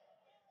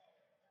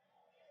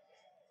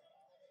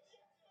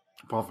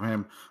 Apart from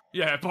him.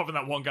 Yeah, apart from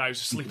that one guy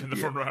who's asleep in the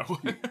front row.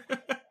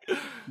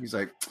 He's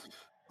like,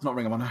 it's not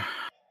Ring of Honor.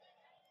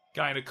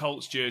 Guy in a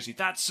Colts jersey.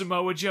 That's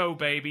Samoa Joe,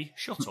 baby.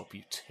 Shut up,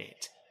 you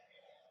tit.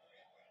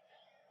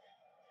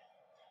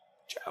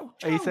 Joe,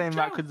 Are you saying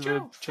that because of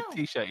the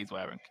t-shirt he's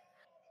wearing?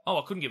 Oh,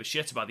 I couldn't give a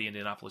shit about the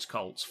Indianapolis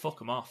Colts. Fuck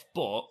them off.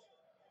 But...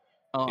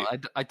 Oh,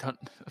 I don't...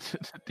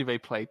 Do they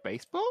play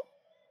baseball?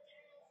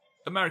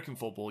 American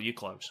football, you're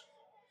close.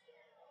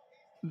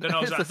 They're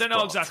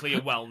not exactly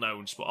a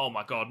well-known sport. Oh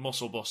my God,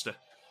 Muscle Buster.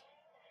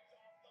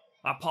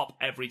 I pop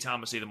every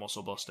time I see the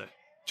Muscle Buster.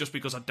 Just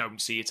because I don't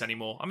see it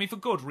anymore. I mean, for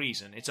good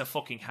reason. It's a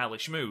fucking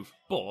hellish move.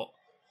 But...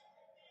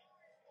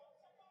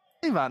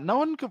 Hey man, no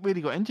one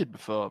really got injured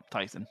before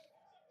Tyson.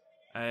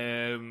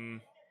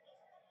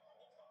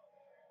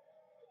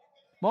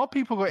 More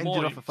people got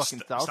injured off a fucking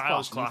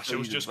Styles Clash. I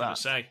was just going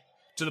to say.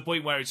 To the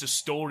point where it's a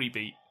story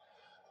beat.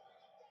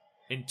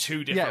 In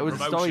 2 different promotions. Yeah, it was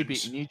a story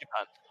beat in New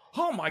Japan.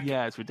 Oh my God.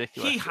 Yeah, it's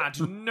ridiculous. He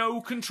had no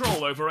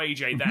control over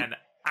AJ then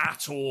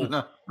at all.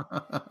 No.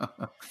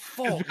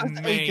 Fuck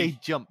me.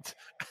 AJ jumped.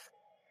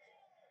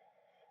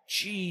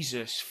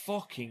 Jesus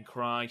fucking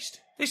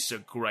Christ. This is a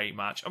great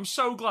match. I'm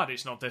so glad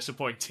it's not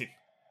disappointing.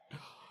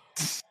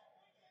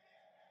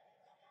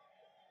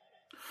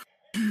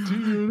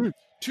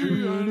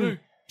 TNA.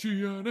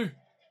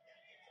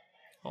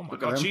 Oh my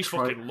God, she's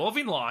fucking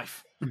loving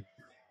life.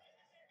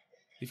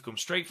 They've come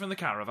straight from the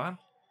caravan.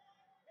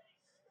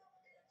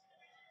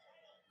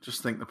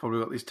 Just think they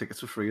probably got these tickets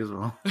for free as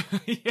well.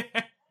 Yeah.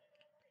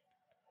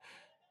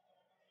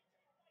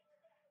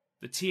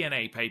 The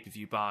TNA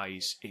pay-per-view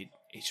buys,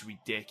 it's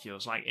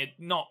ridiculous. Like,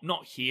 not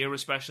here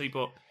especially,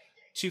 but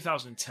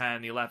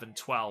 2010, 11,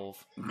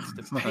 12.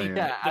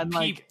 Yeah, and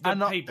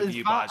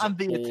pay-per-view buys and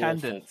the awful.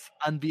 attendance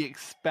and the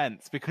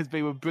expense, because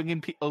they were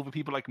bringing over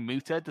people like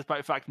Muta, despite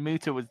the fact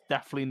Muta was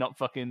definitely not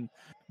fucking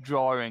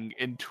drawing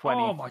in 20.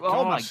 Oh my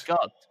god!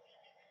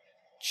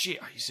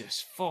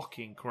 Jesus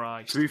fucking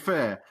Christ! To be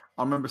fair,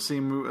 I remember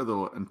seeing Muta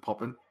though and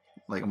popping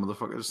like a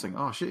motherfucker, just thinking,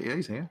 "Oh shit, yeah,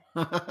 he's here."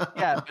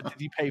 Yeah, but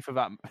did you pay for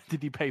that?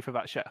 Did you pay for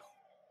that show?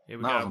 Here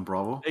we That was go. on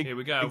Bravo. Here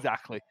we go.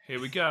 Exactly. Here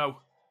we go.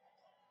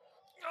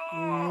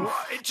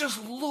 Oh, it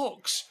just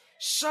looks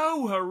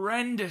so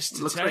horrendous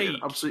to Looks take. like it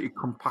absolutely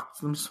compacts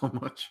them so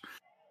much.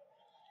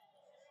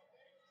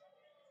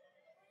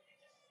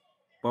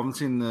 I haven't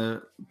seen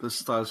the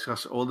Styles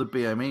Clash or the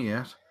BME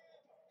yet.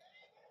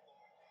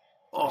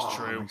 Oh, That's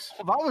true. Nice.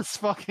 That was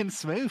fucking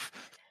smooth.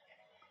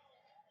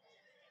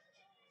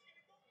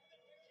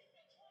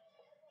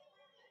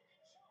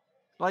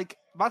 Like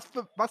that's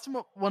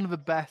one of the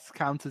best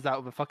counters out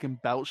of a fucking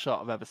belt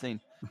shot I've ever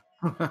seen.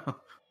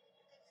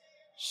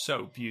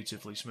 So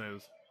beautifully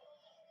smooth.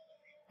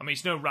 I mean,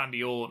 it's no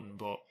Randy Orton,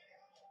 but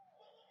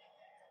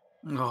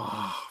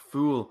Oh,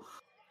 fool.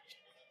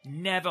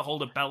 never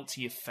hold a belt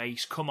to your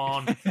face. Come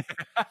on.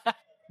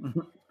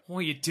 What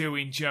are you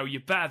doing, Joe?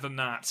 You're better than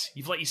that.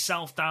 You've let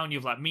yourself down.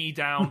 You've let me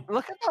down.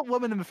 Look at that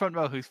woman in the front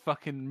row who's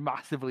fucking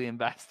massively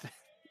invested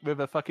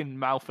with a fucking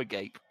mouth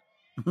agape.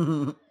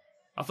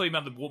 I thought you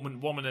meant the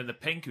woman in the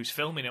pink who's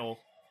filming it all.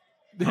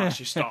 Let's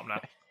just stop now.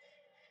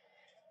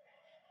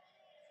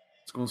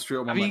 It's going straight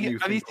up on Have that you new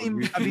thing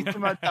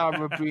seen my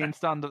Tara Breen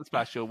stand-up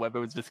special where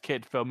there was this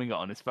kid filming it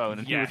on his phone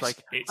and he Yes, was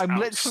like, it's "I'm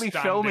literally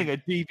filming a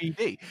outstanding.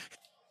 DVD."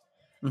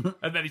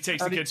 And then he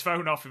takes the kid's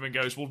phone off him and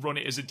goes, "We'll run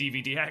it as a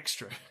DVD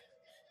extra."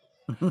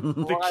 The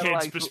What I kid's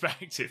liked-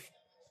 perspective.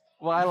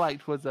 What I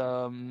liked was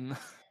him.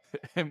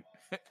 I'm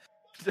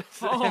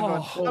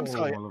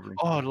sorry. lovely.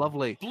 Oh,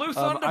 lovely. Blue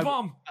Thunder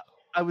Bomb.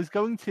 I was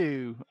going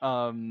to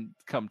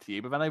come to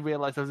you, but then I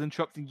realised I was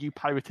interrupting you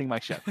pirating my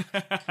show.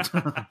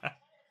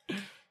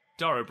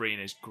 Dara Breen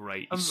is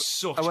great. He's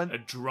such a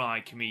dry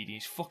comedian.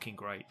 He's fucking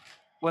great.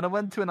 When I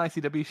went to an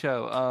ICW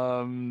show,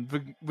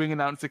 the ring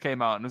announcer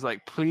came out and was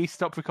like, "Please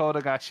stop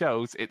recording our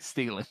shows. It's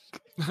stealing."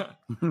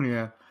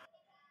 Yeah.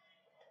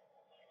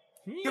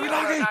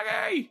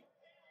 Uranage!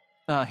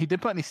 He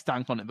didn't put any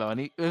stank on it though,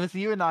 and if it's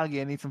Uranagi,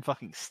 I need some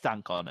fucking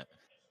stank on it,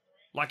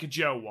 Like a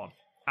Joe one.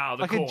 Out of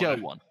the like corner. a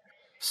Joe one.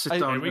 Sit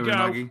down, Here we go.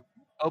 Uranagi.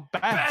 Oh,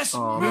 Best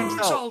Oh,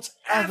 moonsault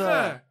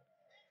ever!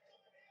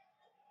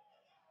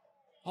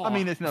 Oh, I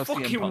mean, it's no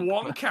fucking CM Punk,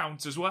 one but-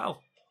 count as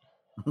well.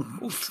 Oh,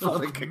 Like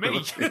fuck a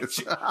me.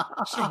 face.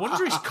 No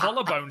wonder his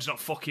collarbone's not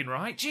fucking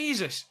right.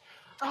 Jesus.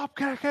 Stop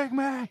kicking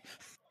me!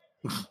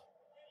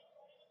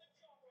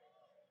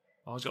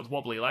 Oh, he's got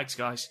wobbly legs,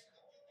 guys.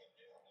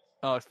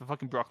 Oh, it's the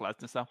fucking Brock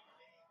Lesnar style.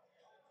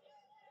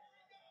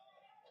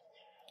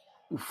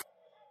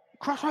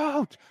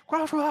 Crossroads!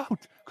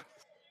 Crossroads!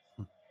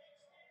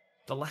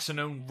 The lesser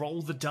known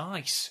Roll the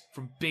Dice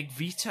from Big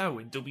Vito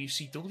in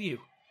WCW.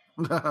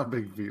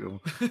 Big Vito.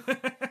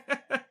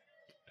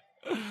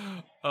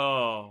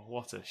 Oh,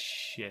 what a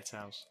shit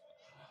house.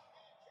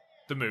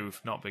 The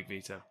Move, not Big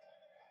Vito.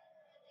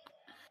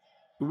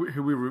 Who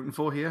are we rooting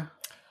for here?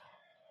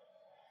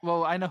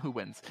 Well, I know who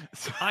wins.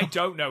 So, I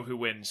don't know who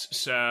wins,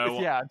 so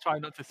yeah, I'm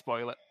trying not to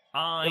spoil it.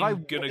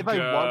 I'm gonna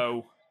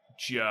go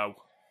Joe.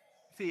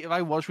 See, if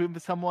I was rooting for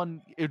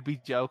someone, it would be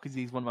Joe because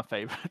he's one of my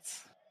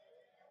favourites.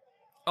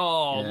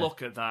 Oh, Yeah.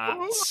 look at that.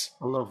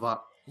 I love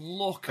that.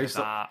 Look I at used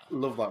to that.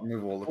 love that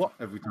move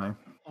every time.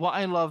 What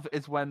I love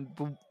is when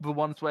the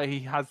ones where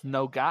he has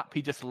no gap,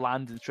 he just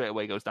lands and straight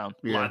away goes down.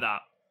 Yeah. Like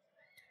that.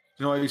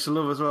 You know, I used to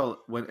love as well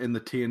when in the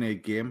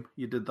TNA game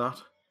you did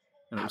that,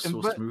 and it was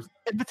so But- smooth.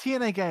 In the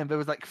TNA game, there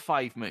was like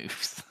 5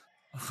 moves.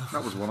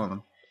 That was one of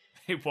them.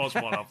 It was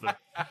one of them.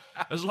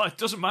 It's like, it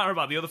doesn't matter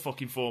about the other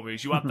fucking 4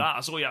 moves. You had that.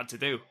 That's all you had to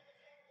do.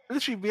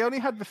 Literally, we only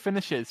had the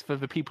finishes for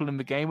the people in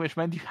the game, which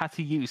meant you had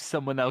to use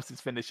someone else's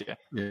finisher,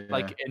 Yeah.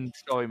 like in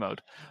story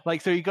mode.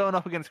 Like, so you're going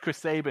up against Chris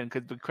Sabin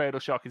because the Cradle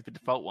Shock is the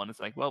default one. It's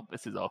like, well,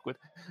 this is awkward.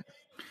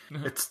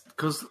 It's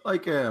because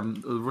like they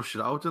rushed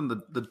it out and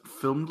they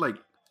filmed like,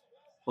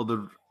 or they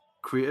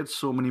created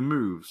so many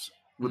moves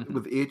with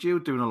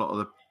AJ doing a lot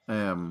of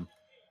the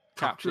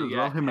capture as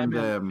well. Him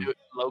and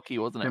Loki,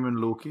 wasn't it? him and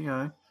Loki,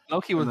 yeah.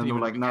 Loki And wasn't then they were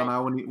even like, in the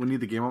no, game. we need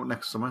the game out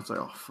next summer. It's like,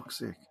 oh fuck's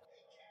sake.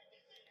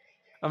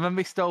 And then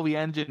they stole the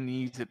engine and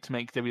used it to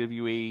make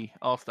WWE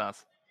All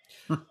Stars.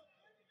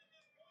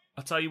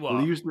 I'll tell you what.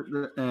 Well, they used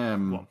it.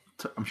 on.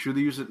 I'm sure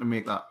they used it to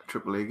make that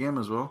AAA game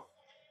as well.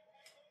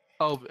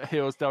 Oh,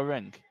 Heroes Del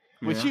Ring,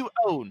 which Yeah. you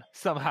own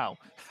somehow.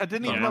 I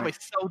didn't even Yeah. know they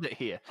sold it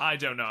here. I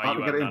don't know I how had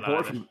you to get it own that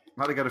imported. either.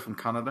 Had to get it from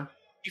Canada.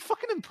 You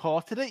fucking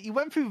imported it. You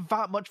went through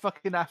that much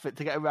fucking effort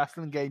to get a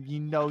wrestling game you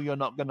know you're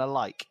not gonna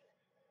like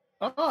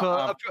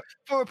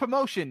for a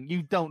promotion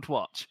you don't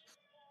watch.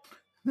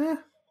 Yeah,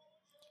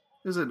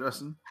 it's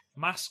interesting.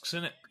 Masks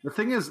in it. The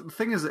thing is,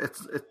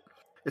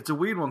 it's a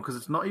weird one because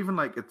it's not even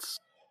like it's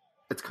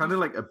kind of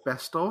like a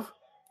best of.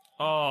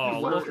 Oh,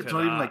 Well, look it's at not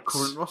that. even like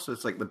current roster.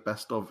 It's like the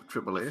best of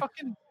AAA.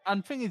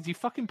 And thing is, you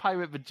fucking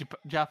pirate the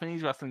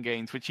Japanese wrestling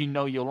games, which you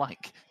know you'll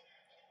like.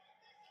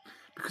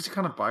 Because you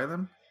can't buy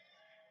them.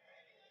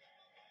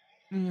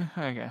 Yeah,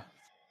 okay.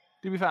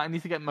 To be fair, I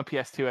need to get my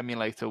PS2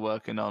 emulator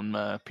working on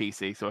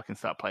PC so I can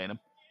start playing them.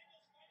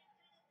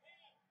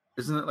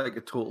 Isn't it like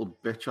a total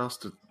bitch ass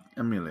to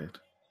emulate?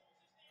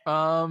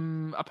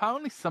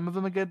 Apparently some of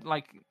them are good.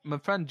 Like my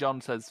friend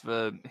John says,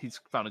 he's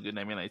found a good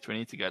emulator. I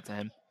need to go to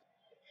him.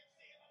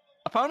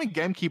 Apparently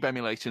GameCube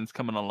emulation's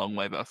coming a long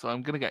way though, so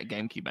I'm gonna get a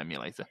GameCube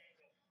emulator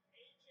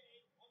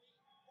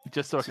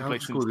just so I can I'll play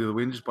just some. go the other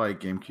way and just buy a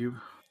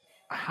GameCube.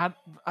 I have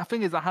a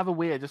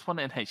Wii. I just want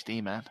it in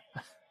HD, man.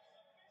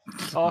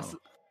 Also,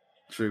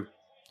 True.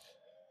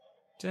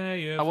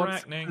 Day I of want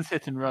reckoning. to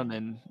sit and run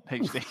in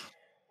HD.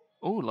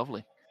 Oh,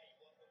 lovely.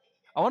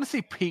 I want to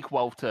see Peak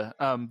Walter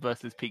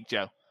versus Peak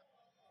Joe.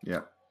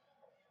 Yeah.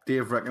 Day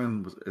of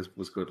Reckoning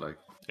was good. Like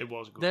It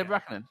was a good. They're game.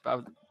 reckoning,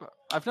 but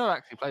I've never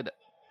actually played it.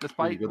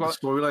 Despite the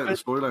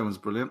storyline was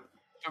brilliant.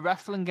 the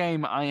wrestling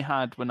game I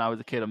had when I was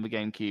a kid on the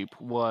GameCube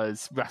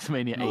was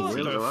WrestleMania 18. What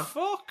really? the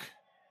fuck?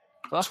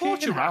 Fucking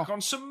Torture hell. rack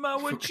on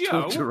Samoa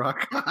Joe? Torture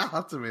rack.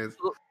 That's amazing.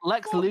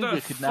 Lex What Luger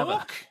the could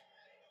fuck?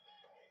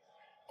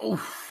 never.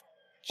 Oof.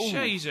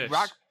 Jesus.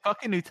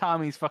 Fucking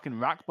Utami's fucking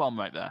rack bomb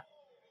right there.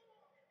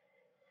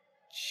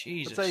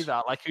 Jesus. I'd say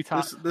that, like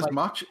Utami. This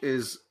match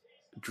is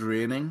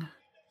draining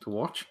to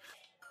watch.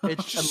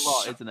 It's a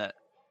lot, isn't it?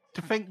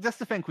 To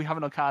think we have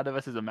an Okada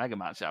versus a mega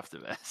match after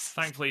this.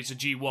 Thankfully, it's a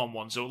G1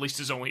 one, so at least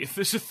there's a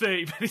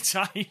 30-minute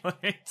time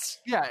limit.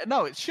 Yeah,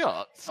 no, it's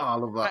short. Oh, I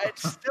love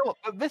that.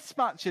 But this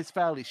match is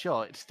fairly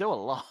short. It's still a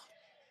lot.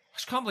 I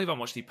just can't believe how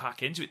much they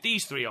pack into it.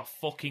 These three are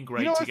fucking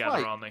great You know what it's together,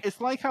 like? aren't they? It's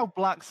like how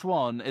Black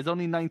Swan is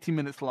only 90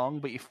 minutes long,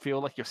 but you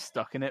feel like you're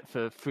stuck in it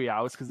for 3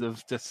 hours because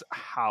of just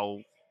how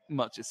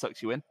much it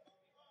sucks you in.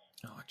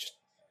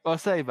 I'll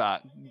say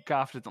that.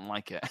 Garth doesn't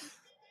like it.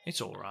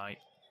 It's all right.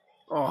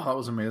 Oh, that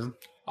was amazing.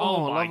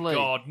 Oh, my lovely.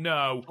 God,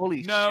 no.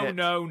 Holy no, shit.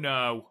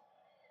 no.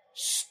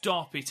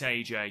 Stop it,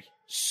 AJ.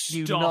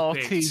 You Stop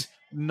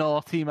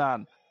naughty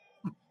man.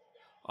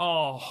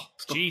 Oh,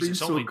 Stop Jesus, being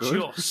so only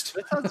good. just.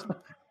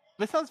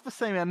 This has the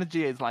same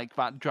energy as like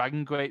that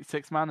Dragon Gate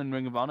 6-man in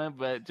Ring of Honor,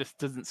 but it just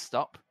doesn't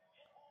stop.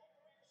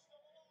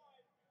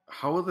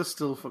 How are they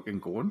still fucking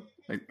going?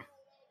 Like,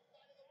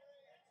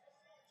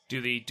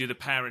 Do the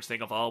parents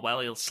think of, oh, well,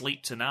 he'll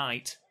sleep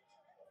tonight?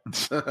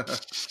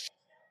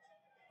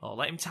 Oh,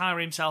 let him tire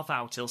himself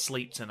out, he'll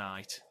sleep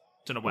tonight.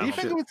 Don't know where Do you I'm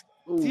think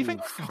on. do you think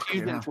Ooh, it was fucking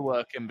confusing hell. to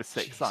work in the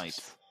 6 Jesus.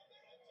 sites?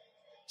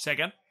 Say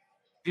again?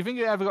 Do you think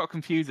it ever got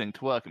confusing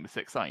to work in the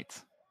 6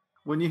 sites?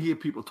 when you hear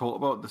people talk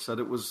about it, they said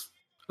it was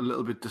a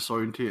little bit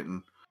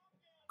disorientating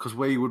because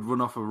where you would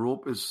run off a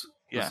rope is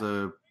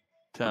a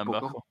Turnbuckle.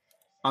 buckle,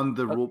 and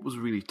the rope was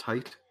really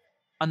tight.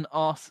 And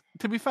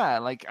to be fair,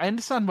 like I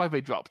understand why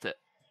they dropped it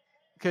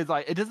because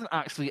like it doesn't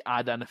actually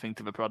add anything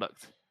to the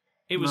product.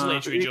 It was No,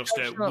 literally the just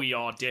exception of- we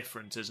are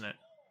different, isn't it?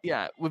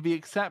 Yeah, with the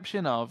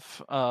exception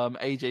of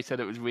AJ said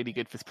it was really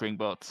good for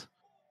springboards.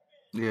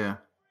 Yeah.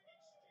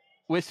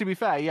 Which, to be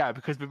fair, yeah,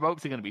 because the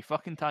ropes are going to be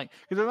fucking tight.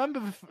 Because I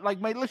remember,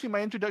 literally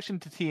my introduction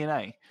to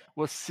TNA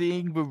was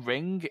seeing the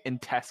ring in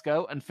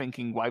Tesco and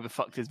thinking, why the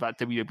fuck does that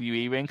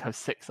WWE ring have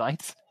 6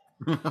 sides?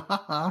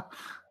 I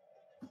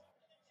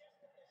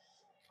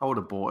would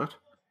have bought it.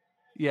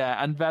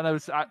 Yeah, and then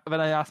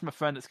I asked my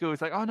friend at school,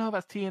 he's like, oh no,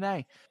 that's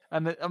TNA.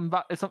 And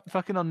it's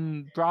fucking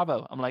on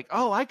Bravo. I'm like,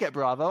 oh, I get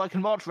Bravo. I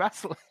can watch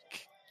wrestling.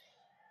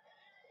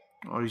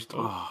 Oh, he's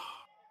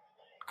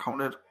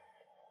counted.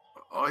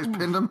 Oh, he's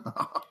pinned him.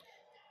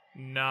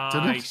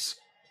 Nice.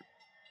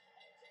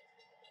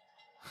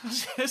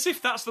 As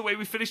if that's the way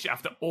we finish it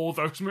after all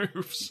those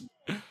moves.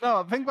 No,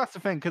 I think that's the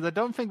thing, because I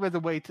don't think there's a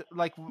way to,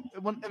 like,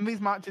 in these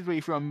matches where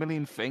you throw a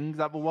million things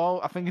at the wall,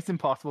 I think it's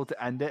impossible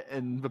to end it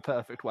in the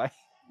perfect way.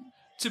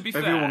 To be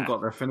fair, Everyone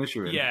got their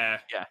finisher in. Yeah.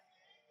 Yeah.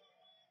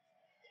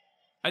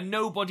 And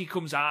nobody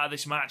comes out of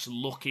this match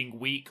looking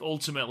weak.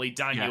 Ultimately,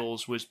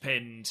 Daniels was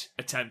pinned,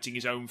 attempting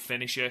his own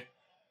finisher.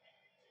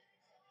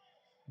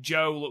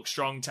 Joe looks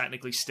strong,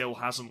 technically still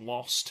hasn't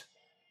lost.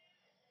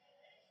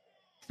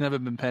 It's never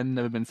been pinned,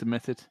 never been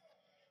submitted.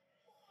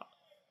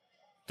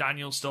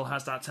 Daniel still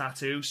has that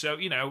tattoo, so,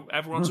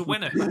 everyone's a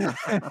winner.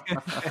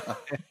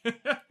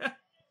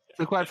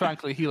 So quite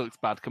frankly, he looks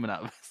bad coming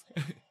out of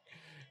this.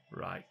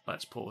 Right,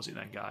 let's pause it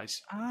then,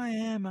 guys. I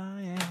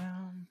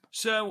am.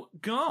 So,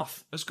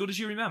 Garth, as good as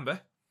you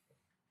remember.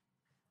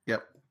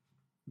 Yep.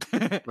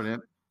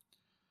 Brilliant.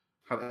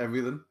 Had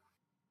everything.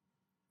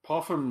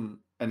 Apart from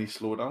any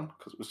slowdown,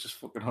 because it was just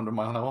fucking 100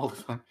 mile an hour all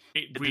the time.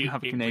 It didn't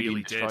have a Canadian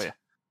really did. destroyer.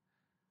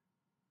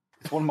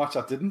 It's one match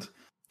I didn't.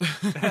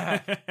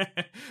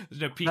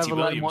 There's no P.T. Never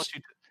Williams.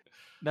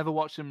 Let him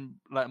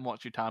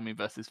watch Utami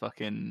versus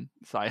fucking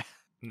Saya.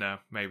 No,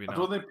 maybe I not.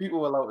 don't think people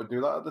were allowed to do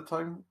that at the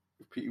time.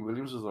 If P.T.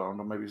 Williams was around,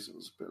 or maybe it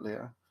was a bit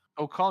later.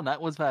 Oh, Cornette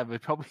was there,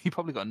 but he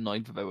probably got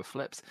annoyed that there were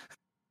flips.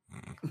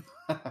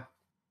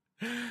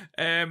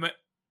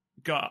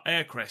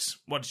 Chris,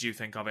 what did you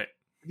think of it?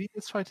 Did you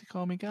just try to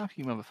call me Gaff,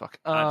 you motherfucker?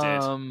 I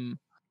did.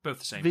 Both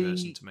the same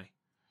person to me.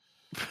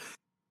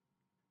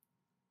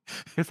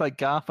 It's like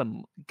Garth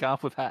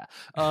with hair.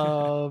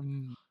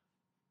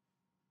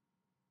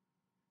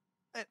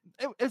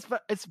 It's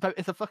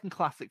a fucking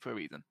classic for a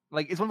reason.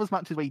 Like, it's one of those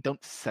matches where you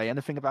don't say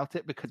anything about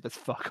it because there's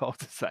fuck all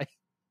to say.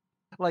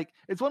 Like,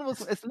 it's one of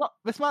those. It's not.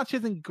 This match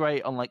isn't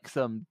great on like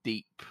some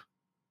deep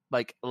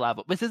like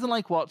level. This isn't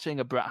like watching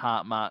a Bret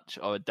Hart match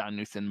or a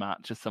Danielson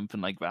match or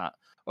something like that,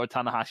 or a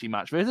Tanahashi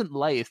match. There isn't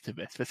layers to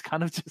this. It's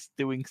kind of just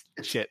doing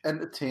shit.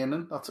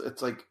 Entertaining.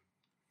 It's like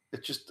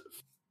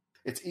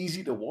it's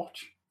easy to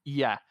watch.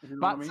 Yeah, you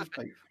know that's what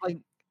I mean? like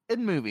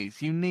in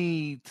movies, you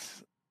need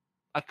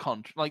a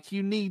like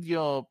you need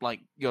your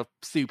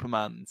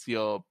Supermans,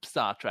 your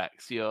Star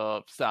Treks,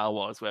 your Star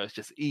Wars, where it's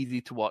just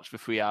easy to watch for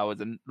 3 hours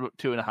and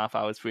 2.5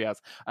 hours, 3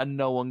 hours, and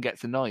no one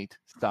gets annoyed.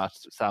 Star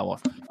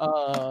Wars.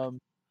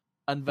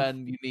 And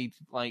then you need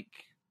like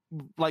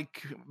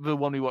the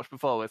one we watched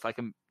before. It's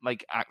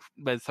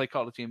there's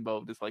psychology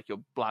involved. It's like your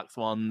Black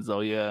Swans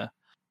or your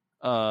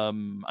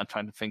I'm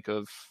trying to think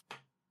of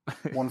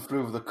One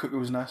Flew Over the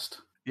Cuckoo's Nest.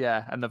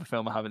 Yeah, another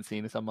film I haven't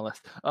seen is on my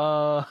list.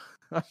 I'm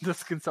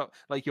just consult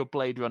like your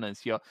Blade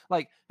Runners. Your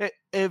like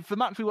if the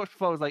match we watched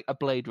before was like a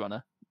Blade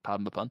Runner,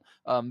 pardon the pun.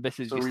 This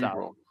is your Star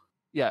Wars.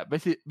 Yeah,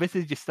 this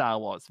is your Star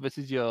Wars. This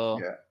is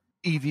your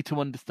easy to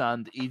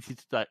understand, easy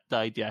to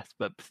digest,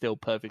 but still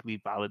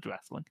perfectly valid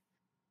wrestling.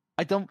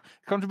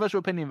 Controversial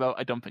opinion though,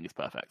 I don't think it's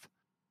perfect.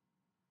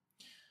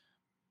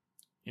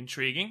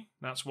 Intriguing.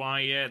 That's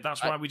why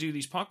we do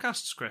these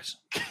podcasts, Chris.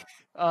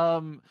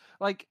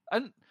 Like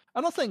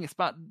I'm not saying it's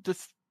bad.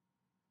 Just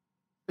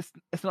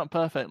it's not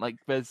perfect. Like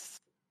there's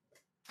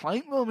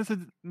slight moments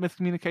of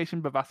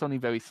miscommunication, but that's only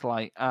very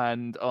slight.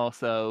 And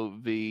also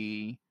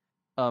the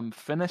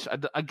finish.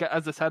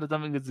 As I said, I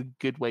don't think there's a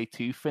good way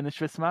to finish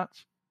this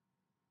match.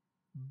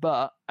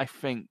 But I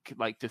think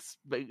like just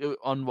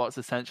on what's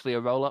essentially a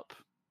roll up.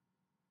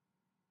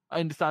 I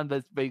understand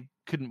that they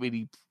couldn't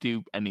really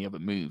do any other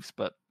moves,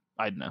 but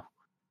I don't know.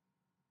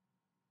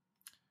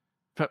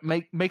 But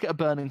make it a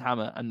burning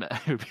hammer and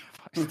it would be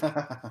a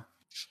 5-star.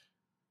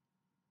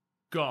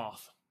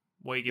 Garth,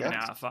 what are you giving it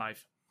out of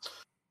 5?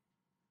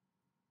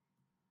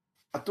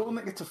 I don't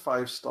think it's a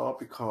 5-star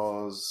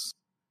because,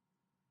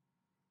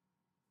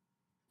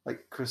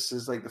 like Chris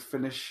says, like the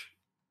finish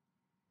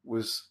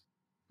was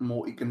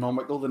more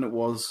economical than it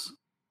was.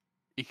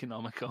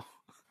 Economical.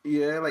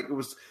 Yeah, like it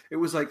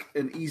was like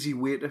an easy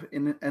way to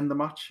end the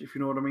match, if you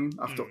know what I mean.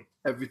 After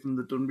everything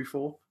they'd done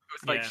before,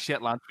 it was like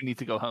shit, lads, we need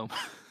to go home.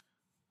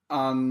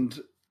 And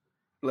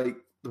like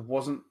there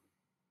wasn't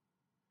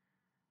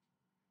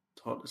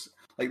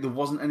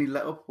any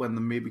let up when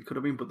there maybe could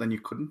have been, but then you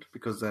couldn't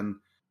because then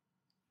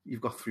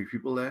you've got 3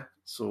 people there.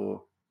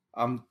 So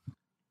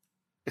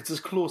it's as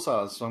close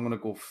as. So I'm going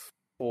to go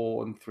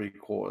 4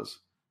 3/4.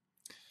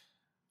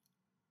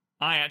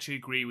 I actually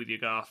agree with you,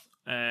 Garth.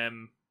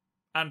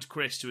 And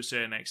Chris, to a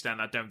certain extent,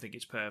 I don't think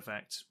it's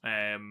perfect.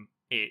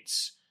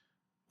 It's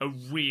a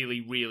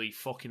really, really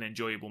fucking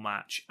enjoyable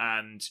match.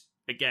 And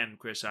again,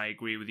 Chris, I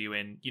agree with you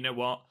in, you know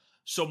what?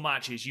 Some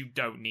matches you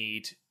don't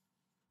need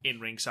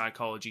in-ring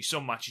psychology.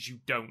 Some matches you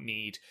don't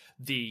need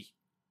the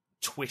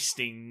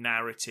twisting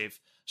narrative.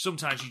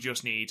 Sometimes you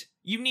just need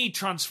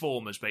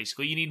Transformers,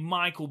 basically. You need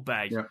Michael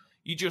Bay. Yeah.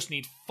 You just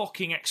need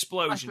fucking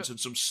explosions and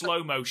some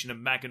slow motion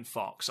and Megan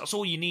Fox. That's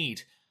all you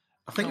need.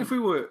 I think if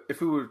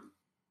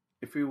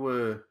we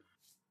were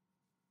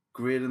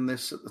grading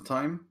this at the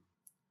time,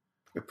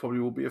 it probably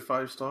will be a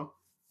 5-star.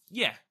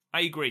 Yeah,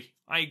 I agree.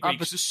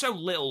 Because there's so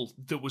little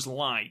that was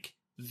like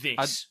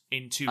this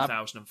in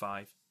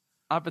 2005.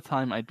 At the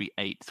time, I'd be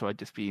 8, so I'd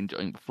just be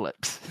enjoying the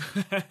flips.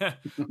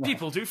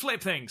 People do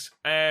flip things.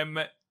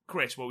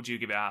 Chris, what would you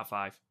give it out of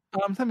 5?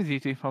 Same as you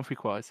do, 4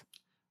 3/4.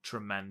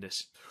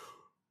 Tremendous.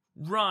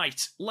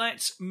 Right,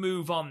 let's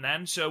move on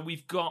then. So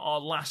we've got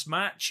our last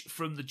match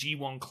from the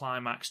G1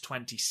 Climax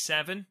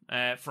 27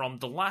 from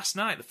the last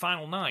night, the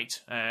final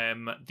night,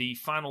 the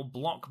final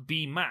Block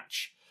B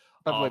match.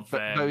 By the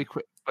way,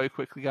 very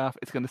quickly, Garth,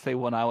 it's going to say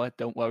 1 hour.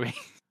 Don't worry.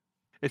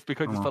 It's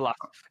because it's the last.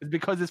 It's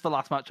because it's the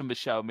last match on the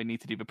show, and we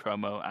need to do the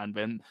promo. And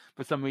then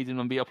for some reason,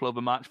 when we upload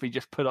the match, we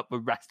just put up the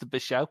rest of the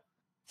show.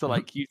 So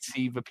like you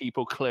see the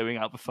people clearing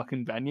out the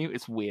fucking venue.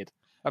 It's weird.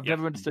 I've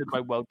never understood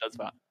why World does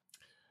that.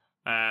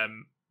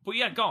 But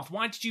yeah, Garth,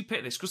 why did you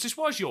pick this? Because this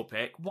was your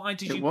pick. Why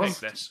did you pick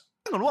this?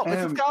 Hang on, what?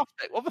 This is Garth's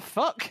pick. What the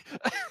fuck?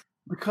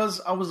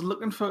 Because I was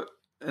looking for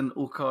an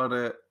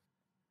Okada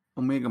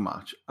Omega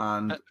match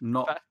and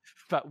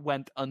that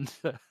went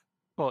under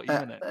 40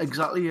 minutes.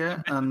 Exactly,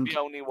 yeah. And the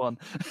only one.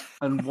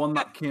 And one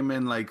that came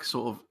in like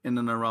sort of in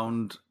and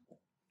around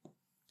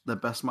their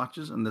best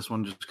matches, and this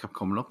one just kept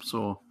coming up.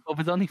 So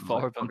there's only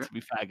 4 of them, to be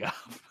fair,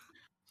 Garth.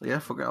 So yeah,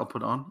 fuck it, I'll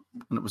put it on.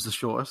 And it was the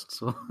shortest,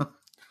 so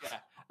yeah.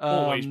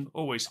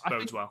 Always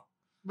bodes well.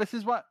 This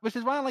is why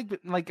I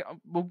like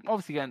we'll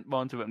obviously get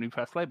more into it when we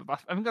press play,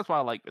 but I think that's why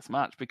I like this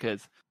match,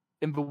 because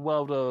in the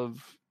world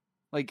of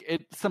like,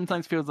 it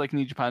sometimes feels like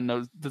New Japan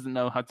doesn't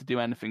know how to do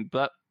anything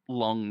but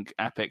long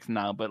epics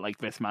now, but like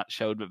this match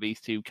showed that these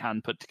two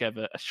can put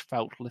together a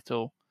svelte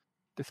little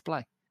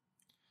display.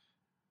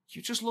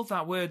 You just love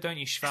that word, don't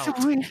you, svelte?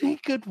 It's a really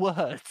good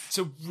word. It's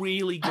a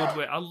really good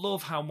word. I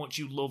love how much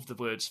you love the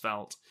word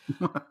svelte.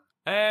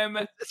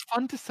 It's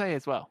fun to say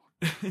as well.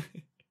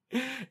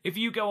 If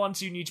you go on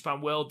to New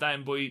Japan World,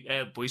 then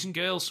boys and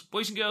girls,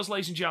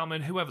 ladies and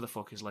gentlemen, whoever the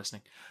fuck is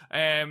listening,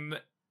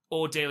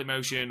 or Daily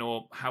Motion,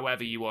 or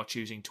however you are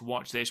choosing to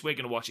watch this, we're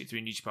going to watch it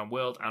through New Japan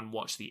World and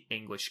watch the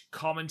English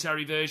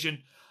commentary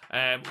version.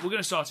 We're going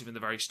to start it from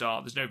the very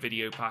start. There's no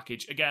video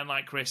package. Again,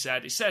 like Chris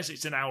said, it says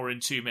it's an hour and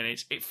 2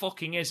 minutes. It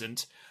fucking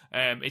isn't.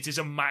 It is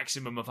a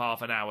maximum of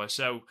half an hour.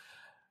 So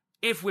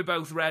if we're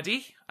both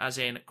ready, as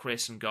in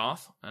Chris and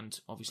Garth, and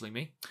obviously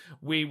me,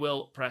 we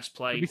will press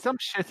play. There'll be some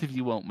shit if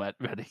you won't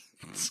ready.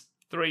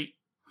 3,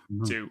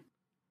 2,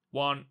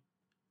 1,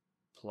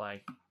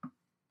 play.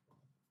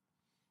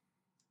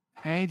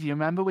 Hey, do you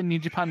remember when New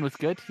Japan was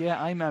good?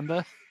 Yeah, I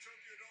remember.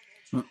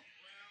 Oh,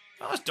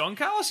 it's Don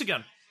Callis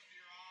again.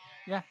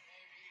 Yeah.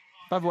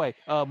 By the way,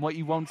 what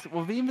you won't...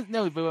 Well, we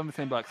were on the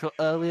same block. So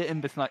earlier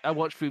in this night, I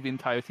watched through the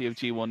entirety of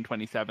G1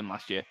 27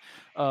 last year.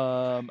 It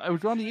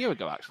was around a year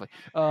ago, actually.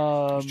 It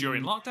was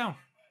during lockdown.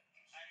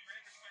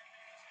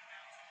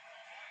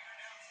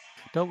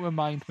 Don't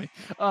remind me.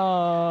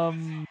 So,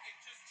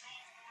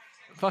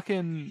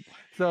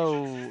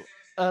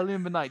 earlier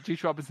in the night,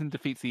 Juice Robinson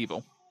defeats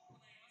Evil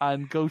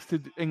and goes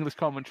to English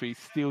commentary,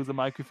 steals a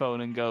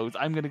microphone and goes,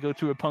 I'm going to go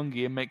to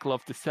Roppongi and make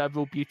love to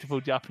several beautiful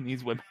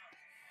Japanese women.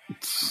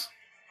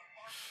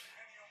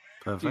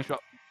 Perfect.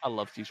 I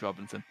love Juice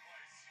Robinson.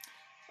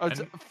 I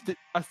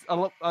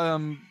love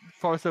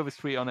Forrest Over's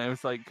tweet on it. It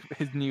was like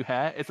his new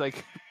hair. It's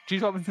like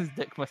Juice Robinson's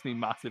dick must be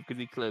massive because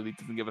he clearly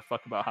doesn't give a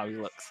fuck about how he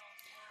looks.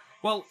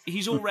 Well,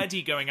 he's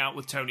already going out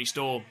with Tony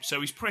Storm, so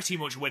he's pretty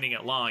much winning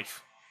at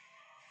life.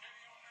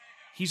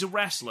 He's a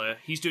wrestler,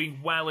 he's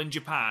doing well in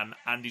Japan,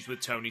 and he's with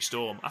Tony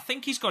Storm. I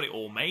think he's got it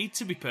all made,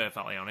 to be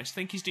perfectly honest. I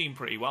think he's doing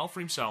pretty well for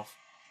himself.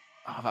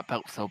 Oh, that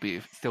belt's so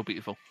beautiful. Still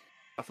beautiful.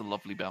 That's a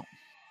lovely belt.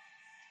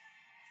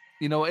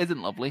 You know what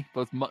isn't lovely?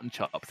 Those mutton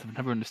chops. I've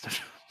never understood.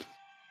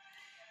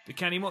 The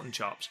Kenny Mutton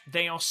chops.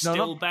 They are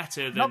still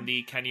better than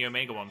the Kenny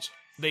Omega ones.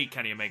 The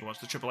Kenny Omega ones,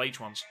 the Triple H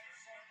ones.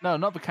 No,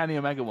 not the Kenny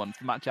Omega ones,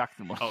 the Matt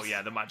Jackson ones. Oh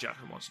yeah, the Matt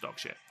Jackson ones, dog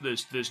shit.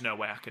 There's no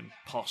way I can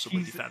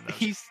possibly defend those.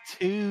 He's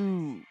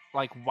too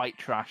white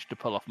trash to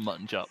pull off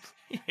mutton chops.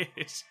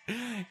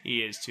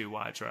 He is too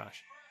white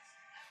trash.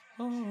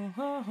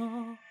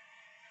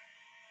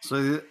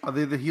 So are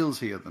they the heels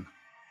here then?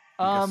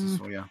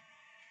 Yeah.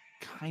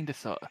 Kinda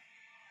sorta.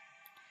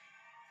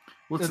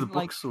 What's the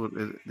book so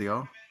they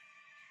are?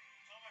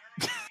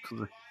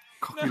 Because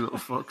cocky little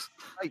fucks.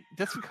 Like,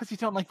 just because you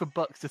don't like the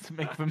Bucks doesn't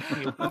make them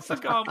heels.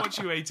 Look how much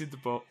you hated the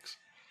Bucks.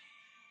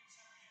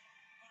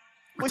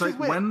 It's like,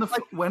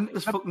 when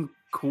is fucking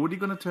Cody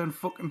going to turn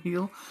fucking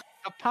heel?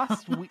 The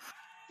past week,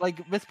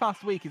 this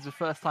past week is the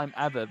first time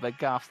ever that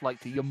Garth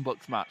liked a Young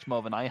Bucks match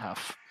more than I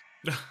have.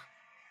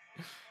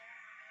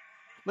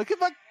 Look at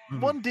that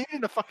one dude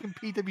in a fucking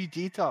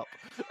PWG top.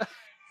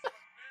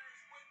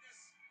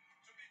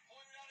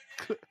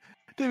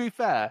 To be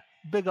fair,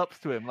 big ups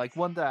to him. Like,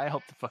 one day I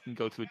hope to fucking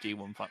go to a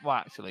G1 fight. Well,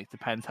 actually, it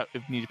depends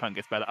if New Japan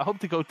gets better. I hope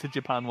to go to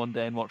Japan one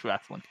day and watch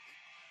wrestling.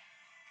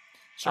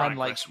 Sorry,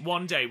 Chris.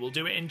 One day we'll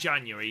do it in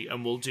January,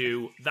 and we'll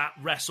do that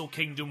Wrestle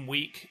Kingdom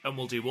week, and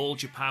we'll do All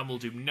Japan. We'll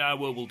do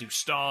Noah. We'll do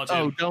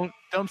Stardom. Oh,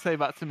 don't say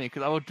that to me,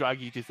 because I will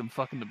drag you to some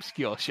fucking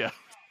obscure show.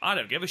 I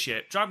don't give a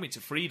shit. Drag me to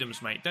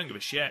Freedoms, mate. Don't give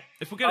a shit.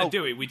 If we're gonna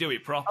do it, we do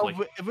it properly.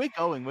 Oh,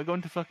 if we're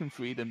going to fucking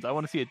Freedoms. I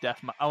want to see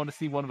I want to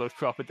see one of those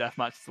proper death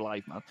matches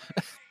live, man.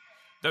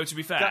 Though to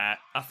be fair,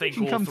 I think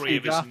all three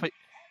of us.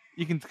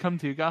 You can come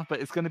to Garth, but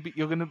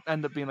you're gonna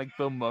end up being like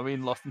Bill Murray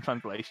in Lost in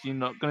Translation. You're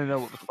not gonna know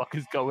what the fuck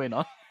is going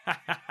on.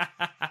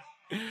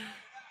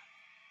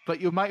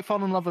 But you might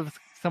fall in love with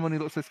someone who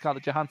looks like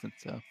Scarlett Johansson.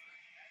 So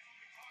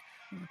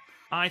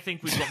I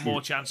think we've got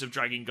more chance of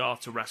dragging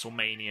Garth to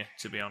WrestleMania.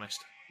 To be honest,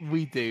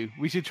 we do.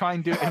 We should try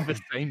and do it in the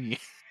same year.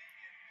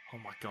 Oh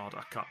my god,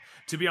 I can't.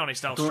 To be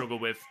honest, I'll struggle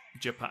with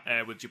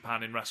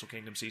Japan in Wrestle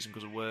Kingdom season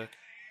because of work.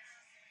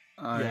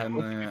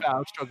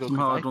 I'll struggle.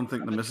 Somehow I don't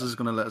think the missus is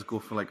going to let us go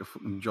for like a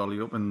fucking jolly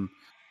up and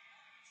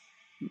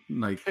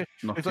like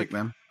not take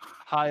them.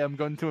 Hi, I'm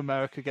going to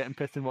America, getting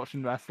pissed and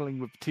watching wrestling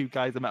with two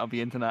guys I met on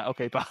the internet.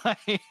 Okay, bye.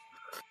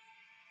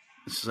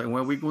 It's like,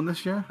 where are we going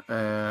this year?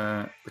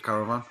 The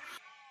caravan.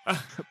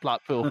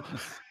 Blackpool.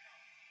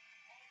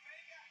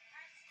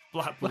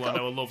 Blackpool, I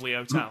know a lovely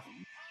hotel.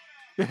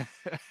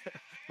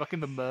 Fucking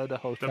the murder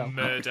hotel. The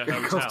murder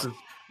hotel.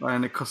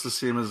 And it costs the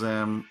same as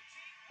a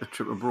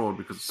trip abroad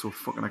because it's so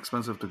fucking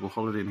expensive to go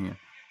holidaying here.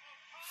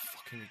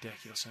 Fucking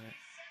ridiculous, isn't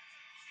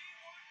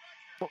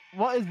it?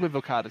 What is with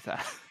Okada's hair?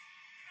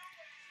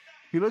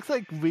 He looks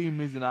like Ryu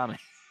Mizunami.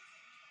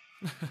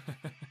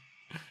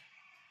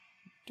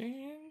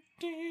 We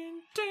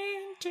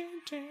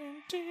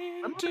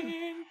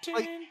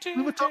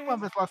were talking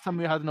about this last time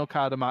we had an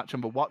Okada match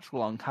on the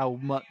Watchalong, how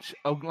much,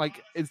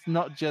 it's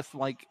not just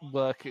like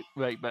work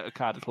rate that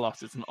Okada's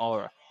lost, it's an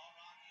aura.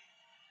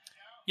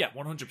 Yeah,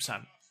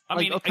 100%. I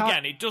mean,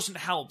 again, it doesn't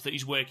help that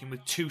he's working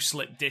with two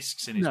slipped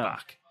discs in his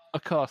back.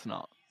 Of course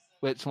not.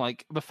 Which,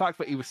 like, the fact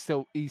that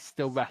he's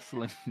still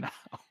wrestling now.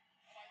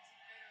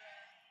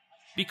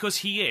 Because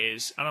he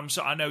is, and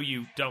I know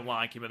you don't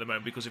like him at the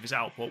moment because of his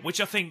output, which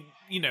I think,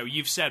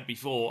 you've said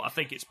before, I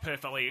think it's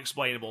perfectly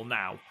explainable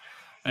now.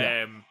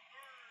 Yeah.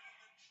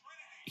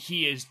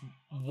 He is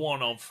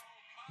one of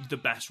the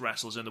best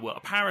wrestlers in the world.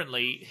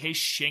 Apparently, his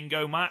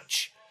Shingo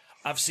match,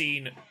 I've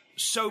seen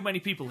so many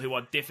people who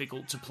are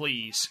difficult to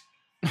please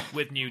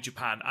with New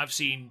Japan. I've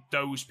seen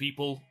those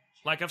people,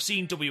 like I've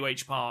seen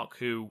WH Park,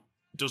 who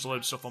does a load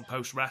of stuff on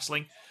Post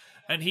Wrestling,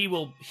 and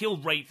he'll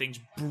rate things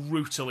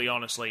brutally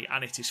honestly,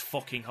 and it is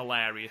fucking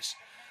hilarious.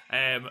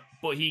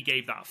 But he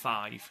gave that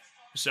 5,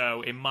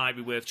 so it might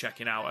be worth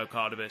checking out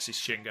Okada versus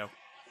Shingo.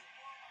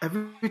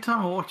 Every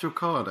time I watch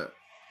Okada,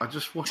 I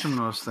just watch him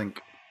and I just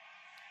think,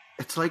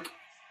 it's like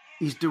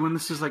he's doing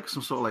this as like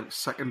some sort of like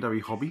secondary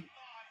hobby.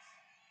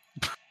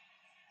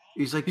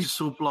 He's like just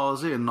so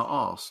blasé and not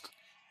arsed.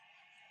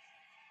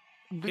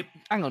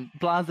 Hang on,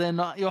 blasé,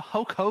 not you're a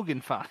Hulk Hogan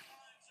fan.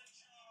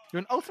 You're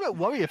an Ultimate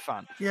Warrior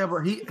fan. Yeah,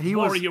 but he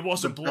Warrior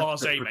wasn't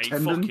blasé, mate.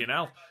 Fucking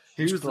hell.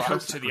 He was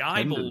cooked to the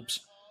eye bulbs.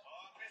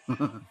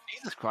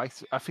 Jesus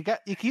Christ!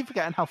 You keep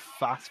forgetting how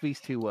fast these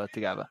two were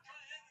together.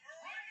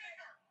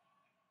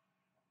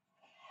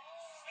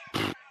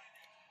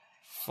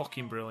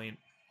 Fucking brilliant.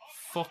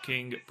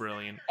 Fucking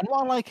brilliant. And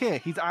what I like here,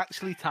 he's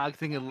actually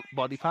targeting a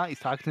body part. He's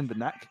targeting the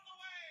neck.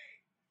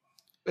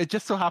 It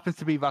just so happens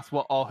to be that's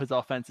what all his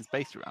offense is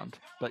based around.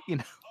 But,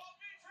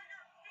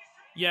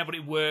 Yeah, but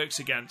it works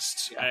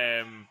against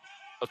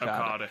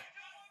Okada.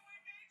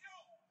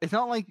 It's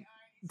not like,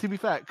 to be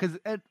fair, because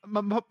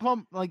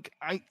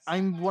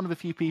I'm one of the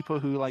few people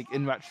who, like,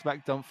 in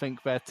retrospect, don't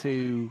think their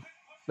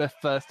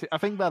first two. I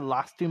think their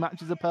last 2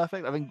 matches are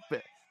perfect.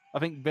 I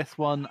think this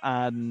one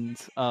and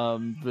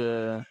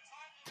the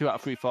 2 out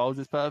of 3 falls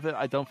is perfect.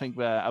 I don't think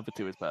their other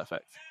 2 is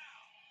perfect.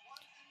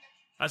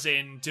 As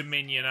in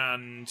Dominion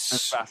and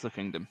Wrestle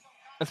Kingdom,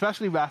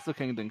 especially Wrestle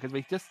Kingdom, because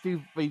they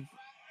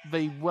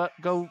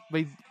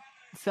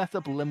set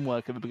up limb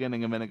work at the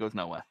beginning and then it goes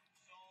nowhere.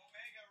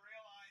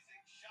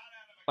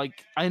 Like,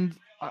 and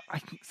I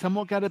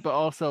somewhat get it, but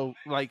also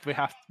like they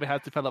had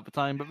to fill up the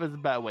time. But there's a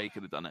better way you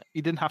could have done it.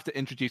 You didn't have to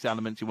introduce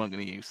elements you weren't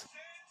going to use.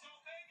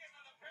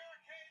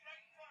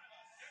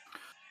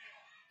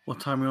 What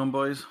time are we on,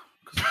 boys?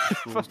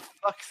 For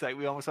fuck's sake,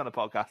 we almost on a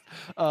podcast.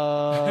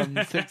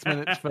 6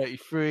 minutes,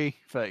 33,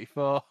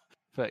 34,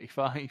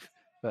 35,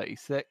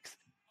 36,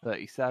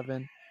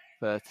 37,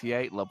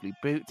 38, lovely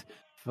boot,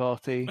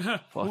 40,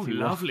 41, ooh,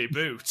 lovely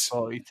boot,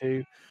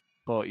 42,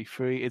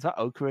 43, is that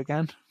Oka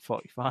again?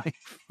 45,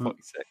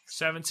 46.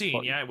 17,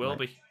 40, yeah, it will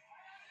be.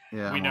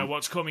 Yeah, we know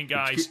what's coming,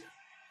 guys.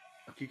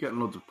 I keep getting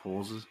loads of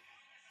pauses.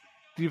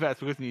 Do you bet it's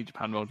because New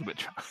Japan rolled a bit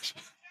trash?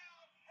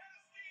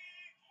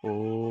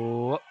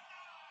 Oh...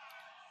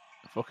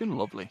 Fucking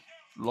lovely.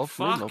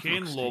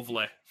 Fucking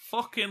lovely.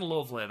 Fucking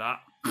lovely,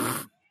 that.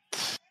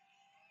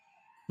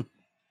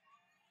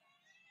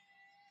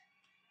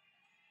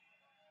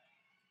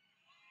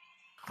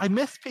 I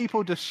miss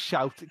people just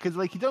shout, because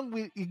like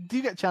you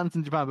do get chants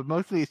in Japan, but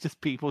mostly it's just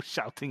people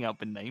shouting out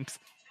the names.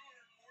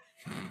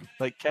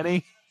 Like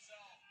Kenny.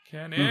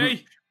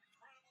 Kenny!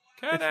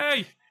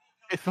 Kenny!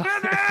 It's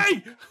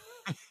Kenny!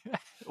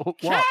 What?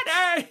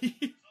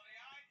 Kenny!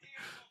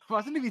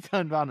 Imagine if he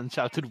turned around and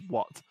shouted,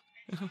 "What?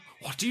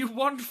 What do you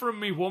want from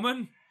me,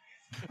 woman?"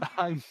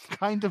 I'm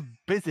kind of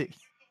busy.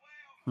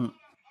 I'm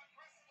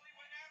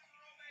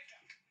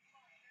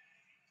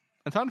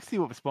trying to see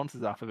what the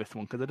sponsors are for this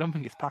one, because I don't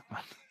think it's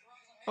Pac-Man.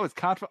 Oh, it's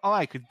Card Fight. Oh,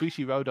 because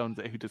Bushiroad owns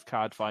it, who does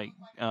Card Fight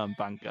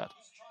Vanguard,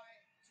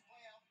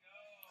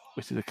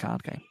 which is a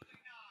card game.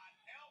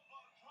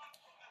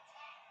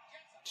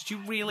 Did you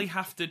really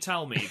have to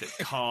tell me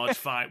that Card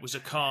Fight was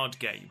a card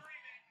game?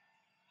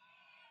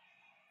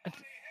 I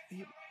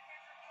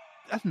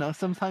don't know,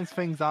 sometimes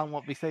things aren't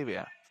what they say they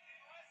are.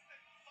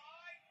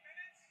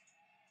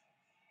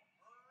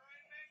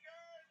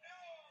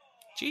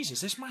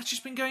 Jesus, this match has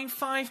been going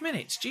 5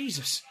 minutes.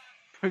 Jesus.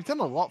 We've done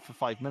a lot for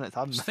 5 minutes,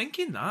 haven't we? I was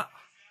thinking that.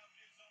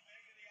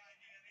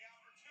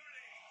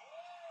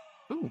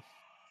 Ooh.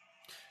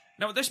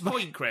 Now, at this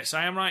point, Chris,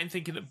 I am right in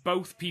thinking that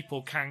both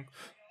people can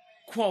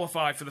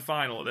qualify for the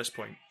final at this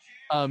point.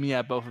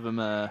 Yeah, both of them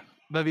are...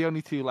 They're the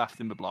only 2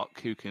 left in the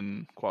block who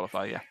can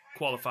qualify, yeah.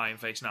 Qualify and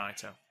face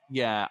Naito.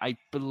 Yeah, I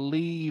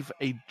believe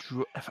a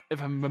draw...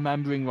 If I'm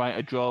remembering right,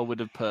 a draw would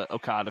have put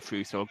Okada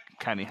through, so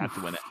Kenny had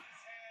to win it.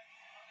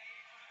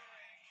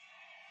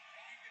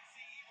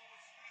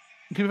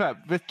 To be fair,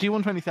 with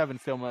G127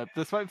 still my...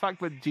 Despite the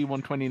fact that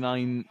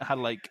G129 had,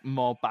 like,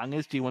 more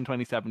bangers,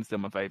 G127 still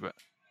my favourite.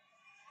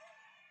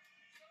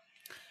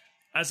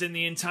 As in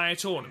the entire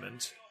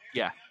tournament?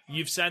 Yeah.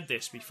 You've said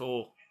this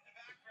before.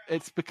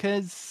 It's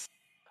because...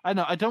 I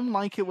know, I don't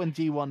like it when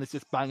G1 is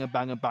just banger,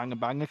 banger, banger,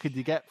 banger, because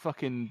you get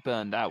fucking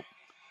burned out.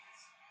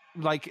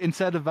 Like,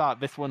 instead of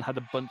that, this one had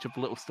a bunch of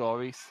little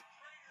stories.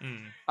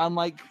 And,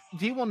 like,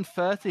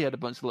 G130 had a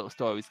bunch of little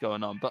stories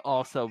going on, but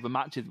also the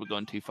matches were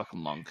going too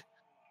fucking long.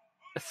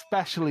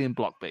 Especially in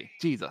Block B.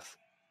 Jesus.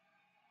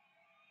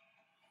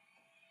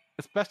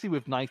 especially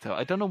with Naito.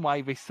 I don't know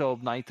why they saw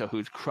Naito,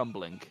 who's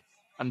crumbling,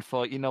 and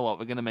thought, you know what,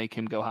 we're going to make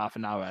him go half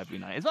an hour every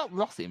night. Is that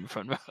Rossi in the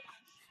front row?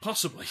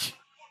 Possibly.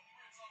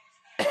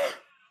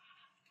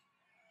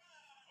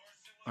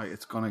 Right,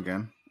 it's gone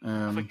again.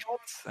 For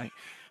God's sake.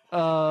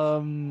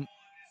 29,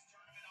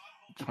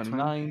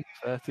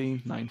 30,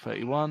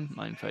 9:31,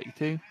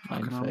 9:32,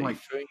 I'm like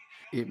 9:33.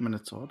 8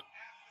 minutes odd.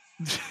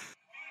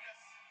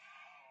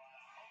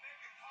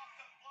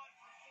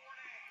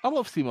 I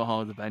love Sumo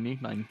Hall as a venue.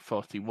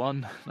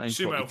 9:41, 9:42.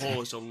 Sumo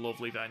Hall is a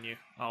lovely venue.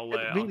 I'll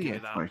really give you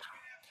is. that. Right.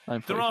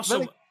 There are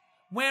some.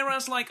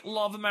 Whereas, like, a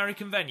lot of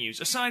American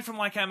venues, aside from,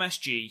 like,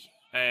 MSG,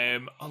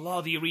 a lot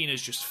of the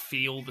arenas just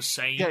feel the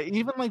same. Yeah,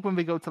 even like when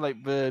we go to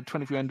like the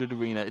 2300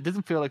 arena, it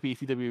doesn't feel like the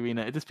ECW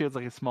arena. It just feels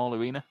like a small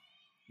arena.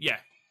 Yeah.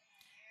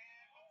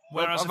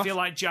 Whereas I feel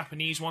like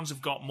Japanese ones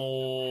have got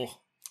more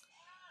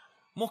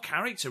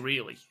character,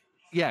 really.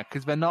 Yeah,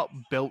 because they're not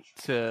built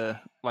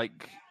to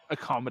like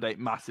accommodate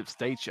massive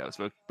stage shows.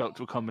 They're built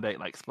to accommodate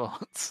like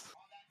sports.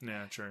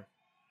 Yeah, true.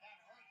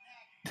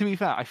 To be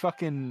fair,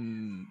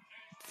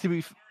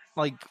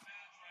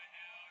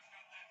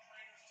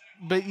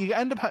 but you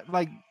end up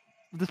like,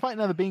 despite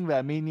never being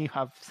there, me and you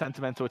have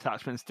sentimental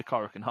attachments to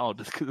Korakuen Hall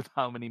just because of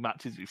how many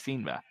matches we've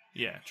seen there.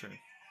 Yeah, true.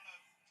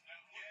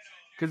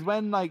 Because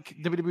when like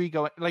WWE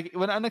go, like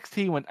when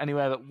NXT went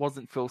anywhere that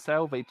wasn't Full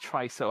Sail, they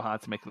try so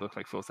hard to make it look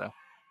like Full Sail.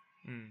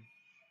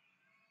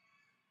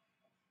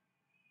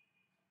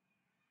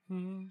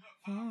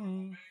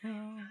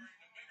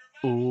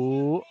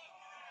 Oh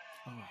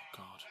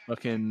God!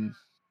 Fucking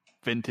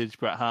vintage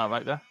Bret Hart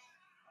right there.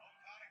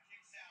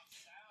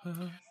 Is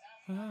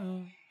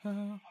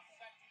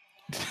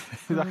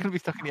that going to be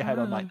stuck in your head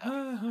all night?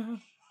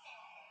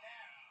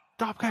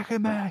 Stop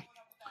kicking me!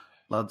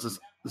 Lads,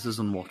 this is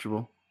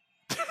unwatchable.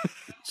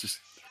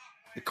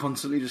 It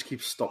constantly just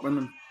keeps stopping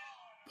and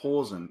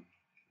pausing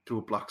to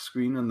a black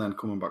screen and then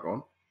coming back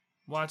on.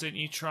 Why don't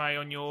you try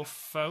on your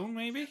phone,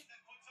 maybe?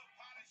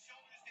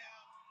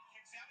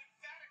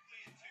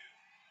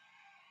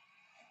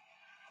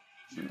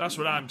 That's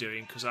what I'm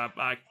doing, because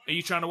are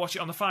you trying to watch it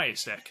on the Fire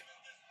Stick?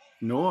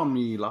 No, on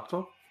my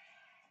laptop.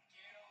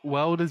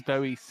 World is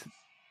very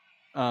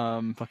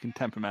fucking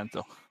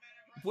temperamental.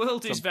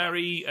 World is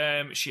very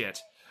shit.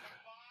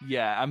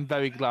 Yeah, I'm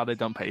very glad I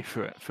don't pay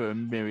for it for a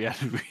myriad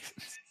of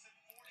reasons.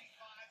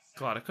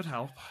 Glad I could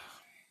help.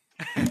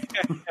 Do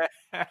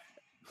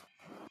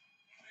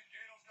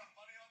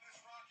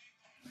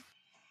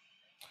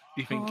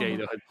you think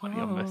Gator had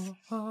money on this?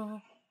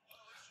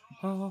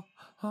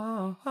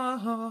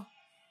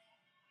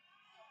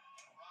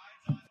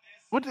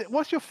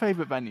 What's your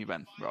favourite venue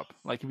then, Rob?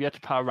 Like, if you had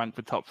to power rank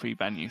the top 3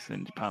 venues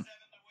in Japan?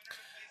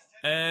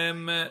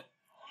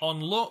 On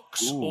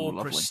looks or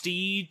lovely.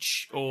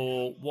 prestige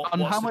or what?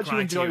 And what's how the much criteria?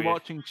 you enjoy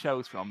watching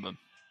shows from them?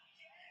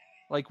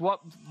 Like,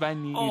 what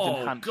venues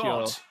enhance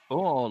your...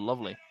 Oh,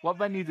 lovely. What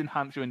venues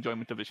enhance your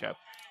enjoyment of the show?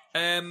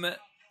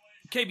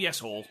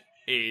 KBS Hall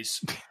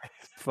is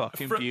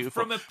fucking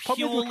beautiful. From a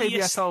Problem with purely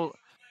KBS Hall,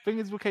 thing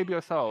is with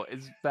KBS Hall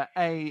is that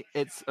A,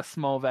 it's a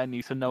small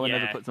venue, so no one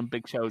ever puts on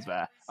big shows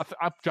there.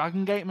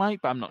 Dragon Gate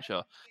might, but I'm not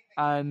sure.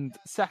 And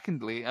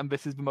secondly, and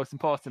this is the most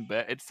important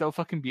bit, it's so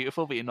fucking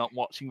beautiful that you're not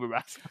watching the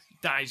wrestling.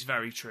 That is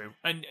very true.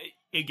 And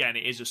again,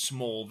 it is a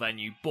small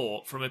venue,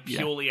 but from a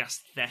purely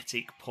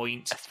aesthetic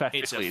point,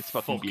 aesthetically, it's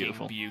fucking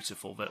beautiful.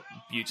 Beautiful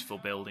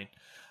building.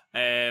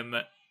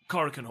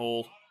 Korakuen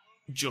Hall,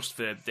 just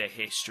for the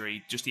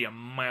history, just the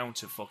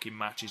amount of fucking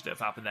matches that have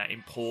happened there,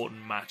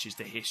 important matches,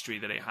 the history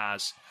that it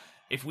has.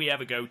 If we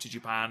ever go to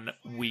Japan,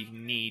 we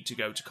need to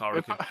go to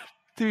Korakuen.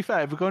 To be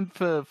fair, if we're going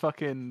for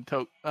fucking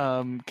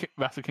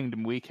Wrestle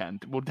Kingdom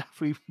weekend, we'll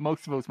definitely,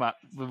 most of us,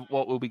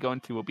 what we'll be going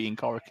to will be in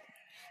Korakuen.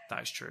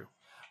 That is true.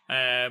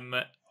 And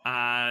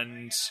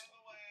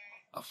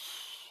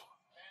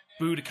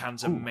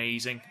Budokan's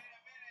amazing.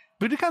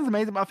 Budokan's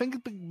amazing, but I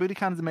think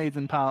Budokan's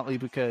amazing partly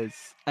because,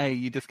 A,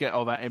 you just get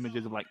all that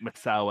images of like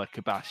Misawa,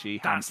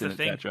 Kabashi, Hansen,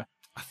 etc.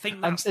 I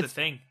think that's the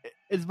thing.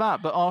 It's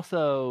that, but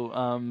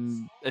also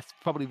it's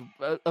probably,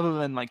 other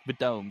than like the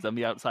domes and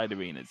the outside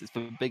arenas, it's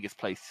the biggest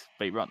place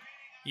they run.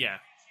 Yeah.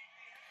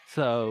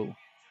 So...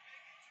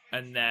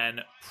 And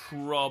then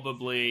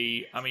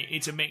probably, I mean,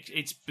 it's a mix.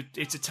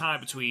 It's a tie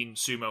between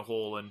Sumo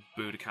Hall and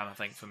Budokan, I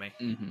think, for me.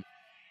 Mm-hmm.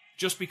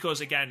 Just because,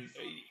 again,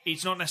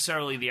 it's not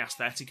necessarily the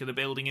aesthetic of the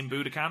building in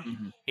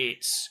Budokan;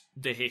 it's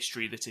the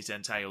history that it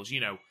entails. You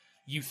know,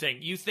 you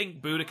think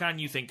Budokan,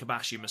 you think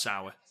Kabashi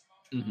Misawa.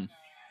 Mm-hmm.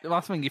 The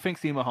last thing you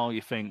think Sumo Hall,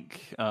 you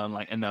think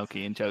like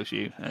Inoki and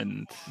Choshu,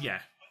 and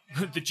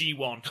the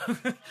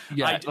G1.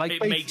 Yeah,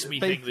 it makes me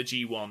think the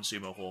G1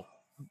 Sumo Hall.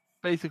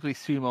 Basically,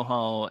 Sumo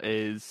Hall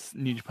is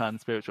New Japan's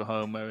spiritual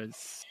home,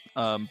 whereas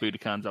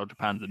Budokan's Old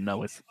Japan's and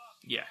Noah's.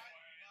 Yeah.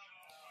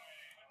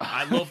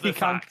 I love the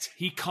fact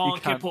he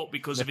can't keep up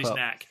because of his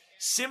neck.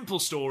 Simple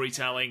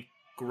storytelling,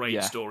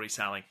 great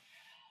storytelling.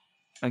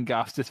 And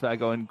Gaff's just there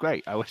going,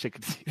 great, I wish I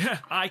could see.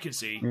 I can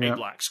see a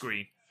black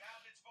screen.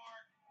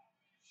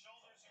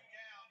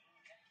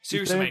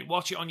 Seriously, mate,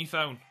 watch it on your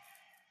phone.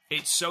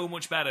 It's so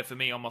much better for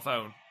me on my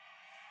phone.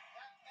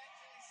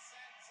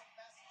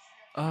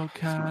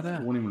 Okada.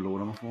 I won't even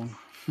load on my phone.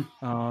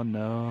 Oh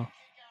no.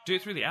 Do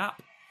it through the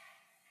app.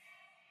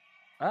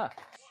 Ah.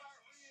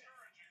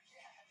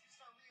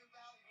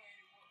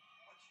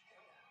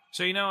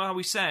 So you know how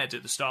we said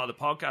at the start of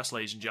the podcast,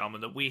 ladies and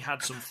gentlemen, that we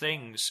had some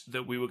things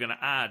that we were going to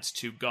add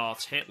to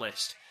Garth's hit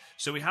list.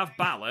 So we have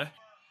Balor.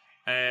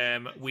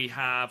 We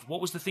have...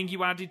 What was the thing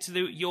you added to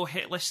your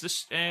hit list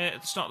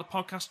at the start of the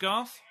podcast,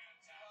 Garth?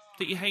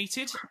 That you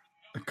hated?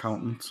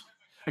 Accountants.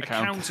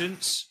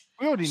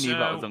 We already knew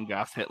that was on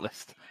Garth's hit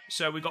list.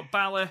 So we got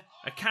Balor,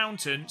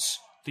 Accountants,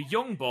 the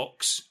Young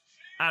Bucks,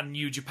 and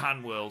New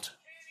Japan World.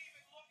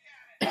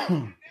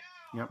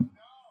 Yep.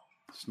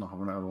 It's not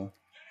having it at all.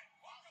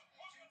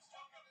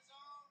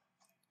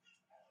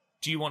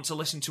 Do you want to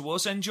listen to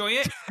us enjoy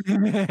it?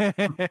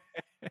 It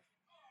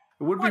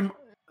would be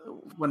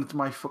when it's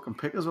my fucking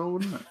pick as well,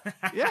 wouldn't it?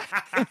 Yeah.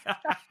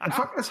 In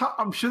fact,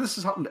 I'm sure this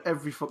has happened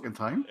every fucking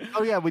time.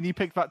 Oh yeah, when you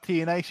picked that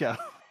TNA show.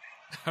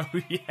 Oh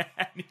yeah,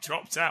 and he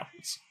dropped out.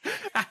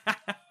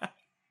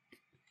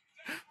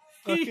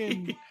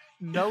 Fucking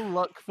no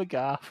luck for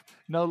Garth.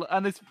 No,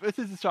 and this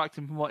is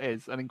distracting from what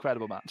is an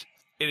incredible match.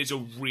 It is a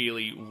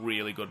really,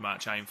 really good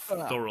match. I am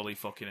thoroughly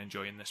fucking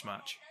enjoying this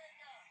match.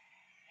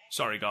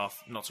 Sorry,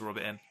 Garth, not to rub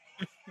it in.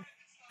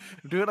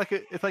 Do it like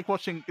it's like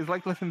listening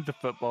to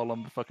football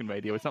on the fucking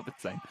radio. It's not the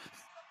same.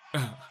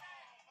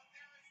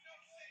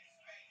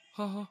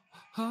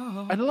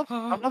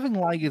 I'm loving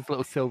Liger's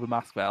little silver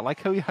mask there. I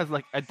like how he has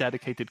like a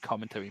dedicated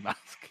commentary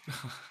mask.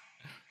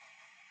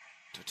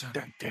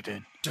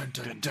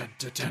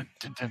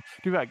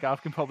 Do that,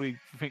 Garth can probably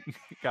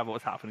gather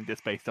what's happening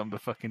just based on the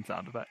fucking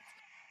sound effects.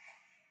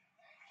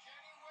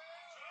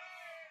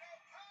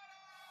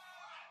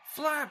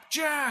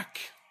 Flapjack!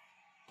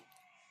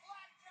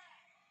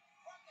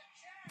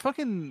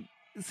 Fucking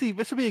see,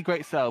 this would be a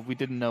great sell if we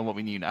didn't know what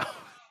we knew now.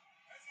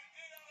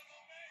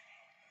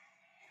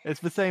 It's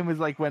the same as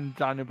like when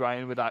Daniel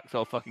Bryan with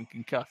Axel fucking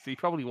concussed. He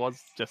probably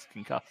was just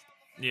concussed.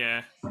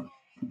 Yeah.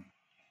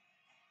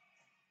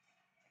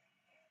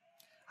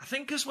 I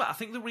think as well, I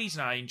think the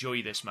reason I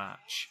enjoy this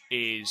match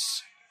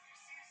is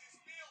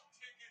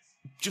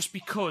just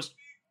because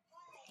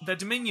their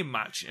Dominion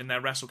match and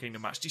their Wrestle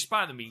Kingdom match,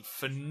 despite them being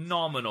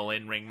phenomenal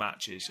in-ring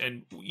matches,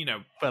 and, you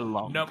know,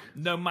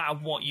 no matter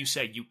what you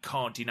say, you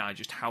can't deny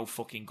just how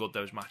fucking good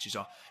those matches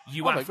are.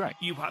 What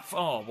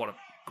a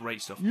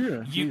great stuff.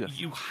 Yeah,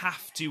 you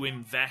have to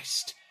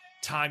invest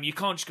time. You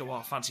can't just go,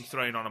 I fancy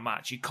throwing on a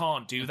match. You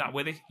can't do that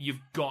with it.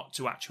 You've got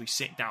to actually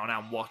sit down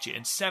and watch it.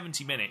 And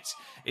 70 minutes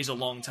is a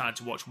long time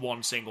to watch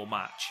one single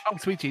match. Oh,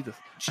 sweet Jesus.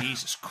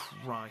 Jesus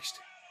Christ.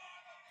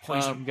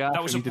 Poison, Garth,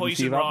 that was a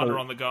Poison Rana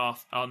on the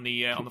Garth on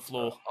the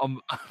floor.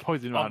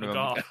 Poison Rana on the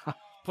Garth.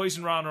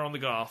 Poison Rana on the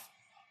Garth.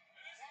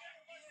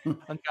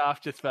 And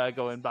Garth just there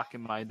going, back in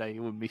my day, he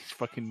wouldn't be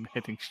fucking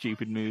hitting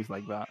stupid moves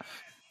like that.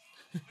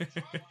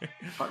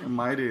 Back in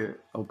my day,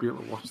 I'll be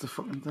able to watch the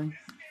fucking thing.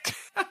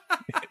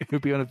 It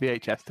would be on a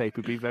VHS tape. It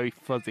would be very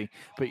fuzzy,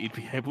 but you'd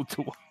be able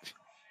to watch.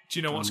 Do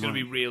you know what's going to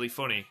be really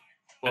funny?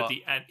 What? At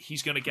the end,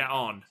 he's going to get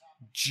on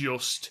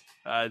just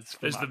as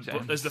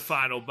the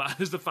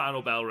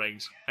final bell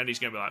rings, and he's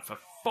going to be like, "For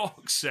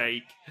fuck's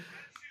sake!"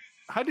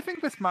 How do you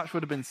think this match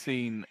would have been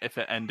seen if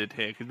it ended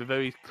here? Because they're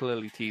very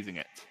clearly teasing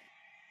it.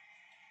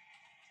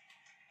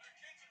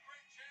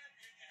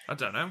 I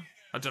don't know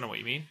what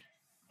you mean.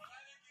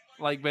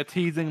 Like they're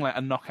teasing like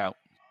a knockout.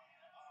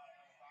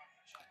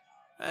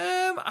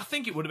 I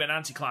think it would have been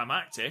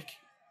anticlimactic.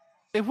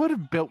 It would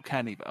have built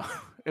Kenny though.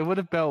 It would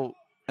have built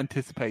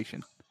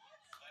anticipation.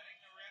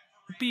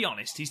 Be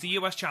honest, he's the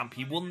US champ.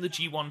 He won the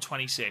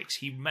G126.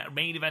 He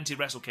main evented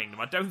Wrestle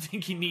Kingdom. I don't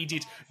think he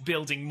needed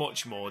building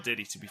much more, did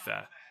he, to be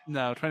fair?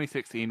 No,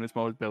 2016 was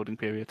more building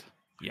period.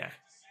 Yeah.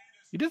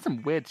 He did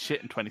some weird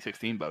shit in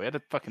 2016, though. He had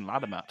a fucking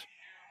ladder match.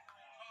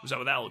 Was that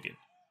with Elgin?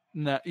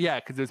 No, yeah,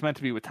 because it was meant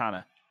to be with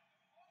Tanner.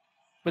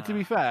 But to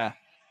be fair,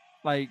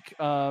 like,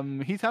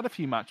 he's had a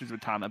few matches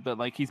with Tanner, but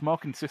like he's more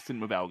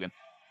consistent with Elgin.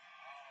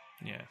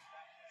 Yeah.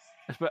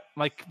 But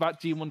like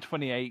that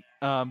G128,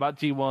 that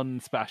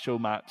G1 special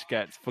match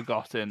gets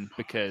forgotten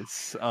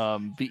because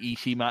the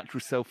Ishii match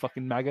was so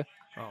fucking mega.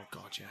 Oh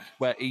god, yeah.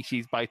 Where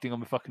Ishii's biting on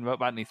the fucking rope.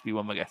 That needs to be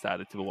one that gets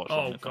added to the watch.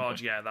 Oh god,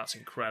 yeah, that's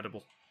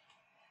incredible.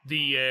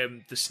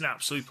 The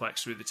snap suplex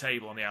through the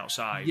table on the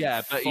outside.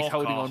 Yeah, but he's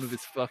holding off. on with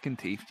his fucking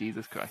teeth.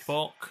 Jesus Christ.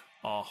 Fuck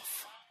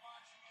off.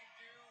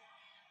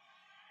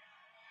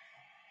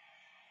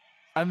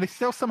 And they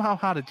still somehow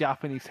had a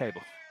Japanese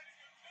table.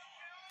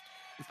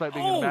 Despite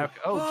being in America.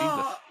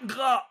 Oh,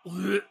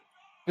 Jesus.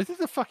 This is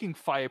a fucking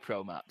Fire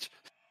Pro match.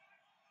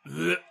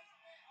 No.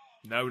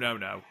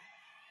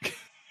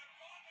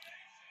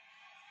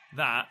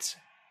 That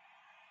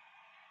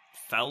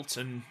felt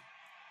and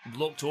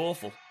looked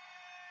awful.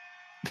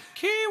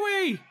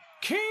 Kiwi!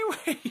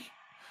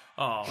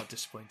 Oh,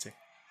 disappointing.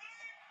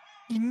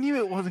 You knew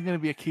it wasn't going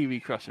to be a Kiwi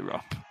Crusher,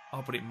 Rob.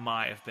 Oh, but it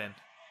might have been.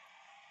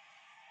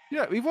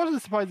 Yeah, we've watched a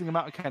surprising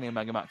amount of Kenny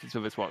Omega matches for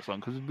this watch long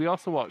because we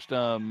also watched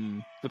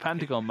the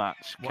Pentagon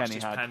match Watched Kenny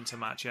his had. Penta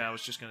match, yeah, I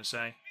was just going to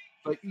say.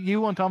 But you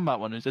weren't on that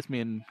one, it was just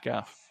me and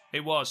Gaff.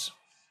 It was.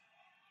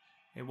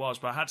 It was,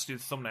 but I had to do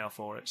the thumbnail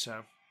for it,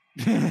 so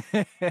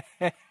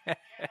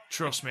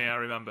trust me, I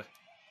remember.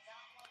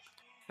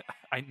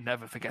 I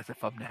never forget the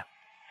thumbnail.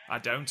 I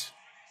don't.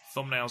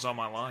 Thumbnails are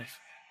my life.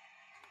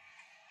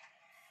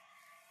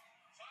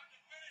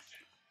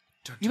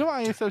 You know what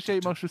I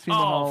associate most with Sumo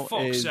Hall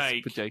fuck's is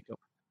sake. for Jacob.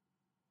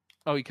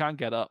 Oh, he can't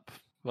get up.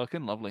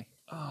 Fucking lovely.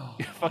 Oh,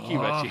 Fuck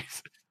you, Red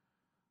Shoes.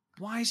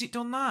 Why has it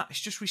done that? It's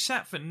just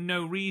reset for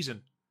no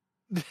reason.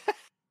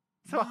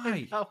 So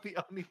Why? I'm the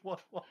only one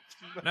watching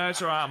that. No,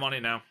 it's alright, I'm on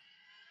it now.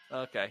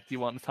 Okay, do you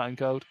want the time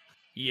code?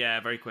 Yeah,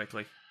 very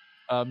quickly.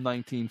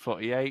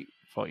 1948,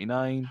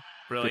 49,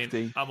 Brilliant.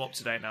 50. I'm up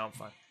to date now, I'm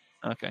fine.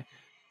 Okay.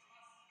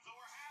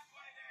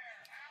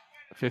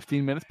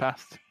 15 minutes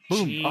past.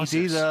 Boom. Jesus. Oh,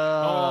 Jesus.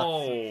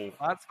 Oh.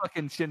 That's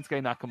fucking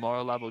Shinsuke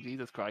Nakamura level.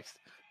 Jesus Christ.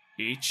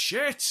 Eat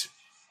shit.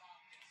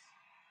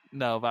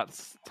 No,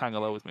 that's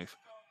Tangaloa's move.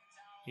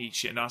 Eat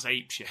shit. No, that's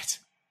ape shit.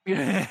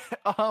 Yeah.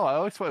 Oh, I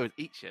always thought it was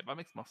eat shit. That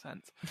makes more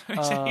sense.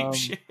 It's ape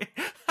shit.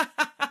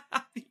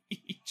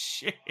 Eat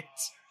shit.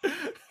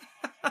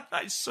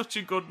 That is such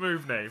a good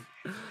move name.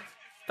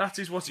 That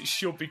is what it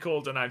should be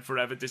called, and I'm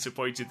forever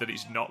disappointed that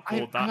it's not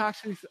called that.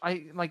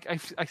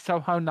 I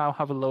somehow now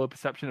have a lower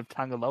perception of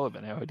Tangaloa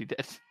than I already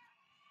did.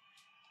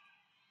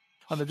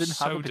 And I didn't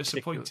have a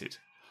disappointed.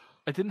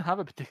 I didn't have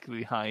a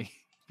particularly high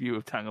view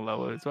of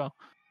Tangaloa as well.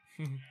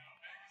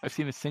 I've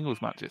seen his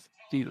singles matches.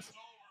 Jesus.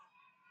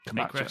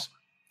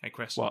 Hey,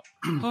 Chris. What?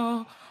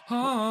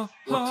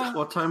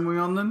 What time are we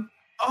on then?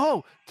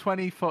 Oh,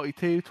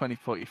 2042,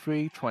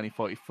 2043,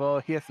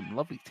 2044. He has some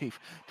lovely teeth.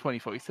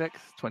 2046,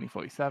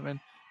 2047,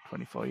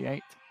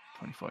 2048,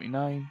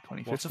 2049,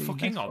 2050. What a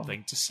fucking odd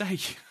thing to say.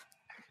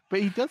 But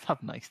he does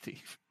have nice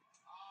teeth.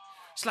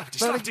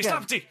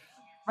 Slappity.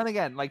 And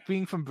again, like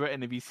being from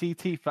Britain, if you see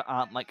teeth that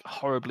aren't like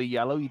horribly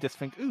yellow, you just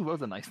think, ooh,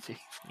 those are nice teeth.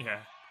 Yeah.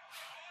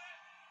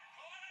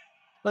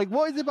 Like,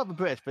 what is it about the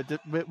British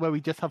where we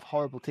just have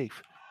horrible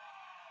teeth?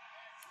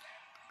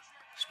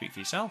 Speak for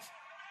yourself.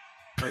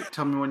 Right,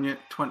 tell me when you're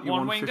 21.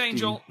 One Winged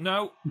Angel.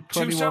 No. 21,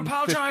 Tombstone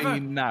Power 15 Driver.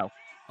 now.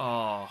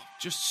 Oh,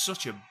 just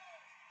such a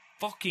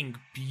fucking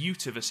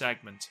beaut of a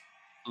segment.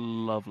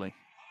 Lovely.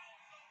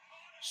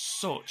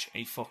 Such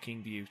a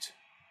fucking beaut.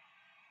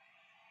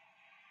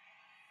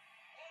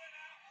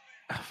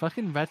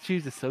 Fucking Red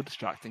Shoes is so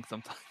distracting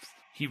sometimes.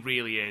 He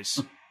really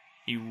is.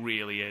 He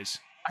really is.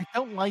 I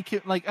don't like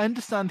it. Like, I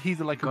understand he's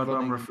like a Goddamn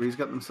running... referees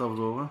get themselves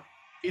over.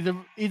 He's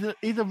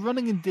a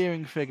running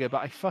endearing figure,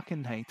 but I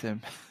fucking hate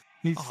him.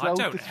 He's so I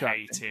don't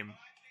distracting. hate him.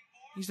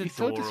 He's so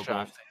adorable.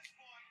 distracting.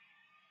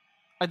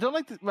 I don't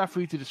like the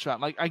referee to distract.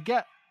 Like, I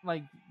get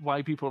like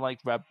why people like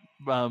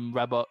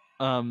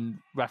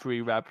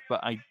referee Reb,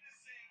 but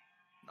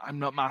I'm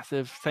not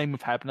massive. Same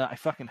with Hebner. I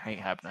fucking hate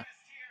Hebner.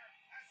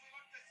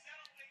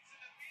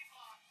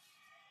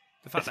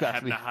 The fact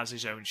Especially... that Hebner has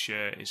his own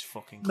shirt is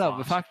fucking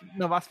class. That's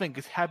the thing,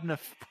 because Hebner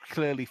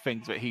clearly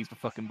thinks that he's the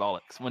fucking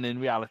bollocks, when in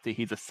reality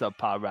he's a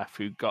subpar ref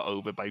who got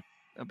over by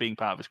being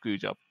part of a screw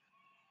job.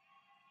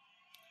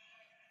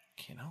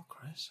 You know,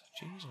 Chris.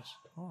 Jesus.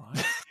 All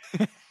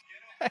right.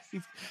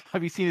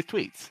 Have you seen his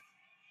tweets?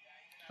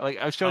 Like,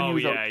 I've shown you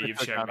his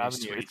you've shown me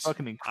his tweets. It's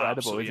fucking incredible,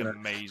 Absolutely isn't it?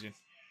 amazing.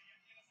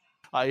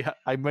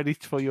 I'm ready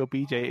for your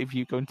BJ if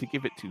you're going to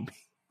give it to me.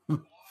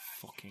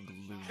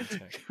 Fucking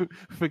lunatic.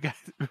 Forget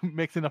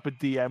mixing up a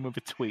DM with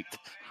a tweet.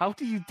 How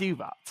do you do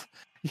that?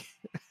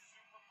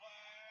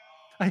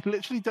 I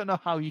literally don't know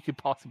how you could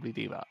possibly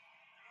do that.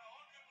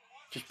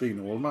 Just being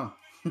an old man.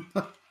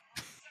 Are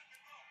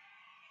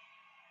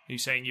you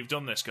saying you've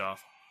done this,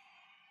 Garth?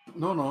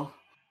 No.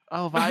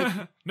 Oh,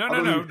 vibe. No.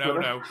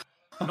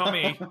 Not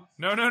me.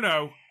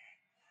 No.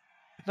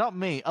 Not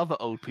me, other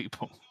old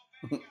people.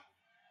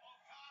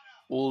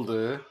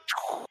 Older.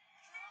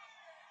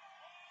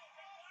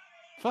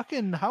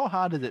 Fucking, how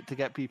hard is it to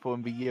get people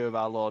in the year of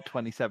our Lord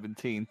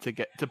 2017 to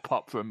get to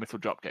pop for a missile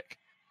dropkick?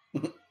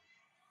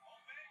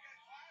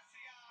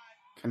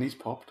 Kenny's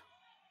popped.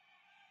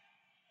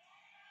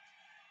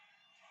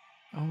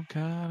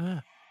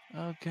 Okada.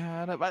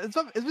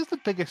 Is this the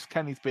biggest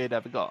Kenny's beard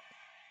ever got?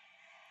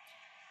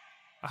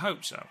 I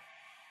hope so.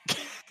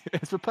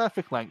 It's the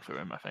perfect length for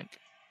him, I think.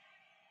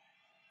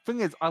 Thing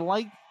is, I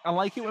like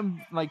it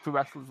when like the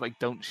wrestlers like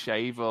don't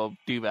shave or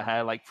do their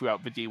hair like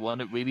throughout the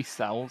G1. It really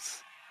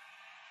sells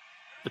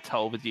the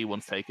toll the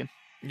G1's taken.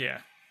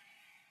 Yeah.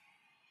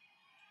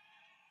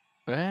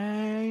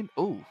 Right.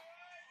 Oh.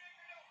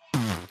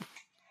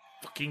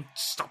 Fucking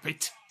stop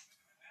it.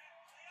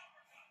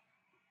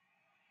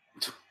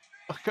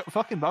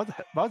 Fucking, that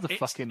was a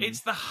fucking...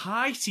 It's the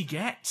height he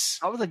gets.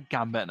 That was a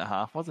gambit and a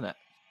half, wasn't it?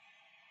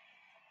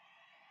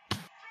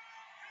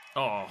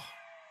 Oh.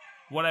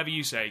 Whatever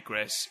you say,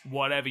 Chris.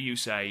 Whatever you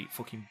say.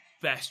 Fucking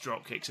best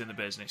drop kicks in the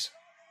business.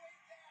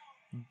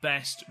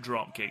 Best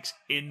drop kicks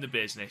in the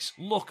business.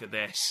 Look at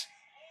this.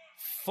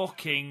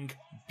 Fucking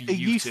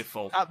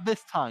beautiful. At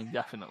this time,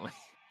 definitely.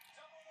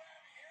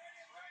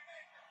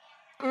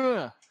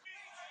 Ugh.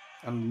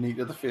 And knee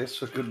to the face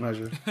for good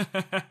measure.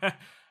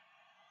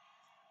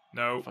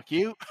 No. Fuck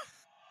you.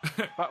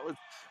 that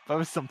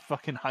was some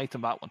fucking height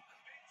on that one.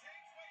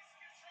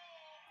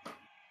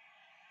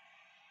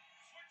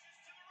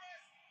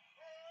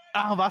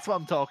 Oh, that's what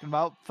I'm talking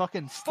about.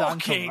 Fucking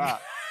stank on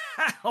that.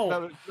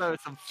 Hell. There was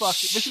some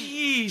fucking...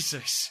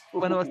 Jesus.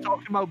 When I was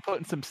talking about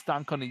putting some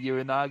stank on a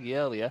uranagi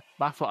earlier,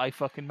 that's what I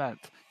fucking meant.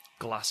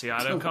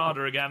 Glassy-eyed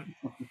Okada again.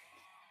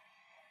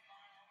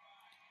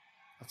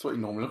 That's what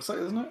he normally looks like,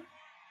 isn't it?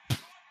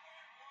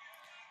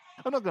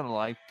 I'm not gonna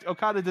lie.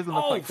 Okada doesn't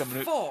look like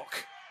someone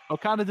fuck.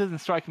 Okada doesn't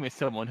strike me as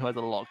someone who has a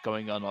lot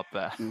going on up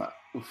there. Nah,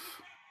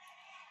 oof.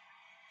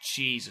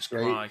 Jesus Yeah,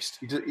 Christ.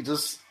 he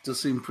does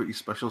seem pretty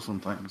special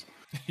sometimes.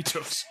 He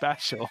does.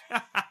 Special.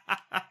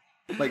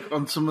 Like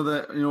on some of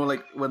the,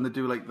 like when they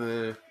do like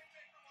the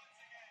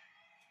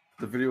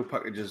video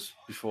packages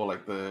before,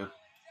 like the.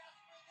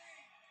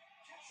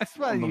 I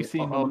swear you've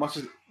seen on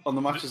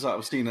the matches that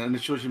I've seen, and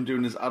it shows him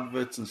doing his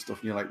adverts and stuff,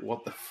 and you're like,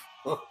 what the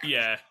fuck?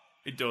 Yeah,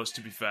 it does,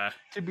 to be fair.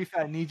 To be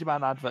fair, New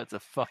Japan adverts are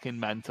fucking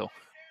mental.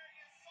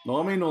 No,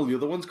 I mean all the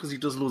other ones, because he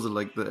does loads of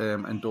like the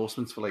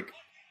endorsements for like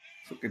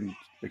fucking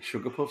like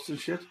sugar puffs and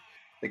shit,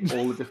 like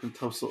all the different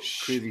types of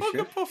crazy Sugar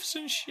shit. puffs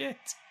and shit.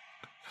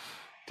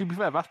 To be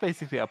fair, that's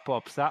basically how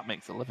Bob Sapp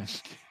makes a living.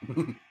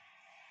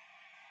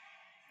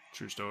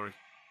 True story.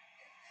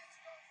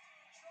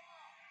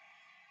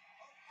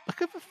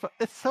 Look at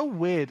it's so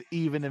weird,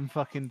 even in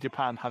fucking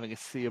Japan, having a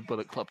sea of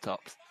Bullet Club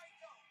tops.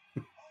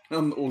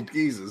 And old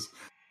geezers.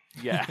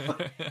 Yeah.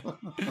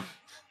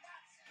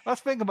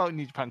 That's the thing about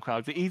New Japan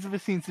crowds. It either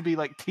seems to be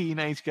like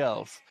teenage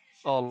girls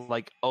or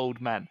like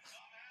old men.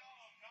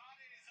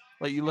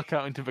 Like you look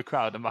out into the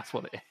crowd and that's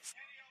what it is.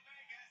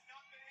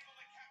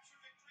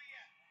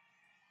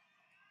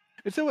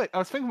 It's so weird. I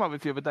was thinking about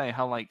it the other day,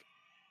 how like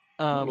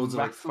loads of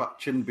like fat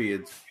chin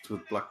beards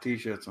with black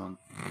t-shirts on.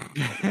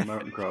 Like an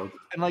American crowd.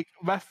 And like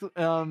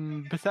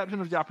perception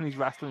of Japanese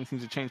wrestling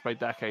seems to change by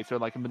decade. So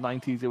like in the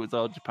 90s it was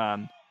All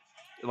Japan,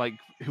 like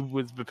who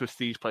was the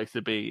prestige place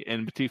to be.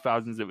 In the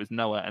 2000s it was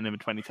Noah, and in the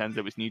 2010s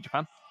it was New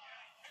Japan.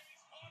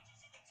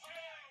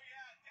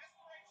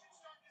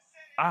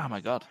 Ah, my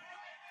god.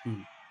 So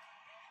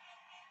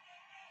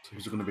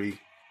who's it going to be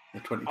in the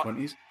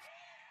 2020s?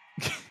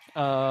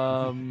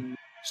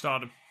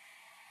 Stardom.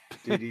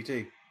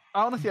 DDT.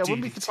 Honestly, I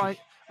wouldn't be DDT. surprised.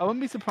 I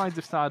wouldn't be surprised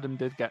if Stardom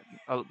did get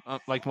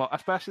like more.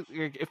 Especially,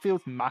 like, it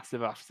feels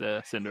massive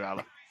after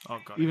Cinderella. Oh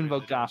god. Even it though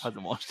really Garth does.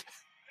 hasn't watched it.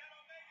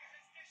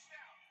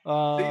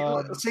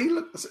 See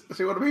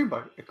what I mean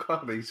by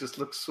Okada? He just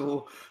looks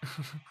so.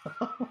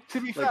 To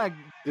be like, fair,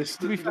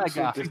 distant, to be he fair, looks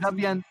so Garth, he's at the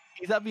distant. end.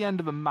 He's at the end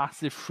of a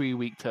massive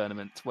 3-week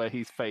tournament where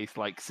he's faced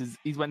like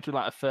he's went through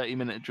like a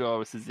 30-minute draw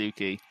with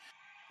Suzuki.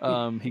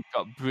 He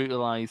got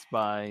brutalized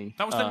by.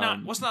 That was the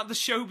night. Wasn't that the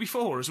show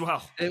before as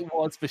well? It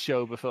was the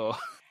show before.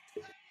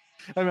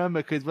 I remember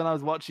because when I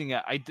was watching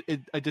it, I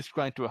just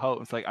grind to a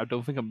halt. It's like I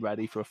don't think I'm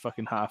ready for a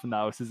fucking half an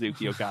hour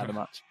Suzuki Okada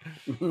match.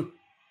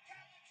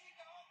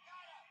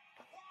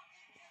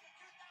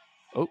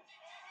 Oh,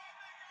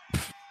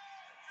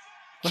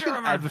 look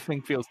at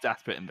everything feels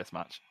desperate in this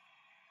match.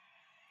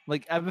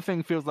 Like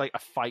everything feels like a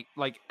fight.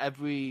 Like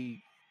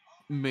every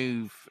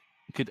move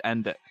could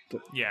end it.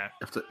 Yeah. You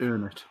have to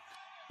earn it.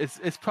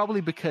 It's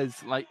probably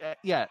because like A,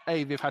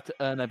 they've had to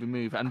earn every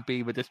move, and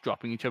B, we're just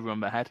dropping each other on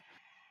the head.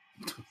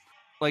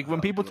 Like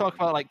when people talk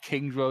about like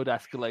King's Road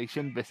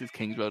escalation, this is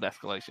King's Road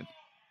escalation.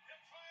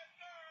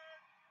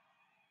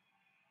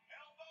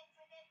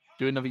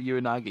 Do another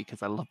Uranagi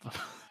because I love them.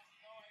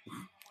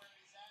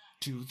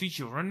 Do the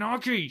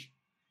Uranagi.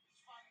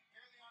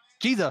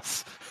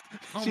 Jesus,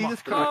 Oh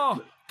Jesus my Christ!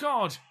 oh,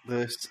 God.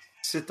 The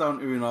sit-down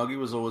Uranagi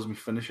was always my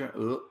finisher.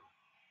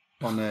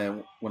 On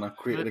when I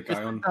created a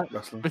guy on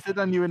wrestling. But sit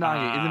down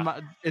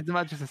Uranagi, isn't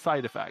that just a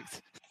side effect?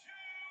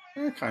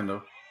 Yeah, kind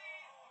of.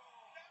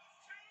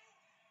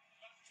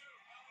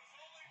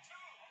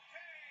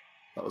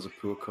 That was a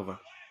poor cover.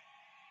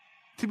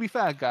 To be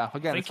fair, Garth,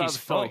 again, I it's think not he's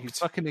the story. fucked. He's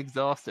fucking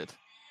exhausted.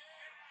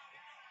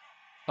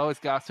 Oh, it's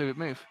Garth's favorite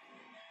move.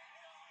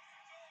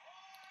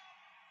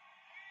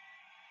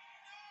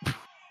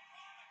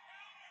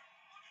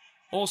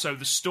 Also,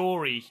 the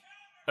story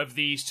of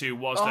these two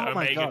was that Oh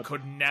my Omega God.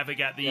 could never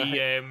get the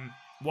he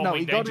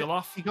one-winged got angel it.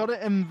 off. He got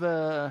it in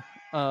the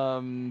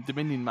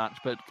Dominion match,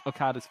 but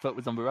Okada's foot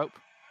was on the rope.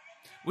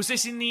 Was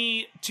this in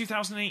the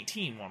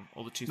 2018 one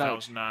or the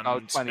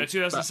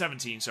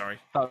 2017? Sorry,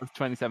 That was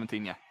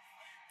 2017. Yeah.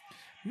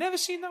 never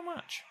seen that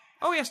match.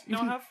 Oh yes, no,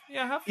 I have.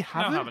 Yeah, I have. You No,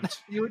 I haven't?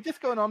 haven't. You were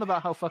just going on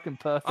about how fucking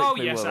perfect. Oh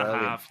they yes, were I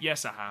earlier. have.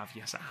 Yes, I have.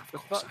 Yes, I have. For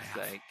Of course, I fuck's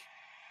have. sake.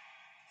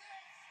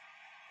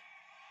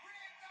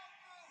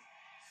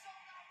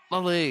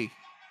 Lolly.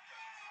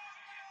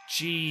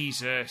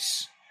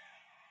 Jesus.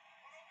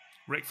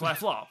 Ric Flair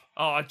flop.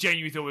 Oh, I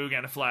genuinely thought we were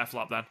getting a Flair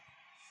flop then.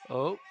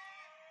 Oh.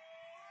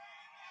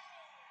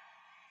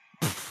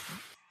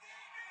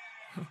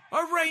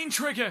 A rain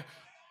trigger.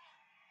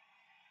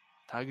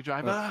 Tiger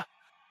Driver.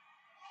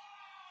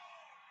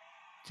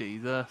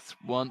 Jesus.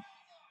 1,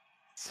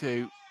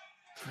 2,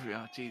 3.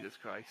 Oh, Jesus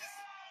Christ.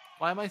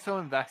 Why am I so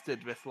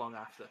invested this long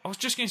after? I was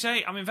just going to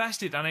say, I'm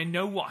invested and I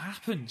know what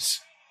happens.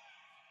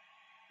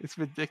 It's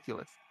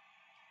ridiculous.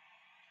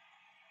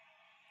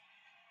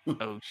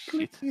 Oh,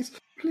 shit. Please,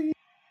 please.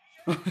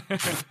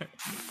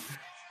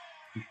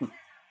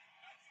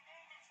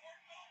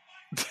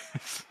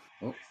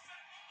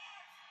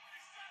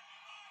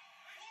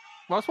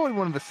 Well, that's probably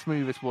one of the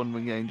smoothest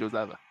one-wing angels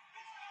ever.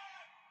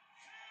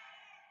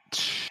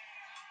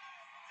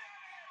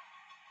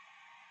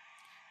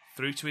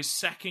 Through to his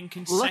second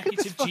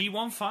consecutive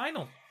G1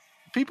 final.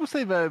 People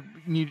say the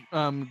new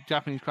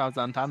Japanese crowds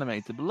aren't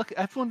animated, but look,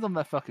 everyone's on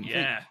their fucking feet.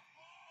 Yeah.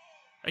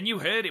 And you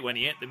heard it when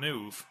he hit the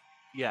move.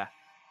 Yeah.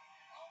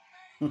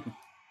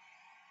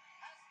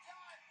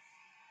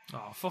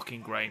 Oh,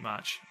 fucking great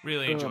match.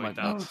 Really enjoyed that.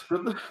 That was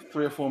good.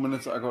 3 or 4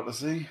 minutes that I got to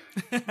see.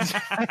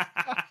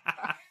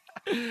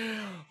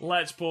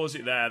 Let's pause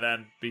it there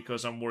then,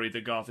 because I'm worried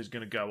that Garth is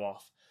going to go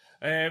off.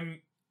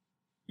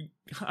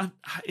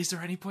 Is there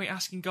any point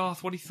asking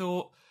Garth what he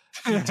thought?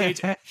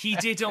 He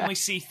did only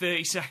see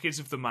 30 seconds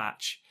of the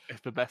match.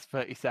 It's the best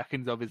 30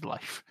 seconds of his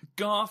life.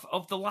 Garth,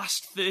 of the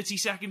last 30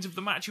 seconds of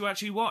the match you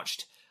actually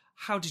watched,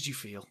 how did you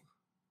feel?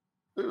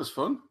 It was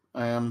fun.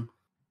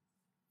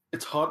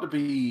 It's hard to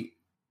be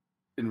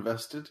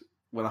invested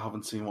when I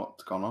haven't seen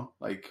what's gone on.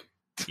 Like,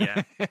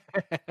 yeah,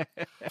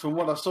 from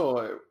what I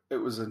saw, it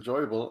was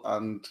enjoyable,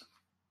 and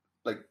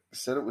like I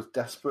said, it was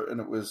desperate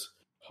and it was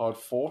hard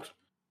fought.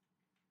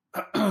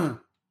 Yeah,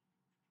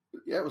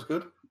 it was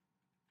good.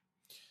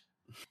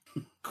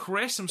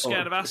 Chris, I'm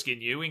scared of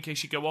asking you in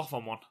case you go off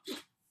on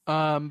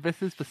one.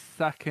 This is the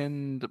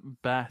second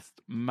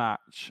best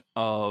match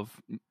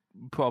of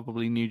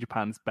probably New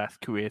Japan's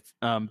best year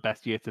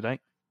to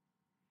date.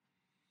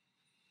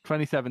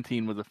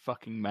 2017 was a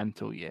fucking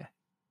mental year.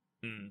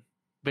 Mm.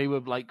 They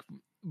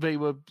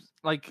were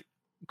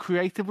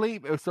creatively,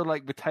 it was sort of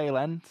like the tail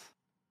end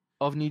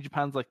of New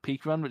Japan's like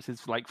peak run, which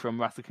is like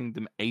from Wrestle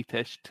Kingdom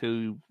 8-ish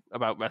to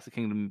about Wrestle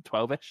Kingdom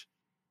 12-ish.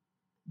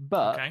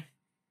 But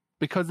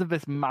because of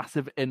this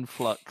massive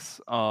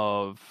influx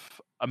of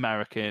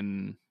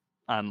American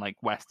and like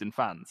Western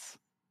fans,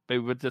 they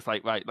were just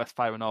like, right, let's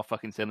fire on all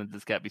fucking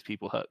cylinders, get these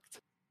people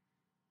hooked.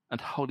 And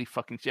holy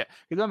fucking shit.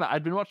 Because remember,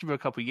 I'd been watching for a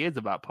couple of years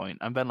at that point,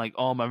 and then like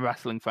all my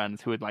wrestling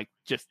friends who had like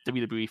just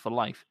WWE for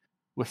life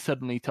were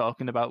suddenly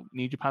talking about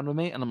New Japan with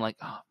me, and I'm like,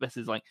 oh, this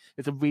is like,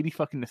 it's a really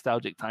fucking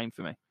nostalgic time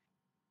for me.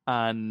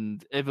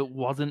 And if it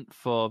wasn't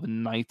for the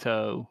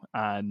Naito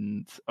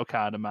and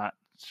Okada match,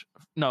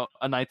 no,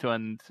 a Naito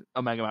and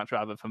Omega match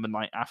rather, from the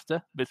night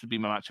after, this would be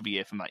my match of the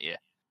year from that year.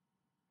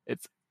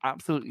 It's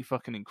absolutely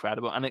fucking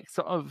incredible, and it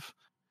sort of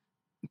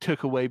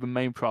took away the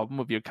main problem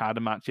with the Okada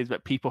matches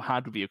that people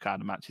had with the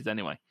Okada matches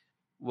anyway,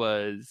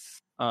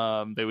 was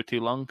they were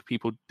too long.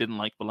 People didn't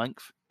like the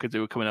length because they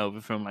were coming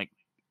over from like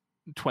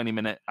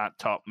 20-minute at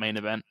top main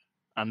event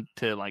and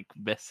to like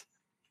this.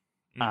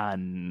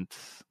 And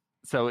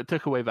so it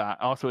took away that.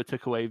 Also, it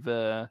took away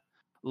the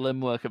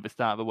limb work at the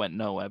start that went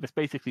nowhere. This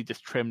basically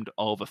just trimmed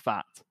all the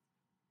fat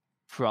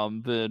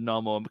from the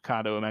normal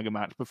Okada Omega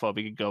match before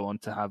they could go on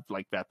to have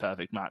like their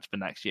perfect match for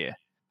next year.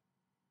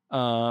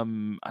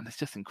 And it's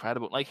just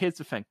incredible. Like, here's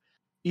the thing.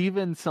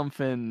 Even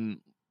something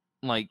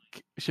like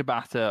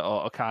Shibata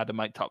or Okada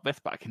might top this,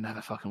 but I can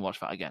never fucking watch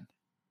that again.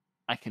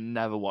 I can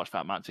never watch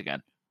that match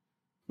again.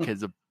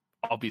 Because of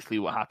obviously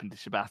what happened to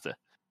Shibata.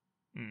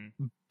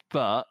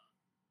 But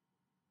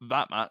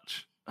that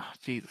match, oh,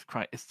 Jesus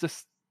Christ, it's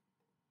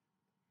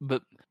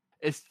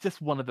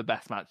just one of the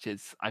best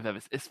matches I've ever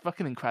seen. It's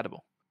fucking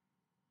incredible.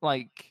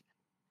 Like,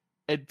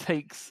 it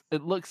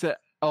looks at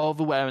all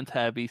the wear and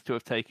tear these two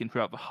have taken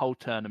throughout the whole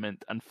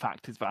tournament and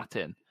factors that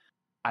in.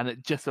 And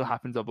it just so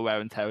happens all the wear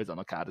and tear is on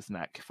Okada's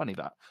neck. Funny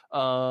that.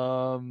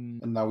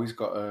 And now he's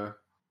got a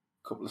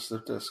couple of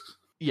slip discs.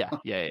 Yeah.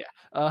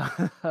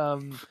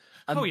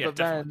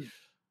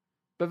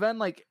 But then,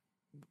 like,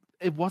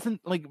 it wasn't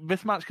like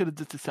this match could have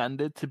just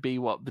descended to be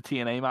what the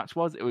TNA match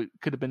was. It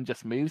could have been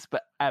just moves,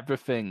 but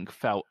everything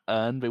felt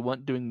earned. They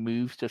weren't doing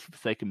moves just for the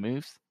sake of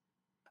moves.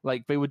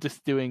 Like, they were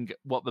just doing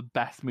what the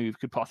best move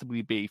could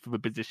possibly be for the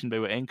position they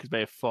were in, because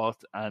they have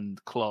fought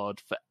and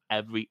clawed for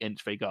every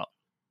inch they got.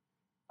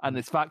 And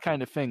it's that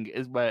kind of thing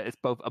is where it's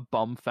both a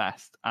bomb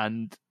fest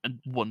and a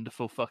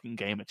wonderful fucking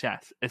game of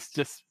chess. It's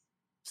just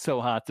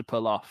so hard to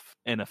pull off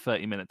in a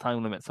 30-minute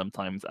time limit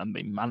sometimes, and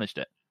they managed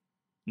it.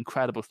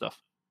 Incredible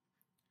stuff.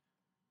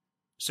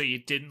 So you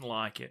didn't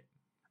like it?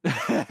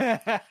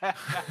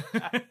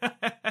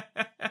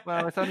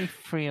 Well, it's only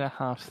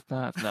 3.5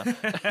 stars. No.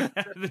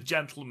 The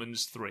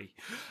gentleman's 3.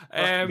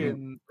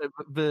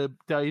 The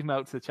Dave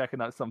Meltzer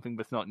checking out something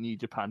that's not New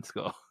Japan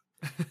score.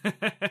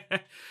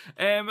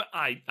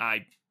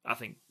 I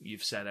think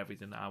you've said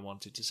everything that I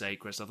wanted to say,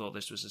 Chris. I thought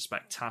this was a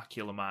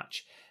spectacular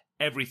match.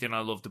 Everything I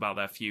loved about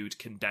their feud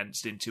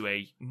condensed into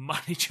a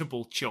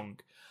manageable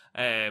chunk.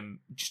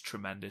 Just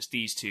tremendous.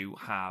 These two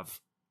have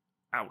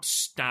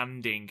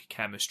outstanding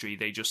chemistry.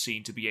 They just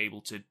seem to be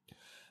able to...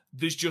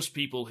 There's just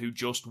people who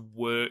just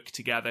work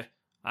together,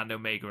 and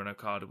Omega and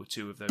Okada were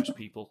two of those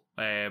people.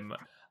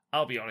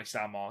 I'll be honest,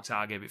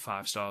 I gave it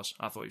 5 stars.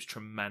 I thought it was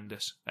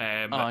tremendous.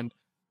 I'm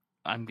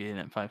giving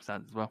it 5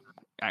 stars as well.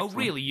 Excellent. Oh,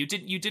 really? You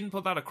didn't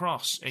put that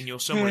across in your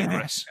summary,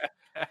 Chris?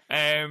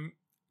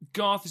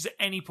 Garth, is there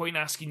any point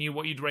asking you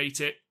what you'd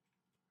rate it?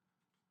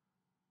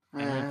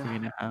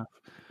 3.5.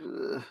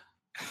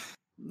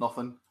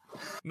 Nothing.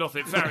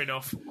 Nothing. Fair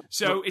enough.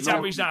 So it's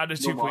averaged out at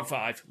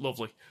 2.5.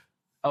 Lovely.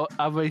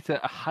 I'll rate it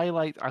a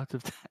highlight out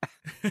of 10.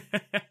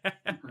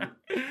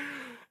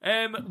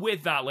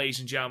 With that, ladies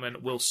and gentlemen,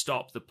 we'll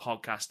stop the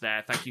podcast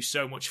there. Thank you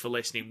so much for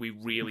listening. We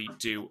really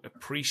do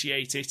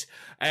appreciate it.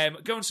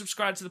 Go and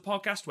subscribe to the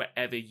podcast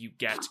wherever you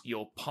get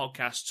your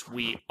podcasts.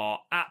 We are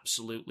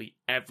absolutely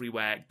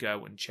everywhere.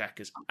 Go and check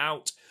us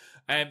out.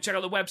 Check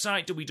out the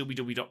website,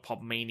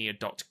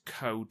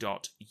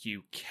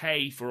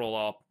 www.podmania.co.uk, for all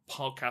our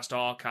podcast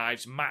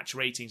archives, match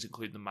ratings,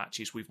 including the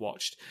matches we've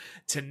watched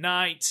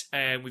tonight.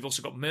 We've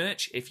also got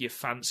merch if you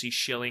fancy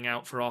shilling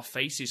out for our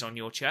faces on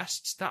your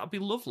chests. That would be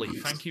lovely.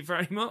 Thank you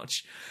very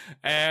much.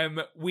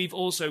 We've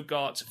also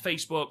got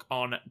Facebook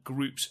on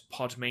Groups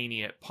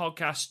Podmania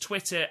Podcast,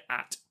 Twitter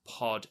at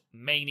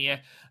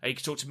Podmania. You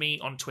can talk to me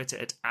on Twitter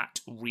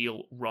at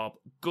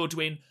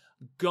RealRobGoodwin.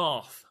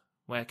 Garth,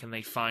 where can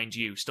they find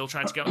you? Still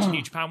trying to get onto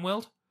New Japan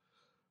World?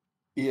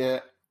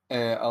 Yeah,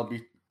 I'll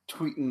be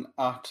tweeting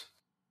at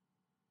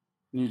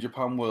New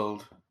Japan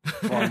World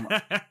from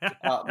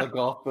at the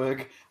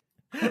Gothberg.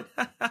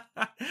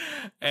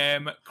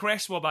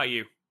 Chris, what about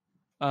you?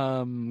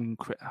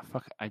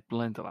 Fuck, I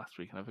blended it last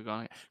week and I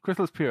forgot it.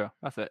 Crystal's Pure,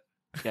 that's it.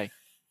 Yay.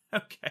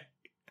 Okay.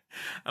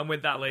 And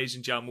with that, ladies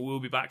and gentlemen, we'll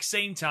be back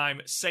same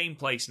time, same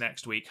place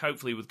next week,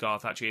 hopefully with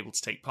Garth actually able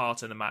to take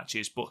part in the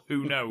matches, but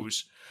who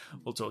knows?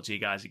 We'll talk to you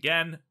guys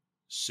again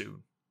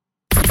soon.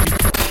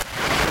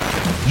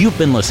 You've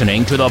been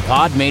listening to the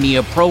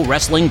Podmania Pro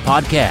Wrestling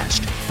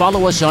Podcast.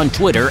 Follow us on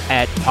Twitter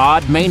at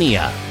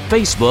Podmania,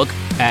 Facebook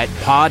at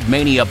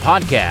Podmania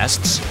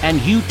Podcasts,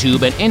 and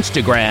YouTube and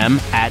Instagram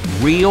at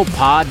Real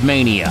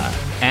Podmania.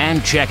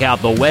 And check out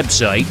the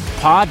website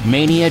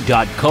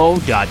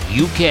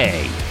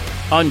podmania.co.uk.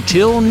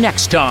 Until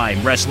next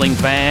time, wrestling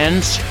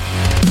fans.